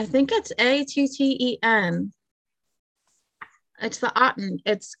 I think it's Atten. It's the Aten.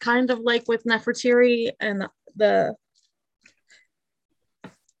 It's kind of like with Nefertiti and the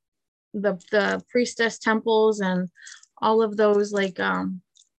priestess temples and all of those, like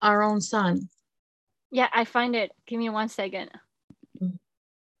our own sun. Yeah, I find it. Give me 1 second.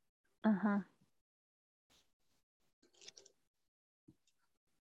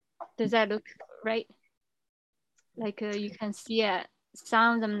 Does that look right? Like you can see it,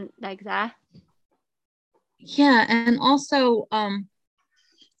 sound them like that. Yeah, and also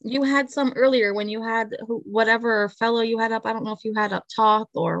you had some earlier when you had whatever fellow you had up. I don't know if you had up Thoth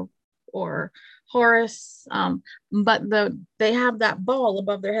or Horus, but they have that ball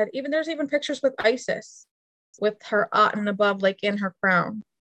above their head. There's even pictures with Isis with her Aten above, like in her crown,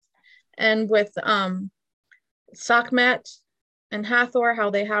 and with Sekhmet and Hathor, how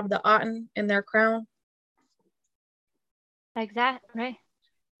they have the Aten in their crown. Like that, right?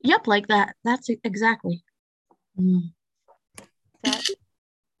 Yep, like that. That's exactly. That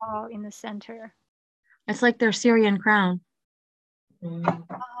all in the center. It's like their Syrian crown.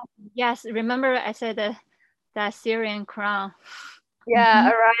 Yes, remember I said that Syrian crown. Yeah,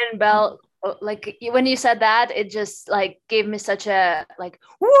 Orion belt. Like when you said that, it just like gave me such a like,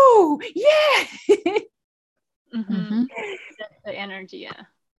 woo, yeah. The energy,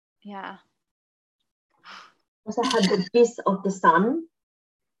 yeah. Also had the disk of the sun.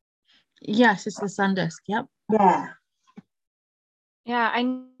 Yes, it's the sun disk. Yep. Yeah. Yeah, I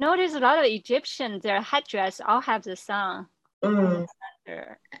noticed a lot of Egyptians, their headdress all have the sun. And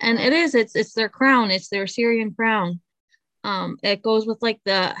it's their crown. It's their Syrian crown. It goes with like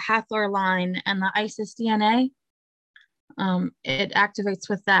the Hathor line and the Isis DNA. It activates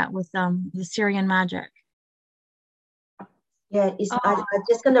with that, with the Syrian magic. Yeah, I'm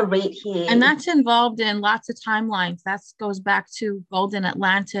just gonna read here. And that's involved in lots of timelines. That goes back to Golden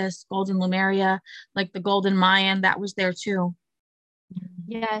Atlantis, Golden Lemuria, like the Golden Mayan, that was there too.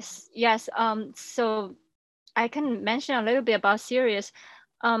 Yes. So I can mention a little bit about Sirius.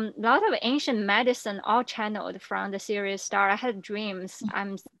 A lot of ancient medicine all channeled from the Sirius star. I had dreams.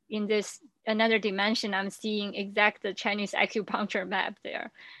 I'm in this another dimension. I'm seeing exact the Chinese acupuncture map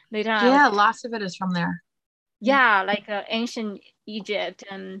there. Later on, yeah, lots of it is from there. Yeah, like ancient Egypt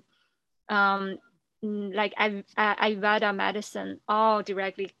and like Ayurveda medicine, all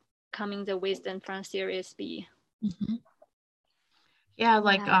directly coming the wisdom from Sirius B. Yeah,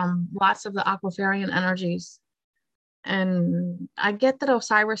 like lots of the Aquafarian energies. And I get that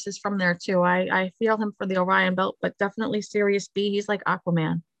Osiris is from there too. I feel him for the Orion belt, but definitely Sirius B, he's like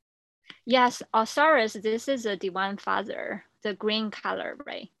Aquaman. Yes, Osiris, this is a divine father, the green color,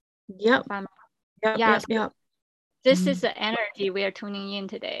 right? Yep. Yep. This is the energy we are tuning in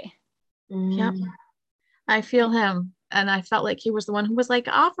today. Yep. I feel him. And I felt like he was the one who was like,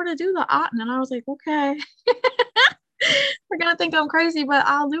 offer to do the Aten. And I was like, okay. We're going to think I'm crazy, but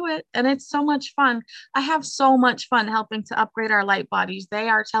I'll do it. And it's so much fun. I have so much fun helping to upgrade our light bodies. They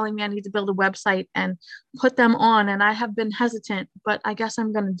are telling me I need to build a website and put them on. And I have been hesitant, but I guess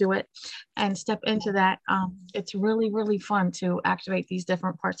I'm going to do it and step into that. It's really, really fun to activate these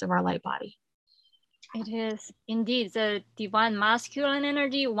different parts of our light body. It is indeed the divine masculine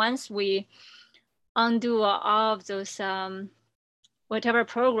energy. Once we undo all of those whatever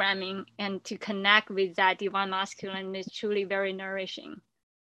programming and to connect with that divine masculine is truly very nourishing.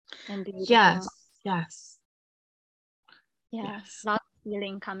 And yes. Lots of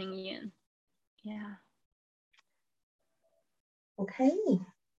healing coming in. Yeah. Okay.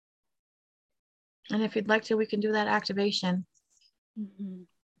 And if you'd like to, we can do that activation.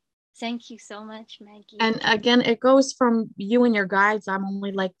 Thank you so much, Maggie. And again, it goes from you and your guides. I'm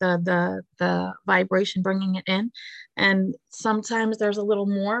only like the vibration, bringing it in. And sometimes there's a little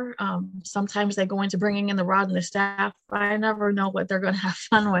more. Sometimes they go into bringing in the rod and the staff. I never know what they're going to have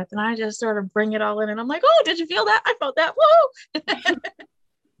fun with. And I just sort of bring it all in. And I'm like, oh, did you feel that? I felt that. Whoa.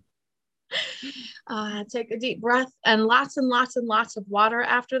 Take a deep breath and lots and lots and lots of water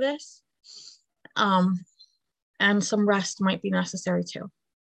after this. And some rest might be necessary too.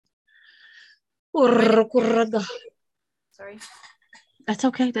 Sorry. That's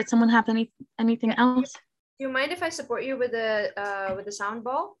okay. Did someone have anything else? Do you mind if I support you with the sound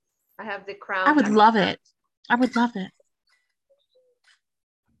ball? I have the crown. I would love it. I would love it.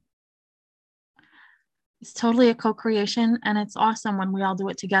 It's totally a co-creation, and it's awesome when we all do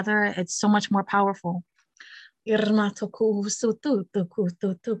it together. It's so much more powerful. I feel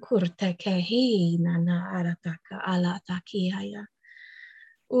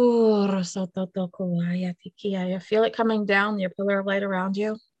it coming down, your pillar of light around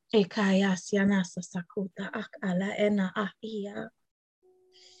you.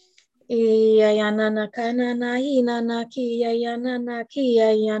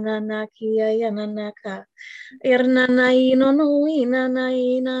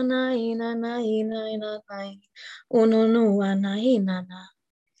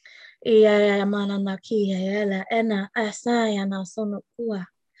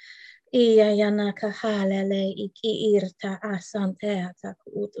 Ia yana kahalele iki irta asantea ta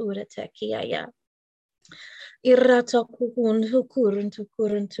kuuturete kiaya. Irata kuhun hukurun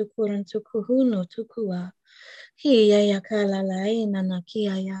tukurun tukurun tukuhunu tukua. Hiya yakalala nana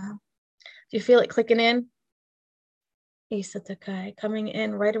kiaya. Do you feel it clicking in? Isatakai, coming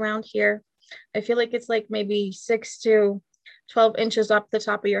in right around here. I feel like it's like maybe 6 to 12 inches up the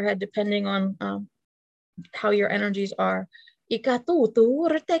top of your head, depending on how your energies are. And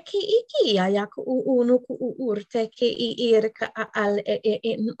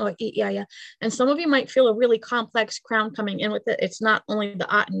some of you might feel a really complex crown coming in with it. It's not only the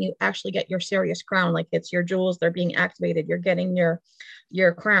and you actually get your serious crown, like it's your jewels, they're being activated. You're getting your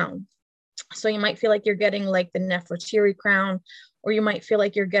crown. So you might feel like you're getting like the Nefertiri crown, or you might feel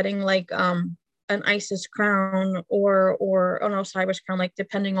like you're getting like an Isis crown or an Osiris crown, like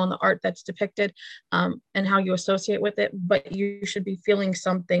depending on the art that's depicted and how you associate with it. But you should be feeling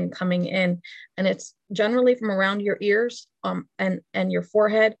something coming in, and it's generally from around your ears and your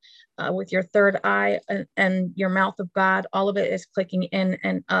forehead with your third eye and your mouth of God. All of it is clicking in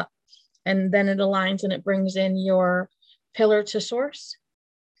and up, and then it aligns and it brings in your pillar to source.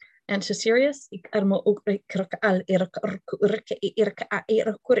 And to Sirius,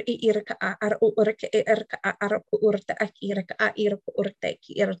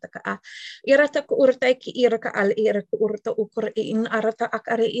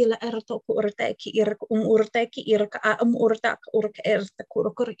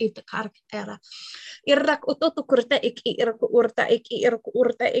 Irak utotu kurta iki irak urta iki irak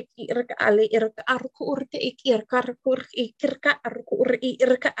urta iki irak ali irak arku urta iki irak arku ikirka arku ur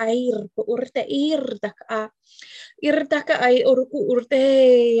irka air ku urta irdaka ai urku urte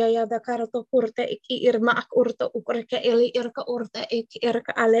ya dakar to kurta iki irma ak urta ukurka eli irka urta iki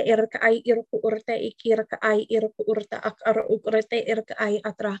irka ale irka ai irku urta iki irka ai irku urta ak ar ukurta irka ai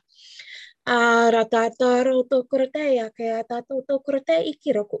atra Aratata roto kurteya kaya tato to kurte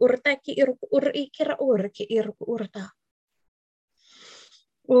ikiro urta ki irku ur ikira ur ki irku urta.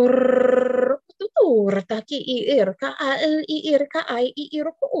 Urta ki irka al irka ai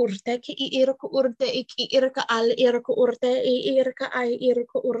irku urta ki irku urte iki irka al irku urte irka ai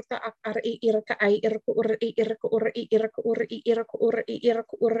irku urta akar irka ai irku ur irku ur irku ur irku ur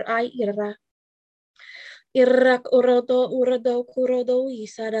irku ur ai ira. Irak urodo urodo kurodo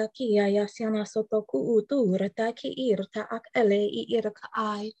isada kia yasiana soto ku utu urta ki irta ak ele irka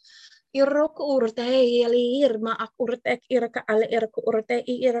ai. Irok urta eli irma ak urta irka ale irka urta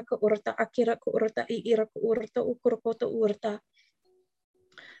irka urta akira urta irka urta ukurkoto urta.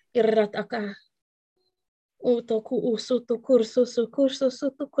 Irrat aka. Uto ku usutu kursu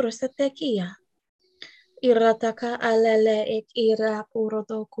tu kursate kia. Irataka alele ek ira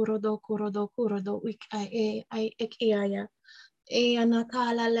kurodo ik ai ek iaya.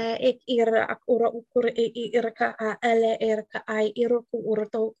 Anakalale ek ira akura ukur irka ale irka ai iroku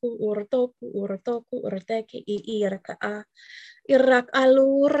urtoku urteki irka a. Irak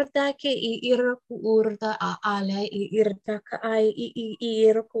alurtaki iraku urta ale irtaka ai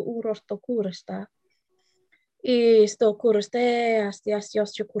iroku urosto kursta. Isto kurste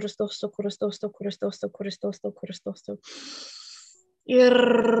astiasio kuristosto.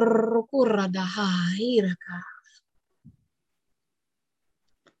 Irkuradaha iraka.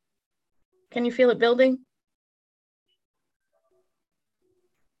 Can you feel it building?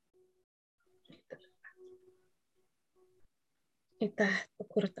 Ita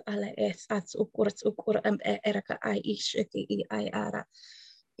kurta ala es ats ukur eraka ai ishiki ai ara.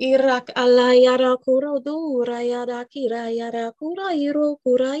 Irak ala yara kura dura yara kira yara kura iro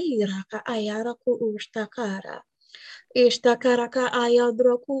kura iraka ayara ku ustakara. Ishtakara ka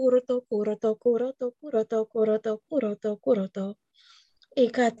ayadro kuroto.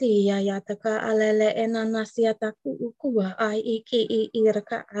 Ikati yataka alele enanasiata kuwa ai iki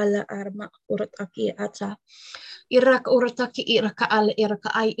iraka ala arma urut aki ata. Irak urtaki iraka ala iraka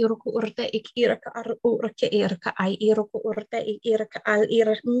ai iruku urte ik iraka ar urke iraka ai iruku urte ik iraka al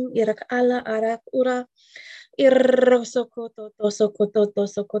iraka ala arak ura. Irrosokoto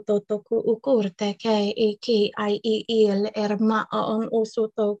ku ukurte ke iki ai il erma on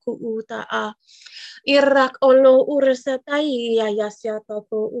usuto ku uta a. Irak olo ursatai yasiato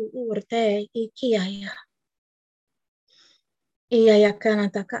ku urte ikiaya. Iya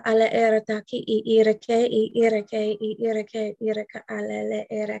kanataka ale erataki ireke alele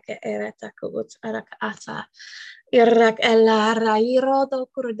ereke erataku uts araka asa. Irak elara irodo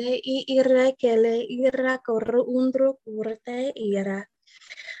kurde irekele irakor undru kurte ira.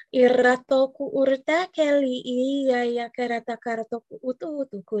 Iratoku urte keli iya yakarata karatoku utu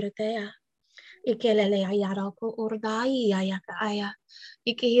kurtea. Ikelele ayaroko urdai ayaka aya.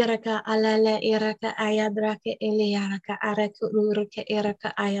 Ikiraka alele iraka ayadrake eliaraka araka uraka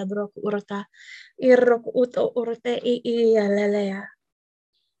iraka ayadrok urta. Irok uto urte ialelea.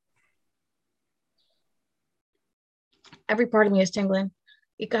 Every part of me is tingling.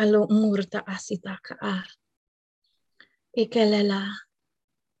 Ikalo murta asitaka a. Ikelela.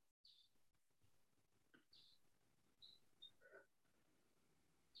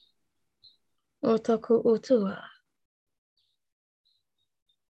 Otoku utua.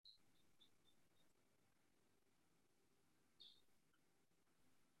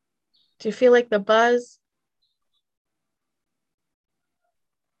 Do you feel like the buzz?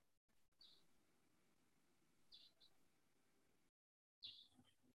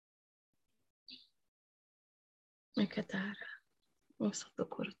 Mikatara.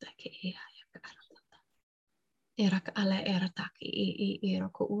 Osotokurta ke ia yakarata. Iraka ale erataki I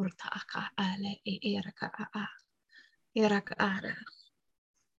irako urta aka ale iraka a. Iraka ara.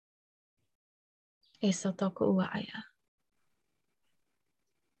 Esotoku uaya.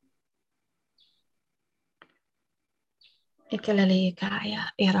 Ikelele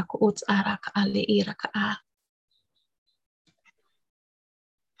kaya irako uts araka ale iraka a.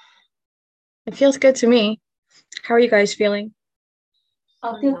 It feels good to me. How are you guys feeling?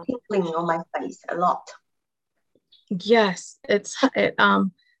 I feel tingling on my face a lot. Yes,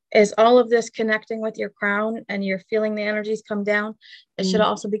 is all of this connecting with your crown and you're feeling the energies come down. It should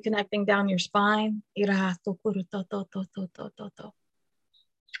also be connecting down your spine.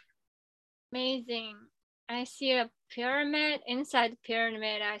 Amazing. I see a pyramid. Inside the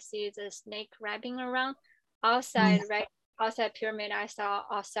pyramid, I see the snake wrapping around. Outside, right outside pyramid, I saw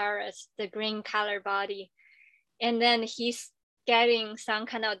Osiris, the green color body. And then he's getting some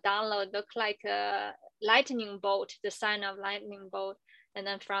kind of download, look like a lightning bolt, the sign of lightning bolt. And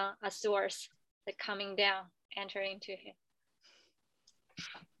then from a source, the coming down, entering into him.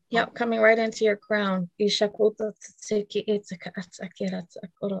 Yep, coming right into your crown. It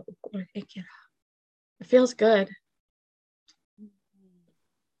feels good.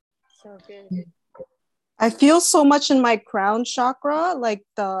 So good. I feel so much in my crown chakra, like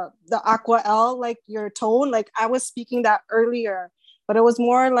the aqua L, like your tone. Like I was speaking that earlier, but it was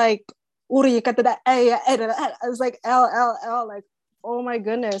more like it was like L, like oh my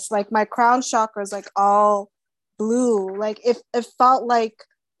goodness, like my crown chakra is like all blue. Like it felt like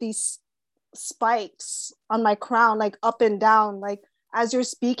these spikes on my crown, like up and down. Like as you're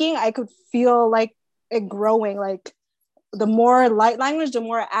speaking, I could feel like it growing. Like the more light language, the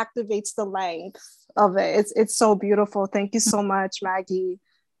more it activates the length of it. It's so beautiful. Thank you so much, Maggie.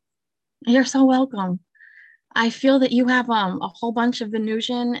 You're so welcome. I feel that you have a whole bunch of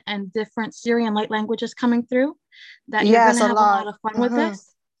Venusian and different Syrian light languages coming through, that you're going to have a lot of fun with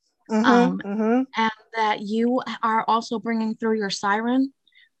this. And that you are also bringing through your siren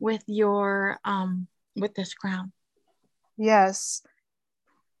with your with this crown. Yes.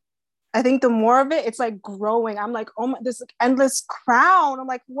 I think the more of it, it's like growing. I'm like, oh my, this endless crown. I'm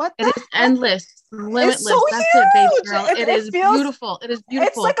like, what? It is endless, limitless. It's so That's huge. it, baby girl. It is feels, beautiful. It is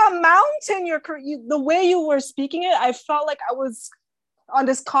beautiful. It's like a mountain. The way you were speaking it, I felt like I was on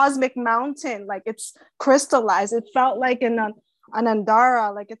this cosmic mountain. Like it's crystallized. It felt like an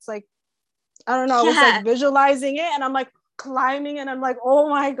Andara. Like it's like, I don't know. I was like visualizing it, and I'm like climbing, and I'm like, oh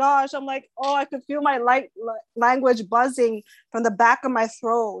my gosh. I'm like, oh, I could feel my light language buzzing from the back of my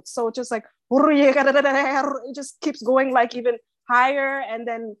throat. So it's just like it just keeps going like even higher, and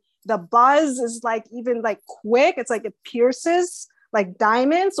then the buzz is like even like quick. It's like it pierces like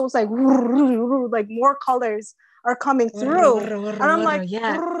diamonds. So it's like more colors are coming through, and I'm like,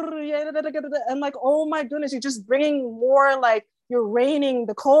 I'm like, oh my goodness, you're just bringing more, like you're raining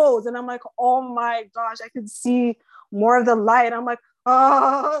the codes, and I'm like, oh my gosh, I could see more of the light. I'm like,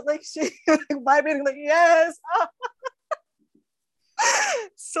 oh, like she vibrating, like yes.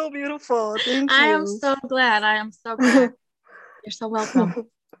 So beautiful. Thank you. I am so glad. You're so welcome.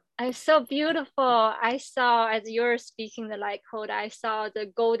 It's so beautiful. I saw, as you're speaking the light code, I saw the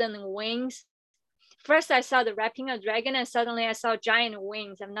golden wings. First, I saw the wrapping of dragon, and suddenly I saw giant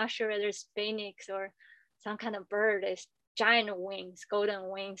wings. I'm not sure whether it's phoenix or some kind of bird. It's giant wings, golden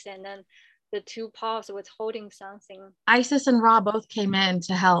wings, and then the two paws was holding something. Isis and Ra both came in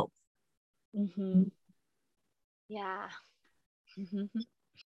to help. Yeah.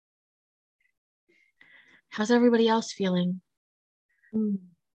 How's everybody else feeling?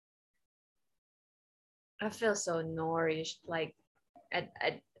 I feel so nourished. Like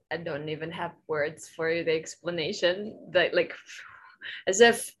I don't even have words for the explanation. That like as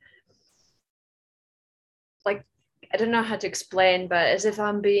if like I don't know how to explain, but as if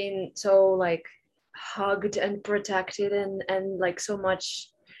I'm being so like hugged and protected and like so much.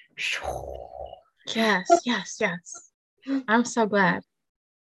 Yes, yes, yes. I'm so glad.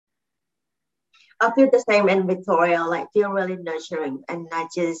 I feel the same in Victoria, like feel really nurturing and not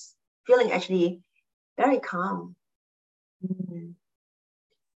just feeling actually very calm.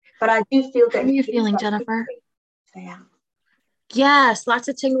 But I do feel that. How are you feeling, Jennifer? So, yeah. Yes, lots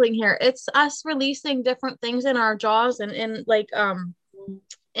of tingling here. It's us releasing different things in our jaws and in like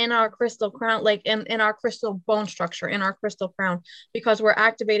in our crystal crown, like in our crystal bone structure, in our crystal crown, because we're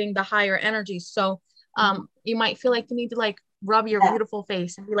activating the higher energies. So you might feel like you need to like rub your beautiful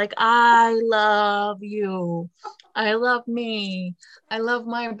face and be like, I love you. I love me. I love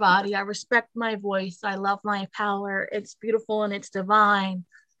my body. I respect my voice. I love my power. It's beautiful and it's divine.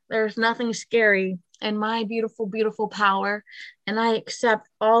 There's nothing scary in my beautiful, beautiful power. And I accept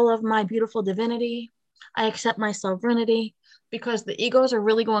all of my beautiful divinity. I accept my sovereignty, because the egos are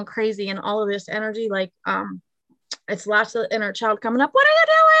really going crazy and all of this energy, like it's lots of inner child coming up. What are you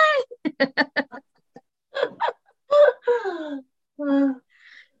doing?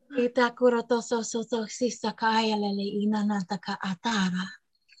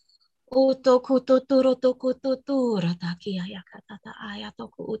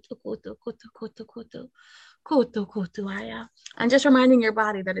 And just reminding your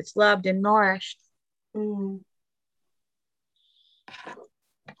body that it's loved and nourished.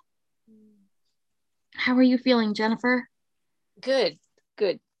 How are you feeling, Jennifer? Good,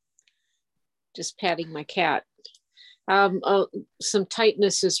 good. Just patting my cat. Some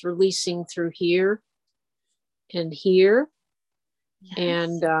tightness is releasing through here and here. Yes.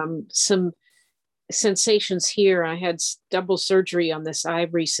 And some sensations here. I had double surgery on this eye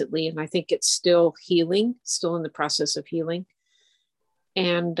recently, and I think it's still healing, still in the process of healing.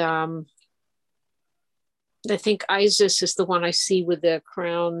 And I think Isis is the one I see with the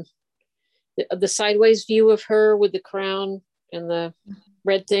crown, the sideways view of her with the crown and the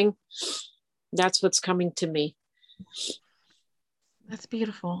red thing. That's what's coming to me. That's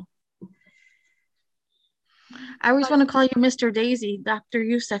beautiful. I always want to call you Mr. Daisy. Dr.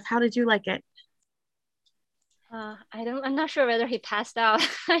 Youssef, how did you like it? I'm not sure whether he passed out.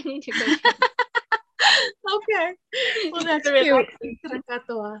 I need to go check. Okay. Well, that's cute.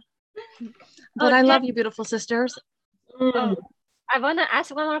 But I love you, beautiful sisters. I want to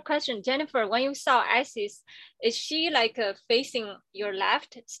ask one more question. Jennifer, when you saw Isis, is she like facing your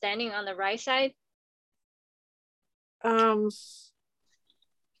left, standing on the right side? Oh,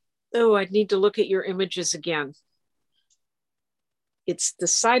 I'd need to look at your images again. It's the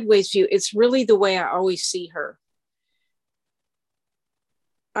sideways view. It's really the way I always see her.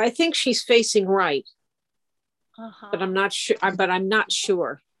 I think she's facing right, but I'm not sure.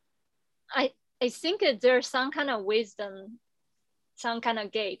 I think there's some kind of wisdom, some kind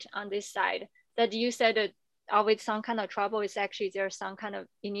of gate on this side that you said that always some kind of trouble is actually there's some kind of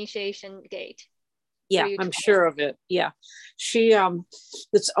initiation gate. Yeah, I'm sure of it. Yeah, she.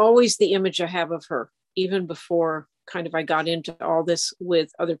 That's always the image I have of her, even before kind of I got into all this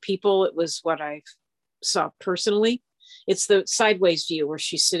with other people. It was what I saw personally. It's the sideways view where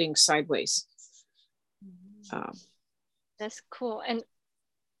she's sitting sideways. That's cool. And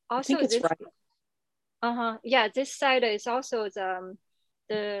I also think it's right. Yeah, this side is also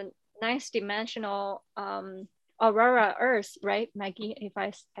the ninth dimensional aurora Earth, right, Maggie? If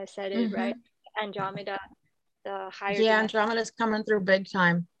I said it right, Andromeda, the higher. Yeah, Andromeda's coming through big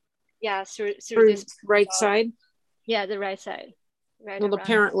time. Yeah, through this right side. Yeah, the right side. Right. Well,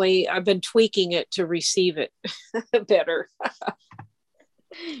 apparently I've been tweaking it to receive it better.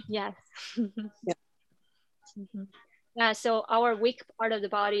 Yes. Yeah. Yeah. So our weak part of the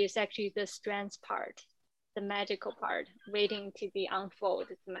body is actually the strength part, the magical part, waiting to be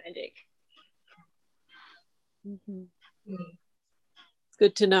unfolded. The magic.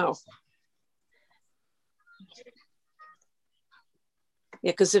 Good to know.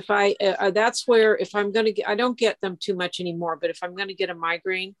 Yeah, because if that's where, if I'm going to get, I don't get them too much anymore, but if I'm going to get a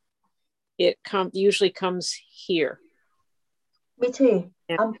migraine, it usually comes here. Me too.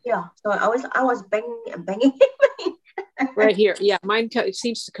 Yeah. Yeah. So I was banging. Right here. Yeah, mine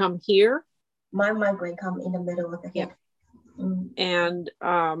seems to come here. My migraine come in the middle of the head. And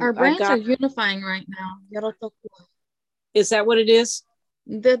our brains are unifying right now. Is that what it is?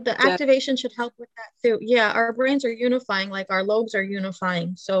 The activation should help with that too. Yeah, our brains are unifying, like our lobes are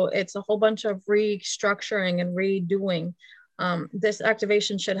unifying. So it's a whole bunch of restructuring and redoing. This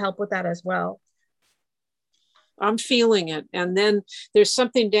activation should help with that as well. I'm feeling it. And then there's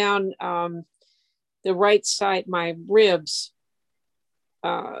something down the right side, my ribs.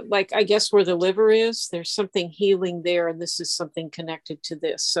 like I guess where the liver is, there's something healing there, and this is something connected to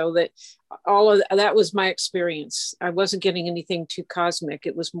this. So that all of that was my experience. I wasn't getting anything too cosmic.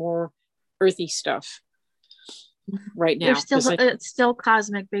 It was more earthy stuff right now. You're still, I, it's still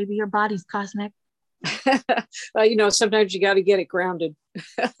cosmic, baby. Your body's cosmic. you know, sometimes you got to get it grounded.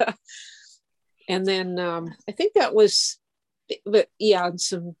 And then I think that was, but yeah, and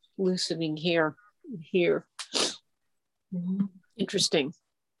some loosening here. Interesting.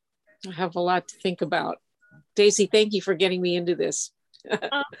 I have a lot to think about. Daisy, thank you for getting me into this.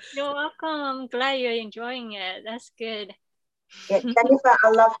 Oh, you're welcome. I'm glad you're enjoying it. That's good. Yeah, Jennifer, I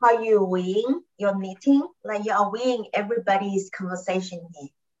love how you wing your meeting. Like you are winging everybody's conversation here.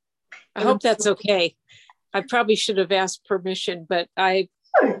 I hope that's okay. I probably should have asked permission, but I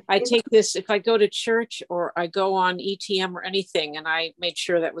take this, if I go to church or I go on ETM or anything, and I made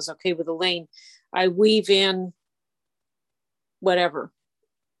sure that was okay with Elaine, I weave in whatever.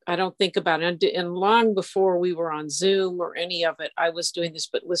 I don't think about it. And long before we were on Zoom or any of it, I was doing this,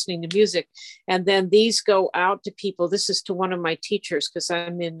 but listening to music. And then these go out to people. This is to one of my teachers, because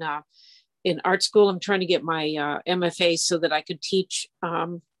I'm in art school. I'm trying to get my MFA so that I could teach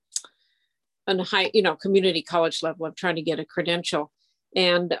on a high, community college level. I'm trying to get a credential.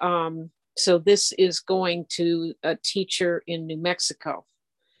 And so this is going to a teacher in New Mexico.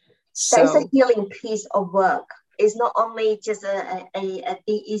 So it's a healing piece of work. It's not only just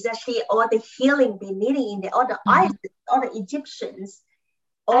it's actually all the healing they needing in all the Isis, all the Egyptians,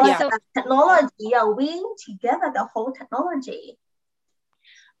 all the technology are weaving together the whole technology.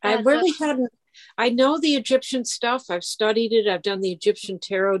 I really hadn't. I know the Egyptian stuff. I've studied it. I've done the Egyptian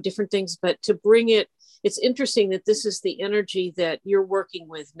tarot, different things. But to bring it, it's interesting that this is the energy that you're working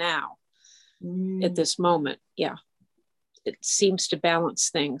with now at this moment. Yeah, it seems to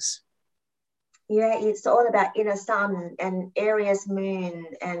balance things. Yeah, it's all about inner sun and Aries moon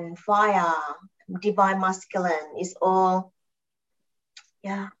and fire, divine masculine. It's all,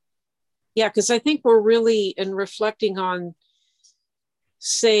 yeah. Yeah, because I think we're really, in reflecting on,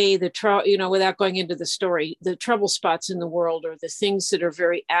 say, without going into the story, the trouble spots in the world, or the things that are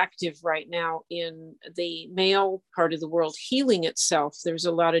very active right now in the male part of the world healing itself. There's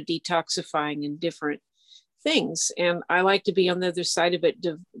a lot of detoxifying and different things. And I like to be on the other side of it,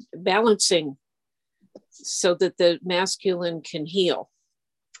 balancing, so that the masculine can heal.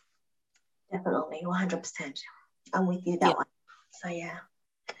 Definitely, 100%. I'm with you that one. So yeah.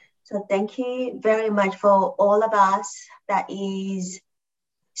 So thank you very much for all of us that is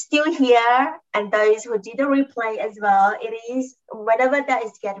still here, and those who did the replay as well. It is, whenever that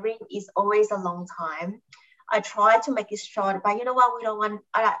is gathering, is always a long time. I try to make it short, but you know what? We don't want.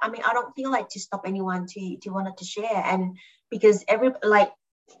 I mean, I don't feel like to stop anyone to want to share, and because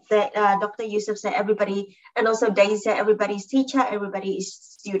Dr. Yusuf said, everybody, and also Daisy said, everybody's teacher, everybody is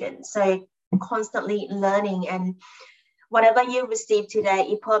student. So constantly learning, and whatever you receive today,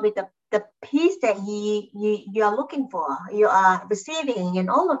 it probably the piece that you are looking for, you are receiving, and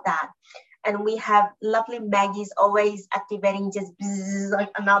all of that. And we have lovely Maggie's always activating just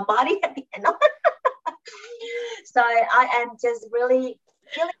like on our body at the end of it. So I am just really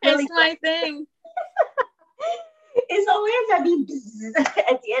it's my thing. It's always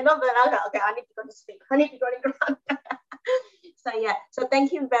at the end of it. I'm like, okay, I need to go to sleep. I need to go to ground. So yeah, so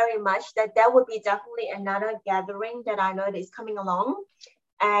thank you very much. That would be definitely another gathering that I know that is coming along.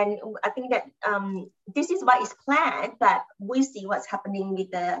 And I think that this is what is planned, but we see what's happening with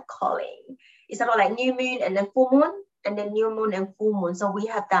the calling. It's sort of like new moon and then full moon, and then new moon and full moon. So we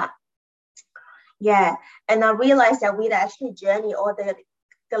have that. Yeah, and I realized that we'd actually journey all the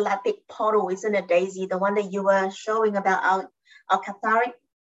galactic portal, isn't it, Daisy? The one that you were showing about our Catharic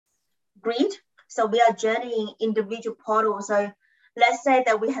grid. So we are journeying individual portals. So let's say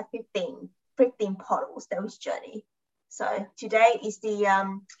that we have 15 portals that we journey. So today is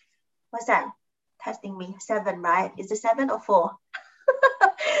the what's that? Testing me, 7, right? Is it 7 or 4?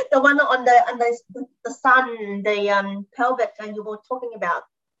 The one on the sun, the pelvic, and you were talking about.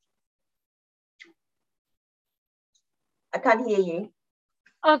 I can't hear you.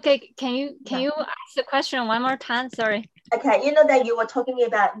 Okay, can you ask the question one more time? Sorry. Okay, you know that you were talking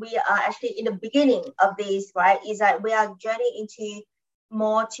about, we are actually in the beginning of this, right? Is that we are journeying into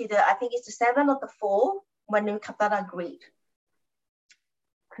more to the, I think it's the 7 or the 4 when we Kapara grid.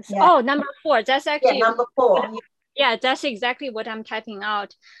 Yeah. Oh, number 4. That's actually number 4. Yeah, that's exactly what I'm typing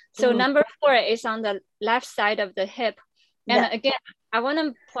out. So number 4 is on the left side of the hip. And again, I want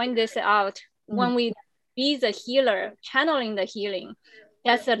to point this out. When we be the healer, channeling the healing,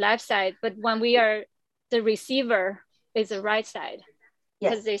 that's the left side. But when we are the receiver, is the right side,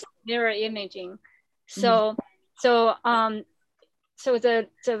 because there's mirror imaging. So so the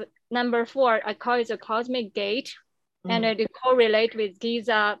number 4, I call it the cosmic gate, and it correlates with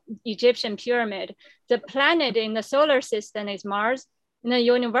Giza Egyptian pyramid. The planet in the solar system is Mars. In the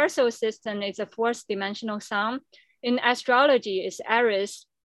universal system, it's a 4th dimensional sun. In astrology, it's Aries.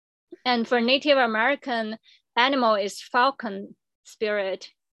 And for Native American animal is falcon spirit.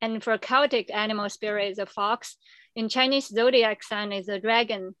 And for Celtic animal spirit is a fox. In Chinese zodiac sign is a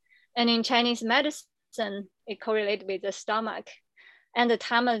dragon. And in Chinese medicine, it correlates with the stomach. And the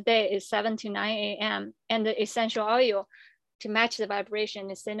time of day is 7 to 9 a.m. And the essential oil to match the vibration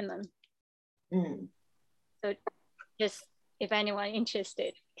is cinnamon. So just if anyone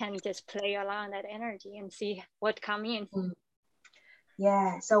interested, can just play along that energy and see what come in.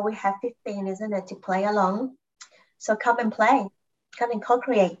 Yeah, so we have 15, isn't it, to play along. So come and play, come and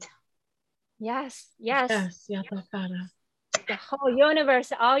co-create. Yes. Yes. The whole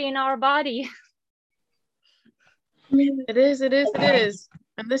universe all in our body. It is.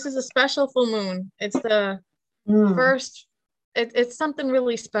 And this is a special full moon. It's the first, it's something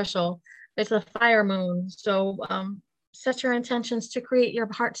really special. It's a fire moon. So set your intentions to create your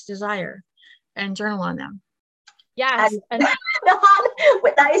heart's desire and journal on them. Yes. And the heart,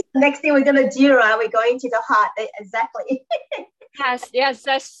 that is the next thing we're going to do, right? We're going to the heart, exactly. Yes,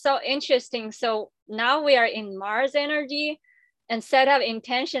 that's so interesting. So now we are in Mars energy, and set up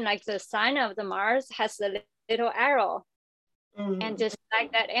intention like the sign of the Mars has the little arrow. And just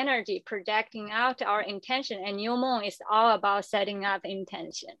like that energy projecting out our intention, and new moon is all about setting up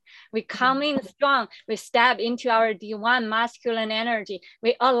intention. We come in strong, we step into our divine masculine energy,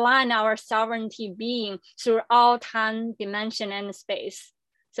 we align our sovereignty being through all time, dimension, and space.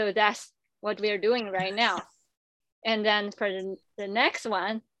 So that's what we're doing right now. And then for the next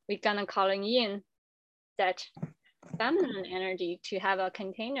one, we're gonna calling in that feminine energy to have a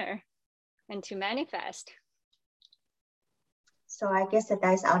container and to manifest. So I guess that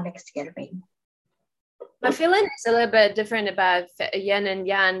is our next gathering. My feeling is a little bit different about yin and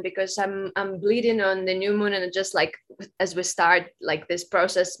yang, because I'm bleeding on the new moon, and just like as we start like this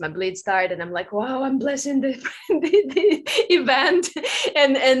process, my bleed started, and I'm like, wow, I'm blessing the event,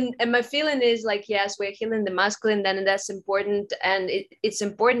 and my feeling is like, yes, we're healing the masculine, then that's important, and it's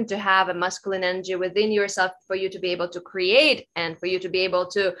important to have a masculine energy within yourself for you to be able to create and for you to be able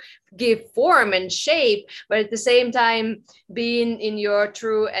to give form and shape, but at the same time, being in your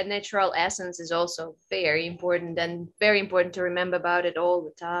true and natural essence is also very important, and very important to remember about it all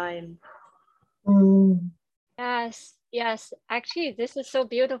the time. Yes. Actually, this is so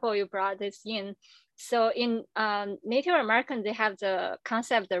beautiful you brought this in. So in Native American, they have the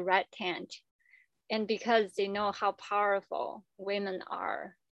concept of the red tent. And because they know how powerful women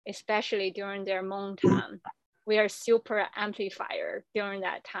are, especially during their moon time, we are super amplifier during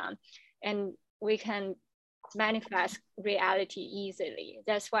that time. And we can manifest reality easily.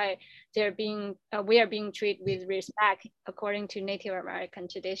 That's why we are being treated with respect according to Native American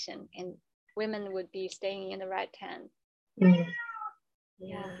tradition, and women would be staying in the right tent.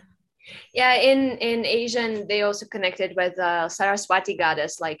 Yeah, in Asian, they also connected with Saraswati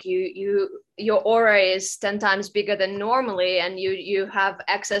goddess. Like your aura is 10 times bigger than normally, and you have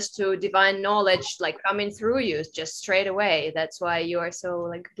access to divine knowledge like coming through you just straight away. That's why you are so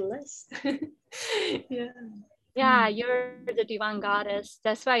like blessed. Yeah, you're the divine goddess.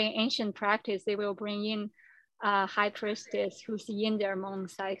 That's why in ancient practice, they will bring in a high priestess who's in their moon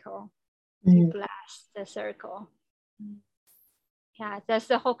cycle to bless the circle. Yeah, that's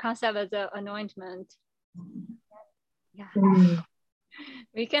the whole concept of the anointment. Yeah,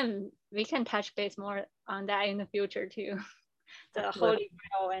 we can touch base more on that in the future too. The Holy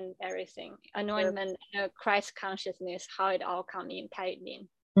Grail and everything, anointment, Christ consciousness, how it all come in, tied in.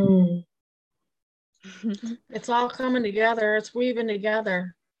 It's all coming together. It's weaving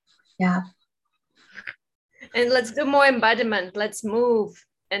together. Yeah. And let's do more embodiment. Let's move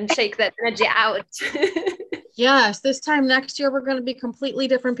and shake that energy out. Yes, this time next year we're going to be completely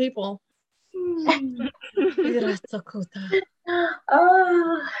different people. Alrighty,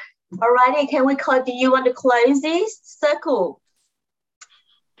 can we close? Do you want to close this circle?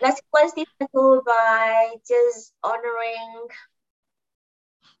 Let's close this circle by just honoring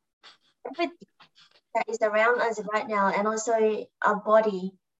everything that is around us right now, and also our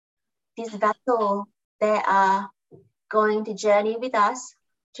body, this vessel that are going to journey with us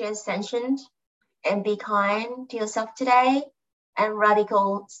to ascension, and be kind to yourself today, and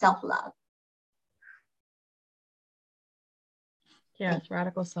radical self-love. Yes,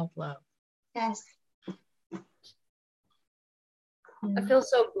 radical self-love. Yes. I feel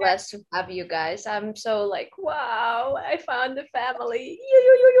so blessed to have you guys. I'm so like, wow, I found the family.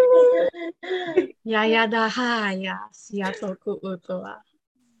 Yayadahaya siatoku utoa.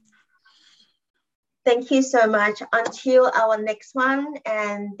 Thank you so much. Until our next one,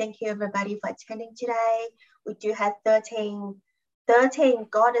 and thank you everybody for attending today. We do have 13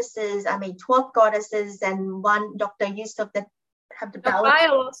 goddesses, 12 goddesses and one Dr. Yusuf that have the balance.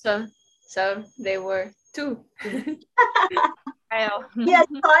 Kyle also. So they were 2. Kyle. Yes,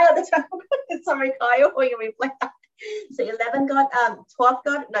 Kyle. That's right. Sorry, Kyle, for your reflect. So 11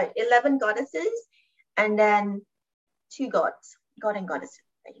 goddesses, and then 2 gods, God and goddesses.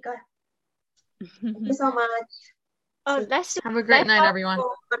 There you go. Thank you so much. Oh, let's Have a great night, everyone.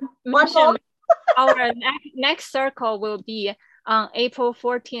 mention our next circle will be on April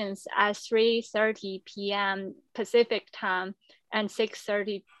 14th at 3:30 p.m. Pacific time and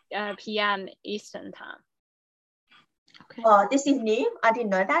 6:30 p.m. Eastern time. Okay. Oh, this is new. I didn't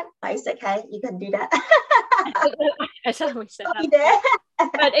know that, but it's okay. You can do that. I thought we said I'll be there.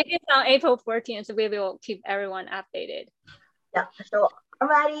 But it is on April 14th, so we will keep everyone updated. Yeah, sure.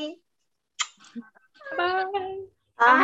 Alrighty. Bye. Bye.